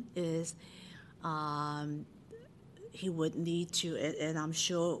 One is he would need to, and I'm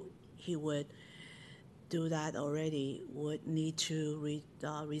sure he would do that already, would need to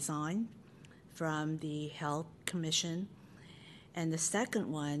resign from the Health Commission. And the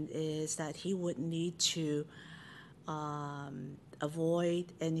second one is that he would need to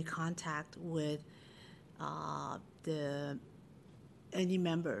avoid any contact with any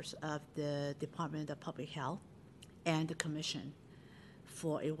members of the Department of Public Health and the Commission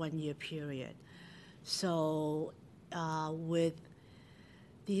for a 1-year period. So with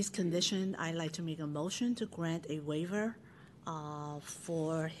these conditions, I'd like to make a motion to grant a waiver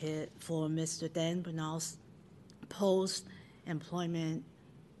for Mr. Dan Bernal's post-employment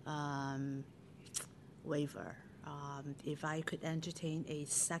waiver. If I could entertain a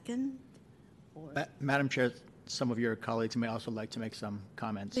second? Madam Chair, some of your colleagues may also like to make some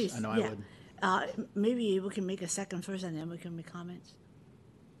comments. Please, I know yeah. I would. Maybe we can make a second first, and then we can make comments.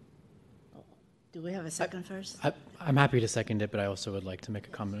 Do we have a second first? I'm happy to second it, but I also would like to make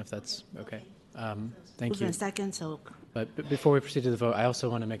a comment if that's okay. Thank you. A second, so. But before we proceed to the vote, I also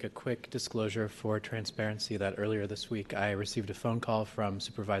want to make a quick disclosure for transparency that earlier this week I received a phone call from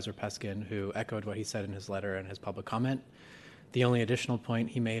Supervisor Peskin, who echoed what he said in his letter and his public comment. The only additional point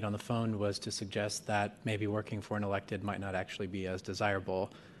he made on the phone was to suggest that maybe working for an elected might not actually be as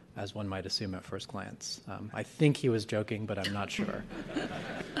desirable as one might assume at first glance. I think he was joking, but I'm not sure.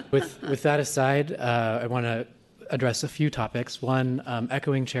 With that aside, I want to address a few topics. One,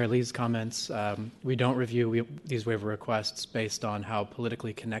 echoing Chair Lee's comments, we don't review these waiver requests based on how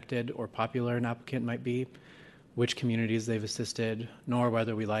politically connected or popular an applicant might be, which communities they've assisted, nor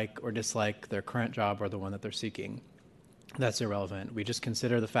whether we like or dislike their current job or the one that they're seeking. That's irrelevant. We just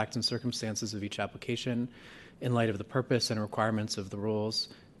consider the facts and circumstances of each application in light of the purpose and requirements of the rules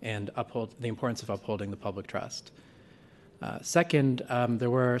and uphold the importance of upholding the public trust. Second, there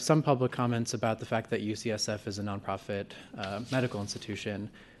were some public comments about the fact that UCSF is a nonprofit medical institution,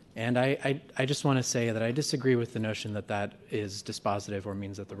 and I just want to say that I disagree with the notion that that is dispositive or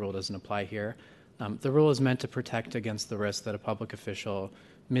means that the rule doesn't apply here. The rule is meant to protect against the risk that a public official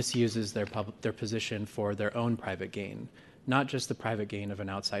misuses their position for their own private gain, not just the private gain of an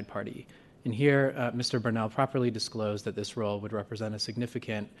outside party. And here, Mr. Bernal properly disclosed that this role would represent a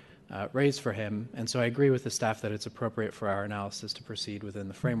significant raise for him, and so I agree with the staff that it's appropriate for our analysis to proceed within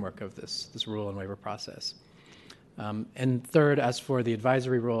the framework of this rule and waiver process. And third, as for the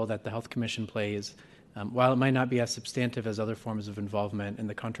advisory role that the Health Commission plays, while it might not be as substantive as other forms of involvement in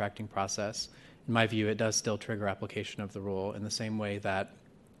the contracting process, in my view, it does still trigger application of the rule in the same way that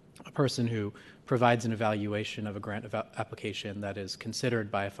a person who provides an evaluation of a grant application that is considered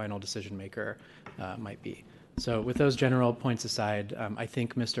by a final decision maker might be. So with those general points aside, I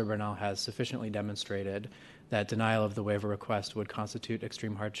think Mr. Bernal has sufficiently demonstrated that denial of the waiver request would constitute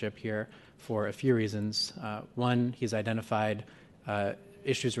extreme hardship here for a few reasons. One, he's identified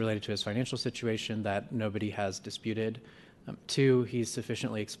issues related to his financial situation that nobody has disputed. Two, he's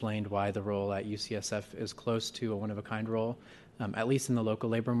sufficiently explained why the role at UCSF is close to a one-of-a-kind role, at least in the local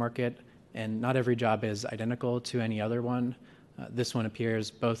labor market, and not every job is identical to any other one. This one appears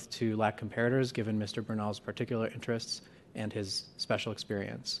both to lack comparators given Mr. Bernal's particular interests and his special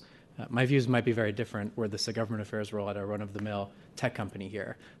experience. My views might be very different were this a government affairs role at a run-of-the-mill tech company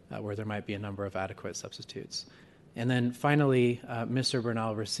here, where there might be a number of adequate substitutes. And then finally, Mr.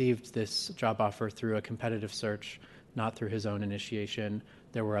 Bernal received this job offer through a competitive search, not through his own initiation.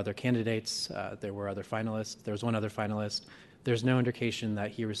 There were other candidates, there were other finalists, there was one other finalist. There's no indication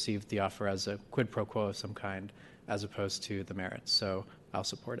that he received the offer as a quid pro quo of some kind, as opposed to the merits. So I'll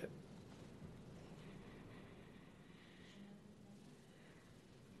support it.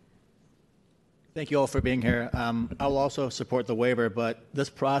 Thank you all for being here. I will also support the waiver, but this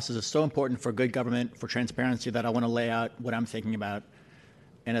process is so important for good government, for transparency, that I want to lay out what I'm thinking about.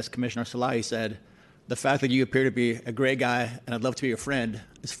 And as Commissioner Salahi said, the fact that you appear to be a great guy and I'd love to be your friend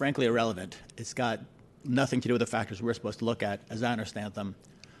is frankly irrelevant. It's got nothing to do with the factors we're supposed to look at, as I understand them.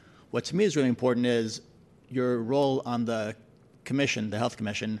 What to me is really important is your role on the commission, the Health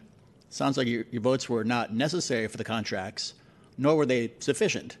Commission. Sounds like your votes were not necessary for the contracts, nor were they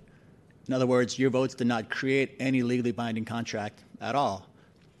sufficient. In other words, your votes did not create any legally binding contract at all.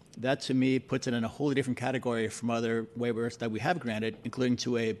 That, to me, puts it in a wholly different category from other waivers that we have granted, including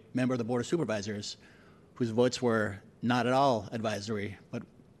to a member of the Board of Supervisors, whose votes were not at all advisory, but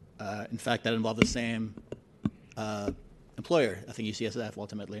in fact, that involved the same employer, I think UCSF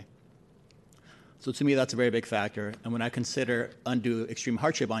ultimately. So to me, that's a very big factor. And when I consider undue extreme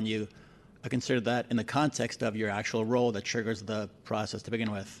hardship on you, I consider that in the context of your actual role that triggers the process to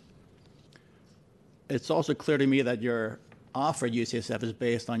begin with. It's also clear to me that your offer at UCSF is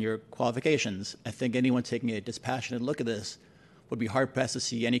based on your qualifications. I think anyone taking a dispassionate look at this would be hard-pressed to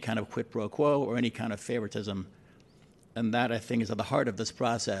see any kind of quid pro quo or any kind of favoritism. And that, I think, is at the heart of this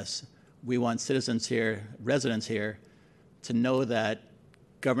process. We want citizens here, residents here, to know that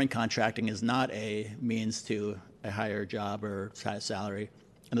government contracting is not a means to a higher job or salary,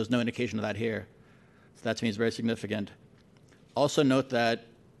 and there's no indication of that here. So that to me is very significant. Also note that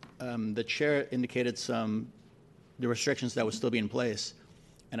the chair indicated the restrictions that would still be in place,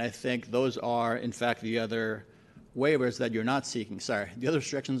 and I think those are, in fact, the other waivers that you're not seeking. Sorry, the other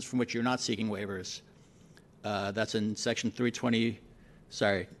restrictions from which you're not seeking waivers. That's in section 320,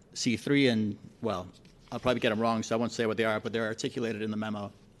 sorry, C3, and, well, I'll probably get them wrong, so I won't say what they are, but they're articulated in the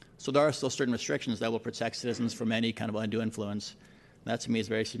memo. So there are still certain restrictions that will protect citizens from any kind of undue influence. That, to me, is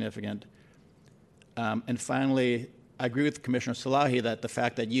very significant. And finally, I agree with Commissioner Salahi that the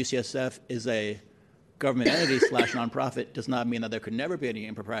fact that UCSF is a government entity / nonprofit does not mean that there could never be any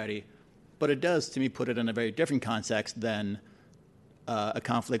impropriety, but it does, to me, put it in a very different context than a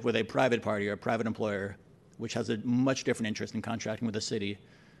conflict with a private party or a private employer, which has a much different interest in contracting with the city.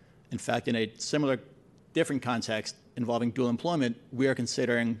 In fact, in a similar different context involving dual employment, we are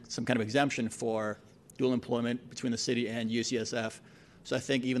considering some kind of exemption for dual employment between the city and UCSF, So I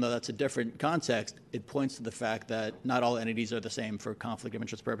think even though that's a different context, it points to the fact that not all entities are the same for conflict of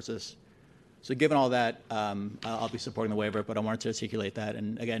interest purposes. So given all that, I'll be supporting the waiver, but I wanted to articulate that.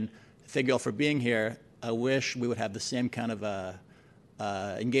 And again, thank you all for being here. I wish we would have the same kind of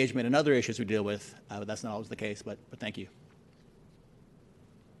engagement in other issues we deal with, but that's not always the case, but thank you.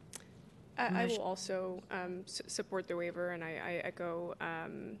 I will also support the waiver, and I echo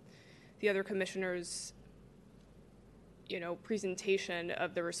the other commissioners' presentation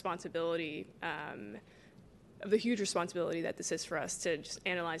of the responsibility, of the huge responsibility that this is for us to just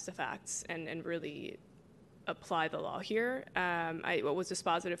analyze the facts and really apply the law here. What was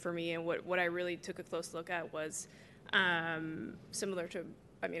dispositive for me and what I really took a close look at was similar to,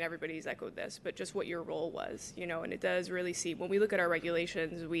 everybody's echoed this, but just what your role was, and it does really see, when we look at our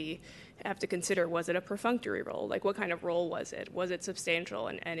regulations, we have to consider, was it a perfunctory role? Like, what kind of role was it? Was it substantial?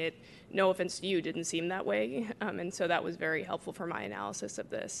 And it, no offense to you, didn't seem that way. And so that was very helpful for my analysis of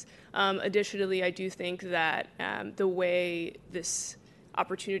this. Additionally, I do think that the way this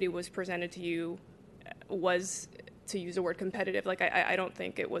opportunity was presented to you was, to use the word competitive. Like, I don't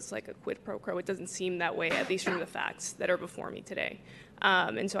think it was like a quid pro quo. It doesn't seem that way, at least from the facts that are before me today.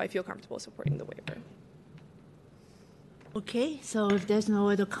 And so I feel comfortable supporting the waiver. Okay, so if there's no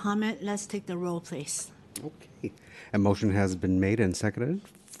other comment, let's take the roll, please. Okay. A motion has been made and seconded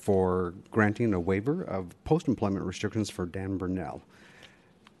for granting a waiver of post-employment restrictions for Dan Burnell.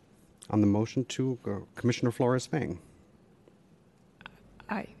 On the motion to Commissioner Flores-Fang.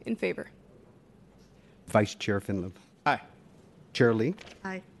 Aye, in favor. Vice Chair Finlove. Aye. Chair Lee.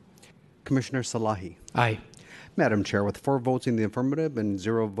 Aye. Commissioner Salahi. Aye. Madam Chair, with 4 votes in the affirmative and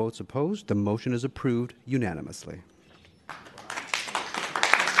 0 votes opposed, the motion is approved unanimously.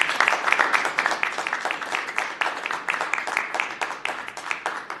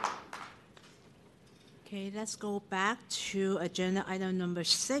 Okay, let's go back to agenda item number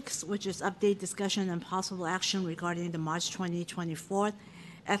 6, which is update, discussion, and possible action regarding the March 2024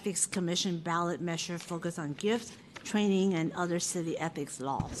 Ethics Commission ballot measure focused on gifts, training, and other city ethics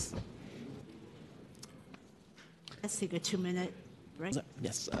laws. Let's take a 2-minute break.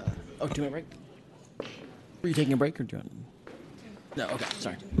 Yes. 2-minute break? Were you taking a break or do you want? No, okay,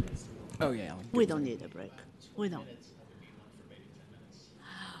 sorry. Oh, yeah. We don't need a break. We don't.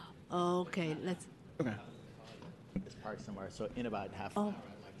 Okay, let's. Okay. It's parked somewhere, so in about half. Oh,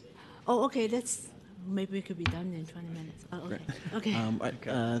 okay, maybe we could be done in 20 minutes. Oh, okay.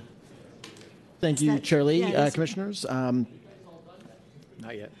 Okay. Thank you, Chair Lee, yeah, Commissioners. Not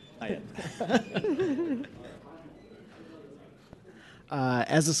yet. Not yet.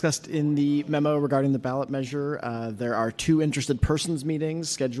 As discussed in the memo regarding the ballot measure, there are 2 interested persons meetings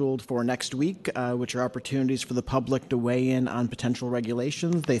scheduled for next week, which are opportunities for the public to weigh in on potential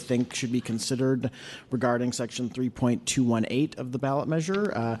regulations they think should be considered regarding Section 3.218 of the ballot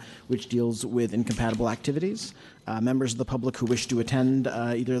measure, which deals with incompatible activities. Members of the public who wish to attend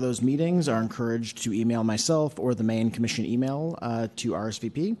either of those meetings are encouraged to email myself or the main commission email to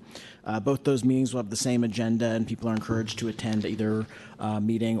RSVP. Both those meetings will have the same agenda, and people are encouraged to attend either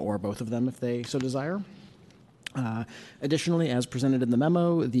meeting or both of them if they so desire. Additionally, as presented in the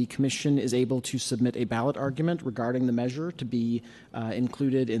memo, the Commission is able to submit a ballot argument regarding the measure to be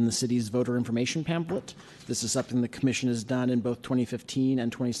included in the city's voter information pamphlet. This is something the Commission has done in both 2015 and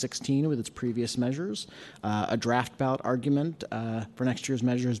 2016 with its previous measures. A draft ballot argument for next year's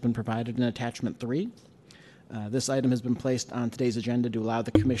measure has been provided in Attachment 3. This item has been placed on today's agenda to allow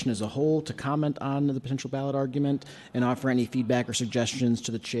the Commission as a whole to comment on the potential ballot argument and offer any feedback or suggestions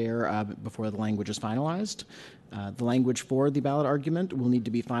to the Chair before the language is finalized. The language for the ballot argument will need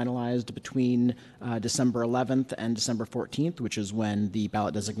to be finalized between December 11th and December 14th, which is when the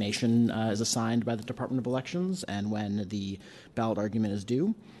ballot designation is assigned by the Department of Elections and when the ballot argument is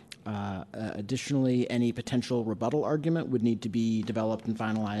due. Additionally, any potential rebuttal argument would need to be developed and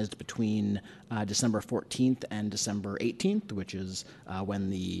finalized between December 14th and December 18th, which is when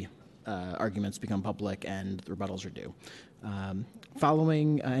the arguments become public and the rebuttals are due.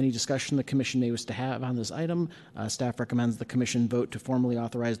 Following any discussion the Commission may wish to have on this item, staff recommends the Commission vote to formally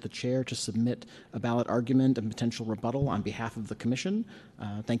authorize the Chair to submit a ballot argument and potential rebuttal on behalf of the Commission.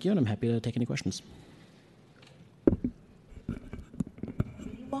 Thank you, and I'm happy to take any questions.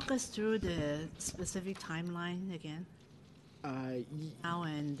 Walk us through the specific timeline again. Now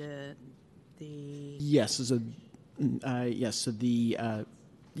and the. Yes. So, So the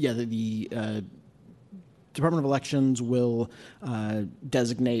Department of Elections will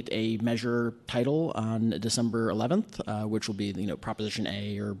designate a measure title on December 11th, which will be Proposition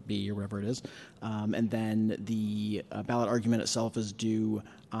A or B or whatever it is, and then the ballot argument itself is due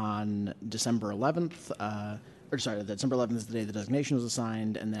on December 11th. December 11th is the day the designation was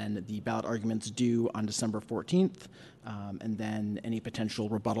assigned, and then the ballot arguments due on December 14th, and then any potential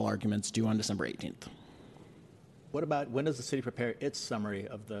rebuttal arguments due on December 18th. What about, when does the city prepare its summary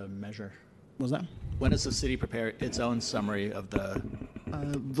of the measure? What was that? When does the city prepare its own summary of the?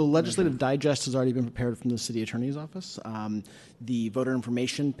 The legislative digest has already been prepared from the city attorney's office. The voter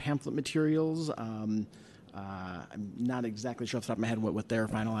information pamphlet materials, I'm not exactly sure off the top of my head what their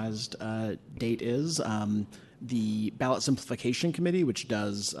finalized date is. The Ballot Simplification Committee, which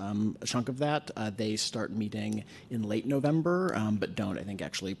does a chunk of that, they start meeting in late November, but don't, I think,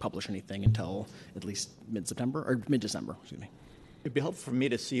 actually publish anything until at least mid-September, or mid-December, excuse me. It'd be helpful for me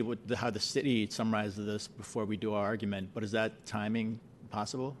to see how the city summarizes this before we do our argument, but is that timing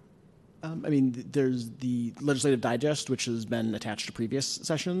possible? There's the Legislative Digest, which has been attached to previous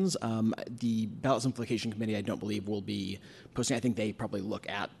sessions. The Ballot Simplification Committee, I don't believe, will be posting. I think they probably look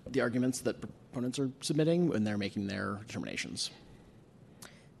at the arguments that proponents are submitting when they're making their determinations.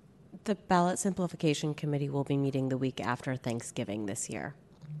 The Ballot Simplification Committee will be meeting the week after Thanksgiving this year.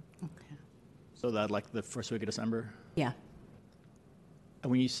 So that like the first week of December? Yeah. And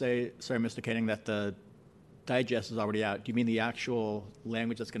when you say, sorry, Mr. Koenig, that the digest is already out, do you mean the actual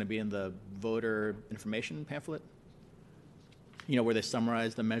language that's going to be in the voter information pamphlet? You know, where they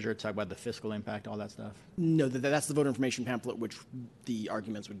summarize the measure, talk about the fiscal impact, all that stuff? No, that's the voter information pamphlet, which the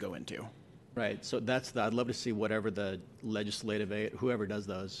arguments would go into. Right. So I'd love to see whatever the legislative aid, whoever does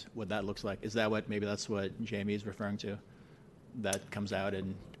those, what that looks like. Is that maybe that's what Jamie's referring to? That comes out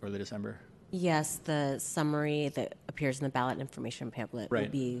in early December? Yes, the summary that appears in the ballot information pamphlet will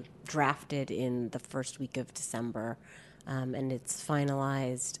be drafted in the first week of December, and it's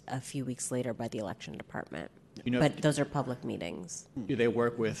finalized a few weeks later by the election department. But those are public meetings. Do they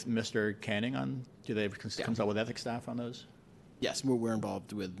work with Mr. Canning on, do they consult with ethics staff on those? Yes, we're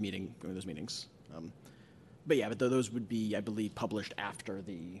involved with those meetings. But those would be, I believe, published after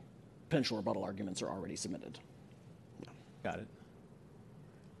the potential rebuttal arguments are already submitted. Got it.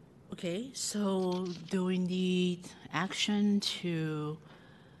 Okay, so do we need action to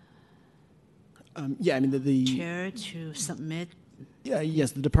the chair to submit?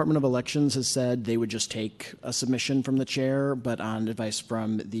 Yes, the Department of Elections has said they would just take a submission from the chair, but on advice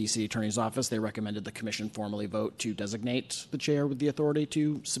from the city attorney's office, they recommended the commission formally vote to designate the chair with the authority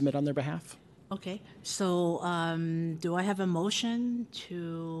to submit on their behalf. Okay, so do I have a motion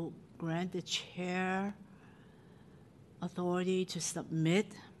to grant the chair authority to submit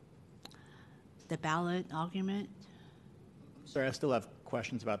the ballot argument? Sorry, I still have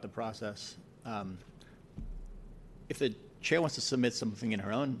questions about the process. If the chair wants to submit something in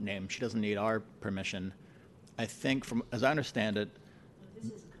her own name, she doesn't need our permission. I think, as I understand it,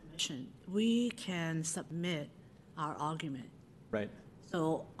 this is a commission. We can submit our argument. Right.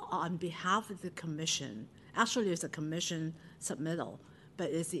 So on behalf of the commission, actually it's a commission submittal, but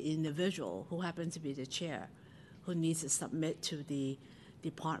it's the individual who happens to be the chair who needs to submit to the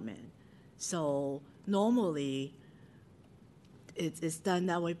department. So normally it's done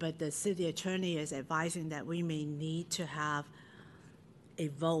that way, but the city attorney is advising that we may need to have a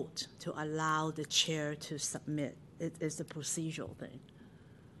vote to allow the chair to submit. It's a procedural thing.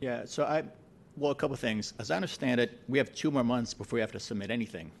 Yeah, so a couple of things. As I understand it, we have 2 more months before we have to submit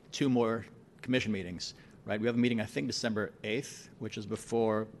anything. 2 more commission meetings, right? We have a meeting, I think, December 8th, which is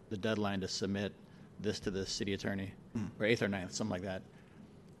before the deadline to submit this to the city attorney, or 8th or 9th, something like that.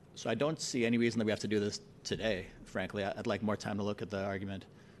 So I don't see any reason that we have to do this today, frankly. I'd like more time to look at the argument.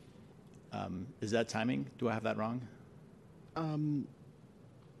 Is that timing? Do I have that wrong?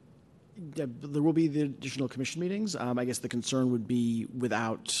 There will be the additional commission meetings. I guess the concern would be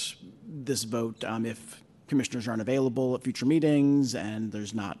without this vote, if commissioners aren't available at future meetings and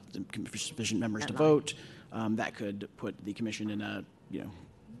there's not sufficient members to vote, that could put the commission in a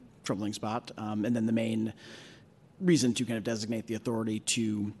troubling spot. And then the main reason to kind of designate the authority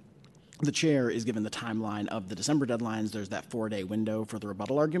to the chair is given the timeline of the December deadlines. There's that 4-day window for the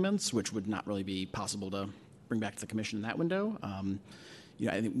rebuttal arguments, which would not really be possible to bring back to the commission in that window.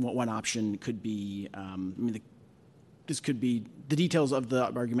 I think one option could be, this could be, the details of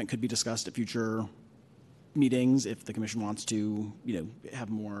the argument could be discussed at future meetings if the commission wants to,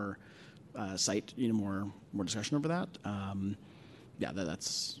 have more more discussion over that.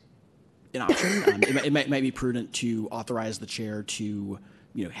 That's an option. It might be prudent to authorize the chair to,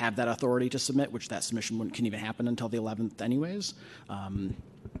 have that authority to submit, which that submission couldn't even happen until the 11th anyways,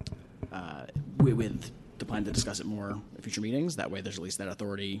 with the plan to discuss it more at future meetings. That way there's at least that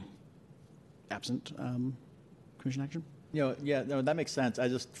authority absent commission action. That makes sense.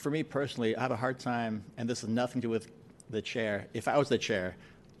 For me personally, I have a hard time, and this has nothing to do with the chair. If I was the chair,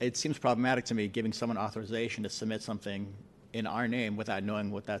 it seems problematic to me giving someone authorization to submit something in our name without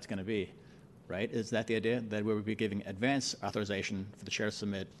knowing what that's going to be, right? Is that the idea, that we would be giving advance authorization for the chair to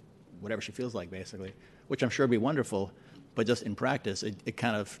submit whatever she feels like, basically, which I'm sure would be wonderful, but just in practice, it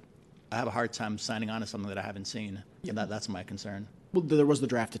kind of, I have a hard time signing on to something that I haven't seen, and that's my concern. Well, there was the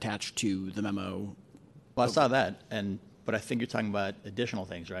draft attached to the memo. Well, I saw that, but I think you're talking about additional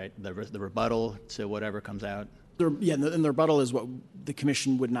things, right? The rebuttal to whatever comes out. And the rebuttal is what the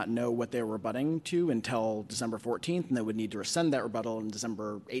commission would not know what they were rebutting to until December 14th, and they would need to rescind that rebuttal on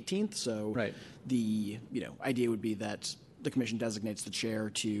December 18th. So the idea would be that the commission designates the chair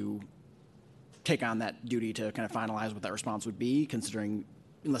to take on that duty to kind of finalize what that response would be, considering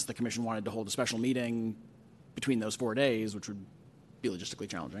unless the commission wanted to hold a special meeting between those 4 days, which would be logistically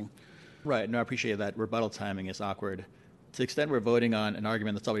challenging. Right. No, I appreciate that. Rebuttal timing is awkward. To the extent we're voting on an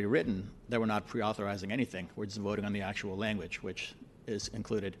argument that's already written, that we're not pre-authorizing anything. We're just voting on the actual language, which is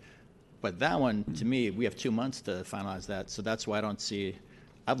included. But that one, to me, we have 2 months to finalize that. So that's why I don't see,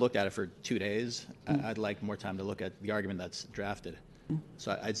 I've looked at it for 2 days. I'd like more time to look at the argument that's drafted.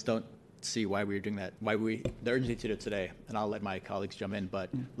 So I just don't see why we're doing that, the urgency to do it today, and I'll let my colleagues jump in, but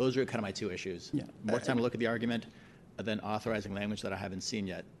those are kind of my 2 issues. More time to look at the argument, and then authorizing language that I haven't seen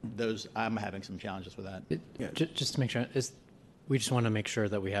yet. Those, I'm having some challenges with that. Just to make sure, we just want to make sure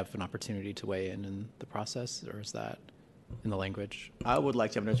that we have an opportunity to weigh in the process, or is that in the language? I would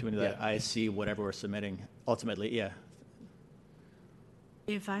like to have an opportunity that I see whatever we're submitting. Ultimately,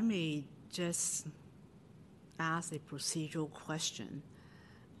 If I may just ask a procedural question.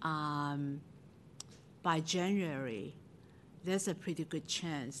 By January, there's a pretty good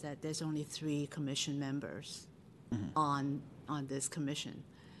chance that there's only 3 commission members on this commission.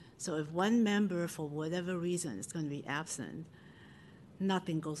 So if one member, for whatever reason, is going to be absent,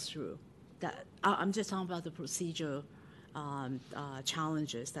 nothing goes through. I'm just talking about the procedural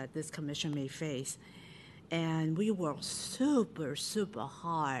challenges that this commission may face. And we worked super, super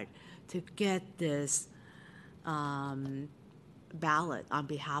hard to get this ballot on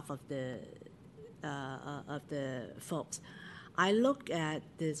behalf of the folks. I look at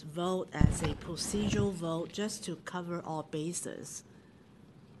this vote as a procedural vote just to cover all bases,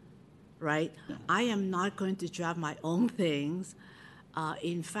 right? I am not going to draft my own things.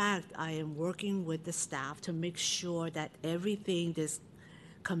 In fact, I am working with the staff to make sure that everything this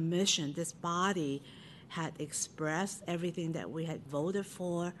commission, this body had expressed, everything that we had voted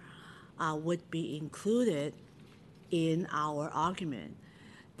for would be included in our argument.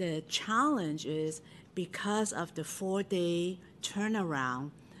 The challenge is because of the 4-day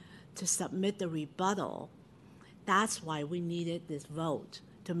turnaround to submit the rebuttal, that's why we needed this vote,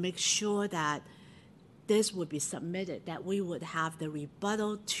 to make sure that this would be submitted, that we would have the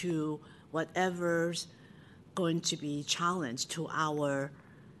rebuttal to whatever's going to be challenged to our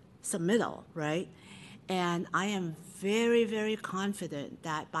submittal, right? And I am very, very confident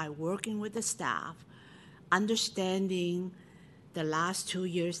that by working with the staff, understanding the last 2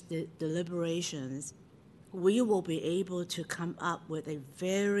 years' deliberations, we will be able to come up with a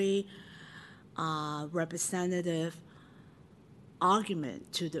very representative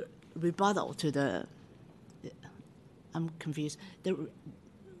argument to the rebuttal to the, I'm confused.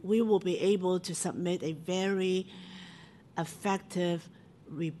 We will be able to submit a very effective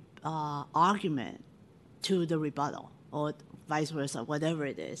argument to the rebuttal, or vice versa, whatever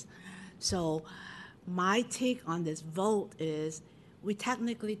it is. So my take on this vote is we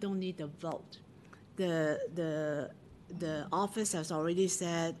technically don't need the vote. The office has already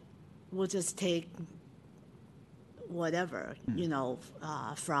said we'll just take whatever,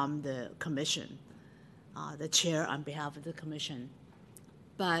 from the commission, the chair on behalf of the commission.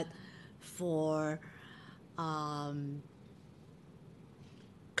 But for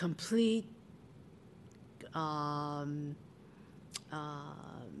complete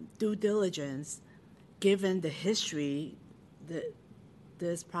due diligence, given the history that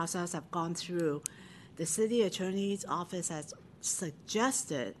this process have gone through, the city attorney's office has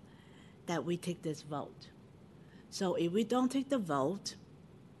suggested that we take this vote. So if we don't take the vote,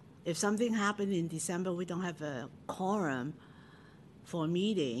 if something happened in December, we don't have a quorum for a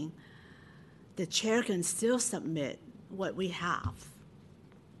meeting, the chair can still submit what we have.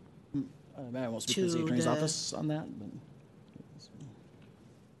 I won't speak to the attorney's office on that.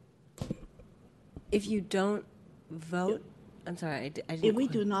 If you don't vote, I'm sorry, I didn't. If we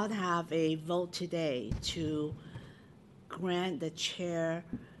do not have a vote today to grant the chair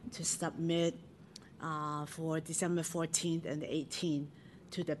to submit for December 14th and the 18th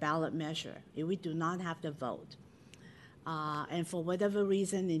to the ballot measure, if we do not have the vote, and for whatever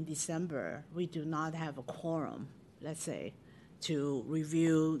reason in December we do not have a quorum, let's say, to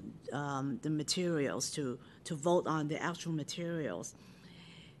review the materials, to vote on the actual materials,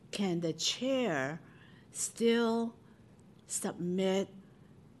 can the chair still submit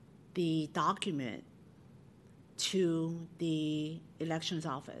the document to the elections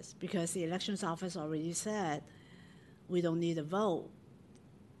office? Because the elections office already said we don't need a vote.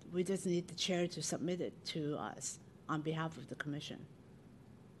 We just need the chair to submit it to us on behalf of the commission.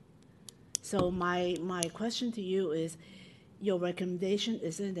 So my question to you is, your recommendation,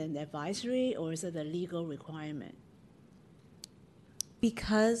 is it an advisory or is it a legal requirement?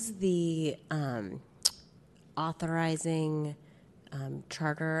 Because the authorizing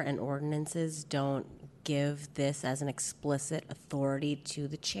charter and ordinances don't give this as an explicit authority to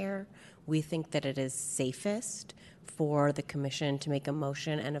the chair, we think that it is safest for the commission to make a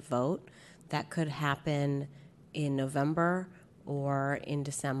motion and a vote. That could happen in November or in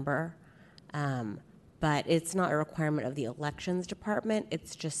December. But it's not a requirement of the elections department.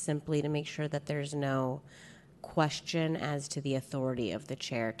 It's just simply to make sure that there's no question as to the authority of the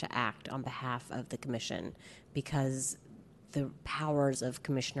chair to act on behalf of the commission, because the powers of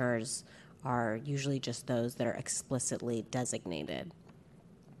commissioners are usually just those that are explicitly designated.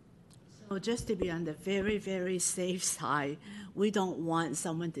 So just to be on the very, very safe side, we don't want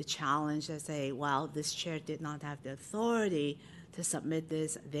someone to challenge and say, well, this chair did not have the authority to submit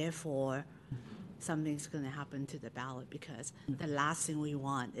this, therefore something's going to happen to the ballot, because the last thing we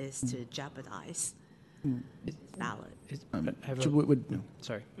want is to jeopardize the ballot.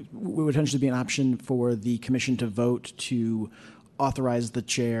 Sorry. Would potentially be an option for the commission to vote to authorize the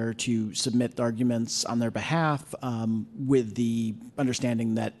chair to submit the arguments on their behalf, with the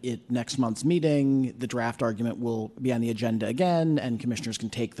understanding that at next month's meeting, the draft argument will be on the agenda again, and commissioners can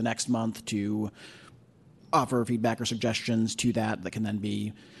take the next month to offer feedback or suggestions to that can then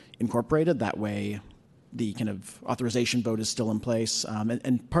be incorporated. That way, the kind of authorization vote is still in place.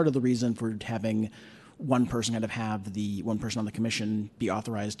 And part of the reason for having one person one person on the commission be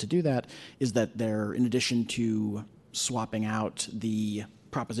authorized to do that is that they're, in addition to swapping out the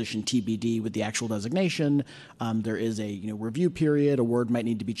proposition TBD with the actual designation, there is a review period. A word might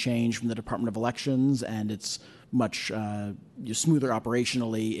need to be changed from the Department of Elections, and it's much smoother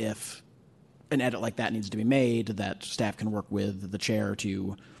operationally if an edit like that needs to be made, that staff can work with the chair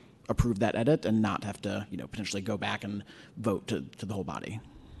to approve that edit and not have to potentially go back and vote to the whole body.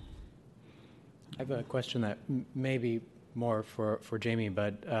 I have a question that may be more for Jamie,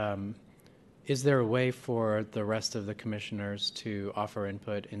 but is there a way for the rest of the commissioners to offer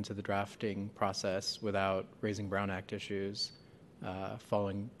input into the drafting process without raising Brown Act issues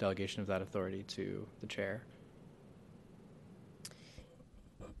following delegation of that authority to the chair?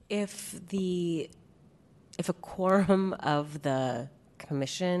 If a quorum of the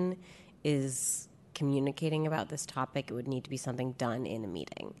commission is communicating about this topic, it would need to be something done in a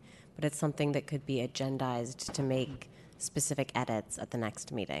meeting. But it's something that could be agendized to make specific edits at the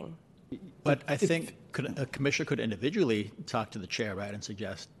next meeting. But I think a commissioner could individually talk to the chair, right, and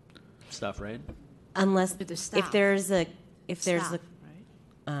suggest stuff, right? Unless To the if staff. there's a Staff,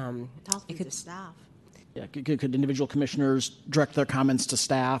 right? Talk to the staff. Yeah, could individual commissioners direct their comments to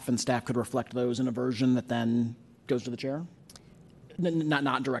staff, and staff could reflect those in a version that then goes to the chair?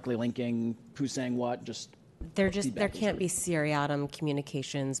 Not directly linking who's saying what, just there feedback can't be seriatim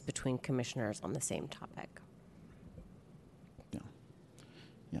communications between commissioners on the same topic.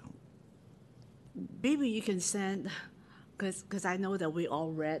 Maybe you can send, because I know that we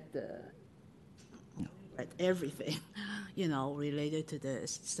all read everything, related to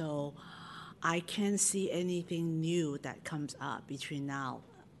this. So I can't see anything new that comes up between now.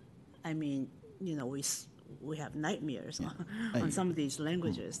 I mean, we have nightmares on some of these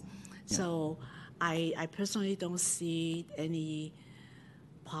languages. So I personally don't see any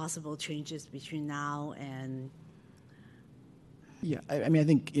possible changes between now and. Yeah, I mean, I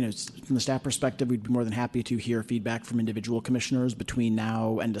think, from the staff perspective, we'd be more than happy to hear feedback from individual commissioners between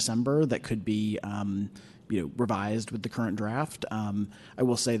now and December that could be, revised with the current draft. I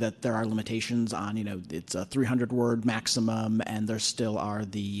will say that there are limitations on, it's a 300-word maximum, and there still are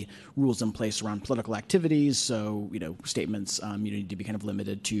the rules in place around political activities. So, statements, need to be kind of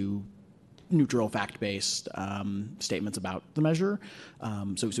limited to neutral, fact-based statements about the measure.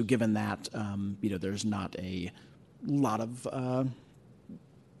 So given that, there's not a lot of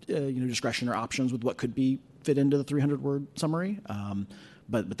discretion or options with what could be fit into the 300-word summary.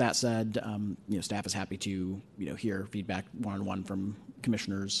 But that said, staff is happy to hear feedback one-on-one from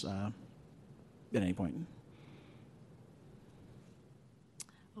commissioners at any point.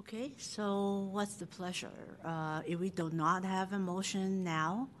 Okay, so what's the pleasure? If we do not have a motion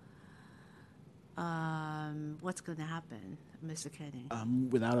now, what's going to happen, Mr. Kenny?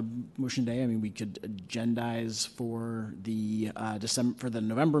 Without a motion today, I mean, we could agendize for the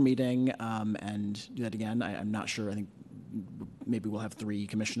November meeting and do that again. I'm not sure. I think maybe we'll have 3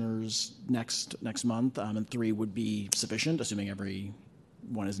 commissioners next month, and 3 would be sufficient, assuming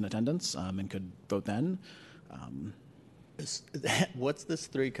everyone is in attendance and could vote then. What's this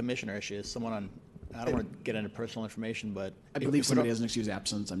 3 commissioner issue? Is someone on? I don't want to get into personal information, but I believe somebody has an excused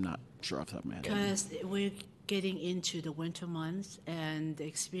absence. I'm not sure off the top of my head. Because we're getting into the winter months, and the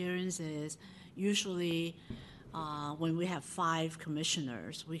experience is usually when we have 5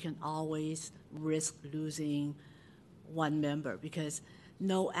 commissioners, we can always risk losing 1 member because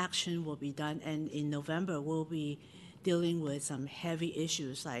no action will be done. And in November, we'll be dealing with some heavy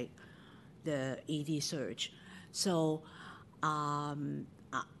issues like the ED surge. So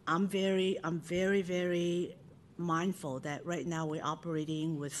I'm very, very mindful that right now we're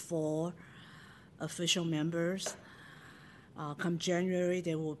operating with 4 official members. Come January,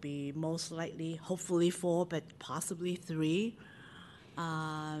 there will be most likely, hopefully 4, but possibly 3.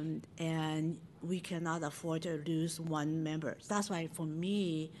 And we cannot afford to lose 1 member. That's why for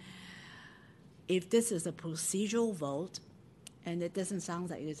me, if this is a procedural vote, and it doesn't sound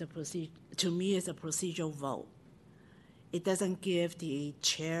like it's a to me it's a procedural vote. It doesn't give the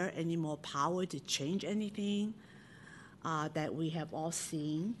chair any more power to change anything that we have all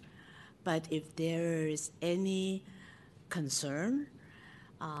seen. But if there is any concern,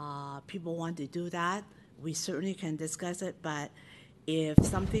 people want to do that, we certainly can discuss it. But if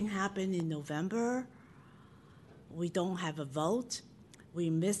something happened in November, we don't have a vote, we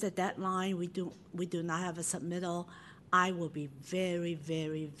miss the deadline, we do not have a submittal, I will be very,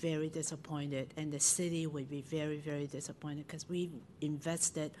 very, very disappointed, and the city will be very, very disappointed because we've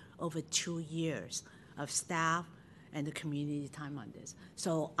invested over 2 years of staff and the community time on this.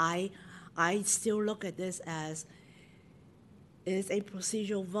 So I still look at this as it's a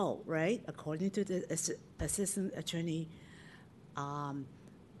procedural vote, right? According to the assistant attorney, 1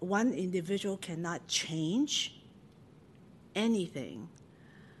 individual cannot change anything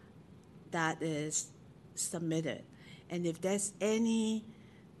that is submitted. And if there's any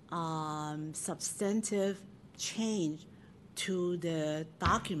substantive change to the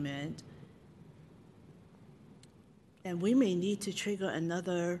document, then we may need to trigger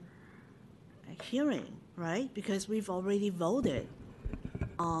another hearing, right? Because we've already voted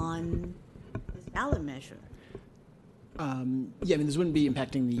on this ballot measure. Yeah, I mean, this wouldn't be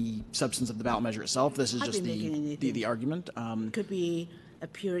impacting the substance of the ballot measure itself. This is Not just be making the argument. Could be a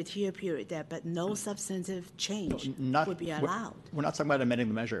period here, period there, but no substantive change would be allowed. We're not talking about amending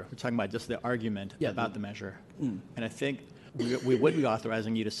the measure. We're talking about just the argument about the measure. And I think we would be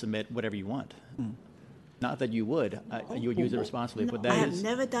authorizing you to submit whatever you want. Not that you would. You would use it responsibly, but that I is... have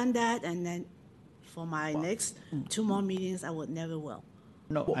never done that, and then for my next 2 more meetings, I would never will.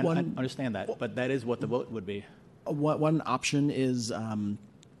 No, I understand that, but that is what the vote would be. One option is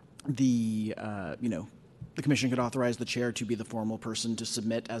the commission could authorize the chair to be the formal person to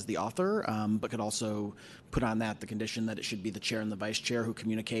submit as the author, but could also put on that the condition that it should be the chair and the vice chair who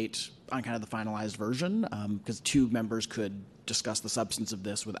communicate on kind of the finalized version, because 2 members could discuss the substance of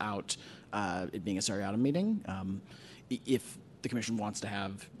this without it being a seriatim meeting. If the commission wants to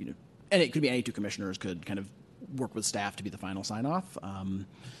have, and it could be any 2 commissioners could kind of work with staff to be the final sign-off.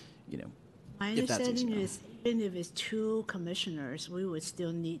 My understanding is even if it's 2 commissioners, we would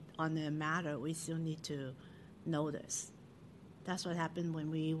still need, on the matter, we still need to know this. That's what happened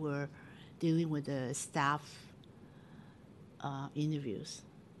when we were dealing with the staff interviews,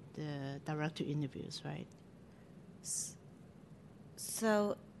 the director interviews, right?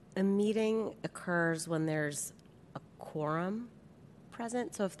 So a meeting occurs when there's a quorum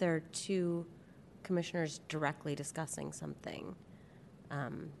present. So if there are 2 commissioners directly discussing something,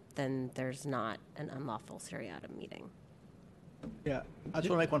 then there's not an unlawful seriatim meeting. Yeah, I just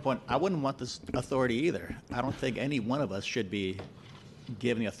want to make one point. I wouldn't want this authority either. I don't think any one of us should be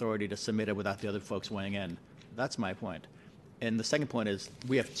given the authority to submit it without the other folks weighing in. That's my point. And the second point is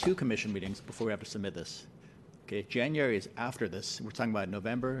we have 2 commission meetings before we have to submit this. Okay, January is after this. We're talking about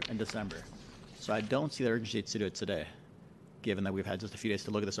November and December. So I don't see the urgency to do it today, given that we've had just a few days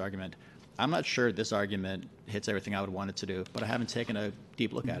to look at this argument. I'm not sure this argument hits everything I would want it to do, but I haven't taken a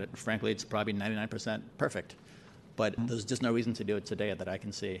deep look at it. Frankly, it's probably 99% perfect. But there's just no reason to do it today that I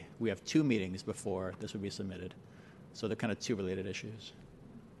can see. We have 2 meetings before this would be submitted. So they're kind of 2 related issues.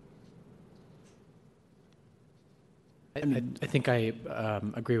 I think I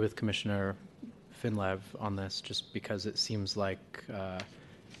agree with Commissioner Finlev on this, just because it seems like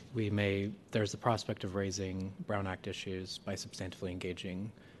there's the prospect of raising Brown Act issues by substantively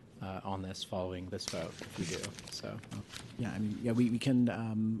engaging on this following this vote, if you do. So, Yeah, I mean, yeah, we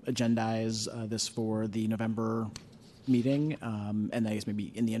can agendize this for the November meeting, and I guess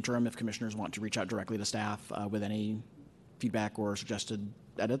maybe in the interim, if commissioners want to reach out directly to staff with any feedback or suggested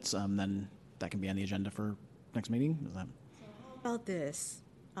edits, then that can be on the agenda for next meeting. Is that? How about this?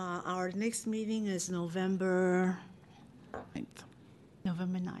 Our next meeting is November 9th.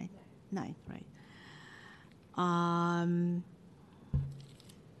 November 9th, right?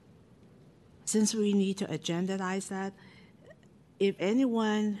 Since we need to agendize that, if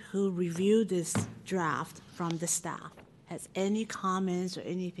anyone who reviewed this draft from the staff has any comments or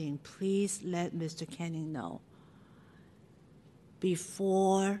anything, please let Mr. Canning know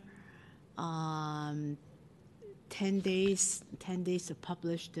before 10 days to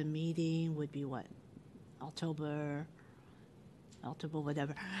publish the meeting would be what? October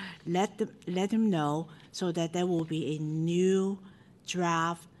whatever. Let him know so that there will be a new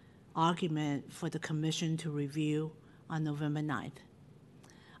draft argument for the commission to review on November 9th.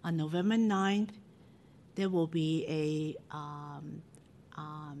 On November 9th, there will be a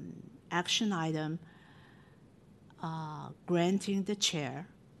action item granting the chair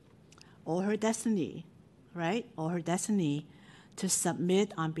or her designee, right, or her designee to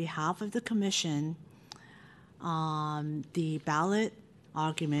submit on behalf of the commission the ballot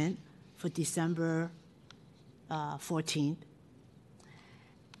argument for December 14th,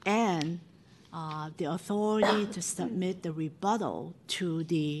 and the authority to submit the rebuttal to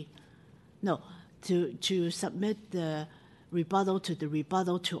submit the rebuttal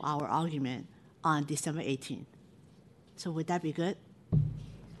to our argument on December 18th. So would that be good?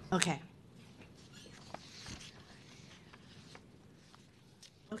 Okay.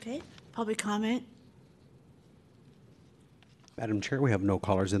 Okay, public comment? Madam Chair, we have no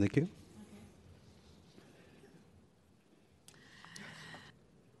callers in the queue.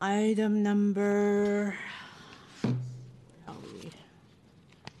 Item number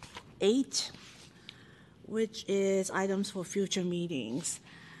 8, which is items for future meetings.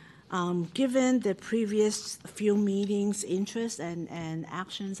 Given the previous few meetings' interest and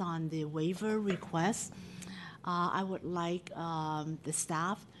actions on the waiver request, I would like the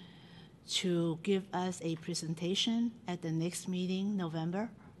staff to give us a presentation at the next meeting, November,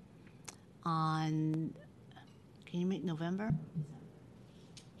 on, can you make November?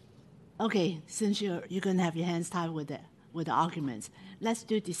 Okay, since you're going to have your hands tied with the arguments, let's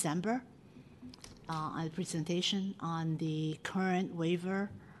do December, a presentation on the current waiver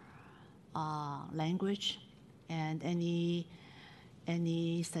language and any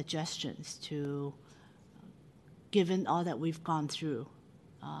suggestions to, given all that we've gone through,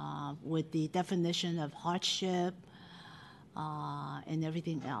 with the definition of hardship and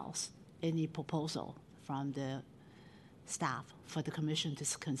everything else, any proposal from the staff for the commission to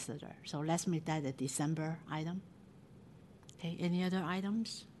consider. So let's make that a December item. Okay, any other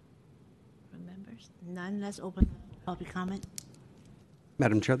items from members? None, let's open public comment.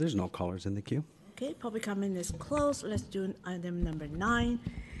 Madam Chair, there's no callers in the queue. Okay, public comment is closed. Let's do item number 9,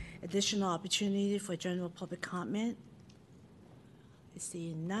 additional opportunity for general public comment. I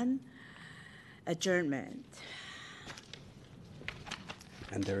see none. Adjournment.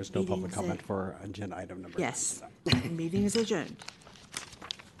 And there is no public comment for agenda item number 9. Yes, meeting is adjourned.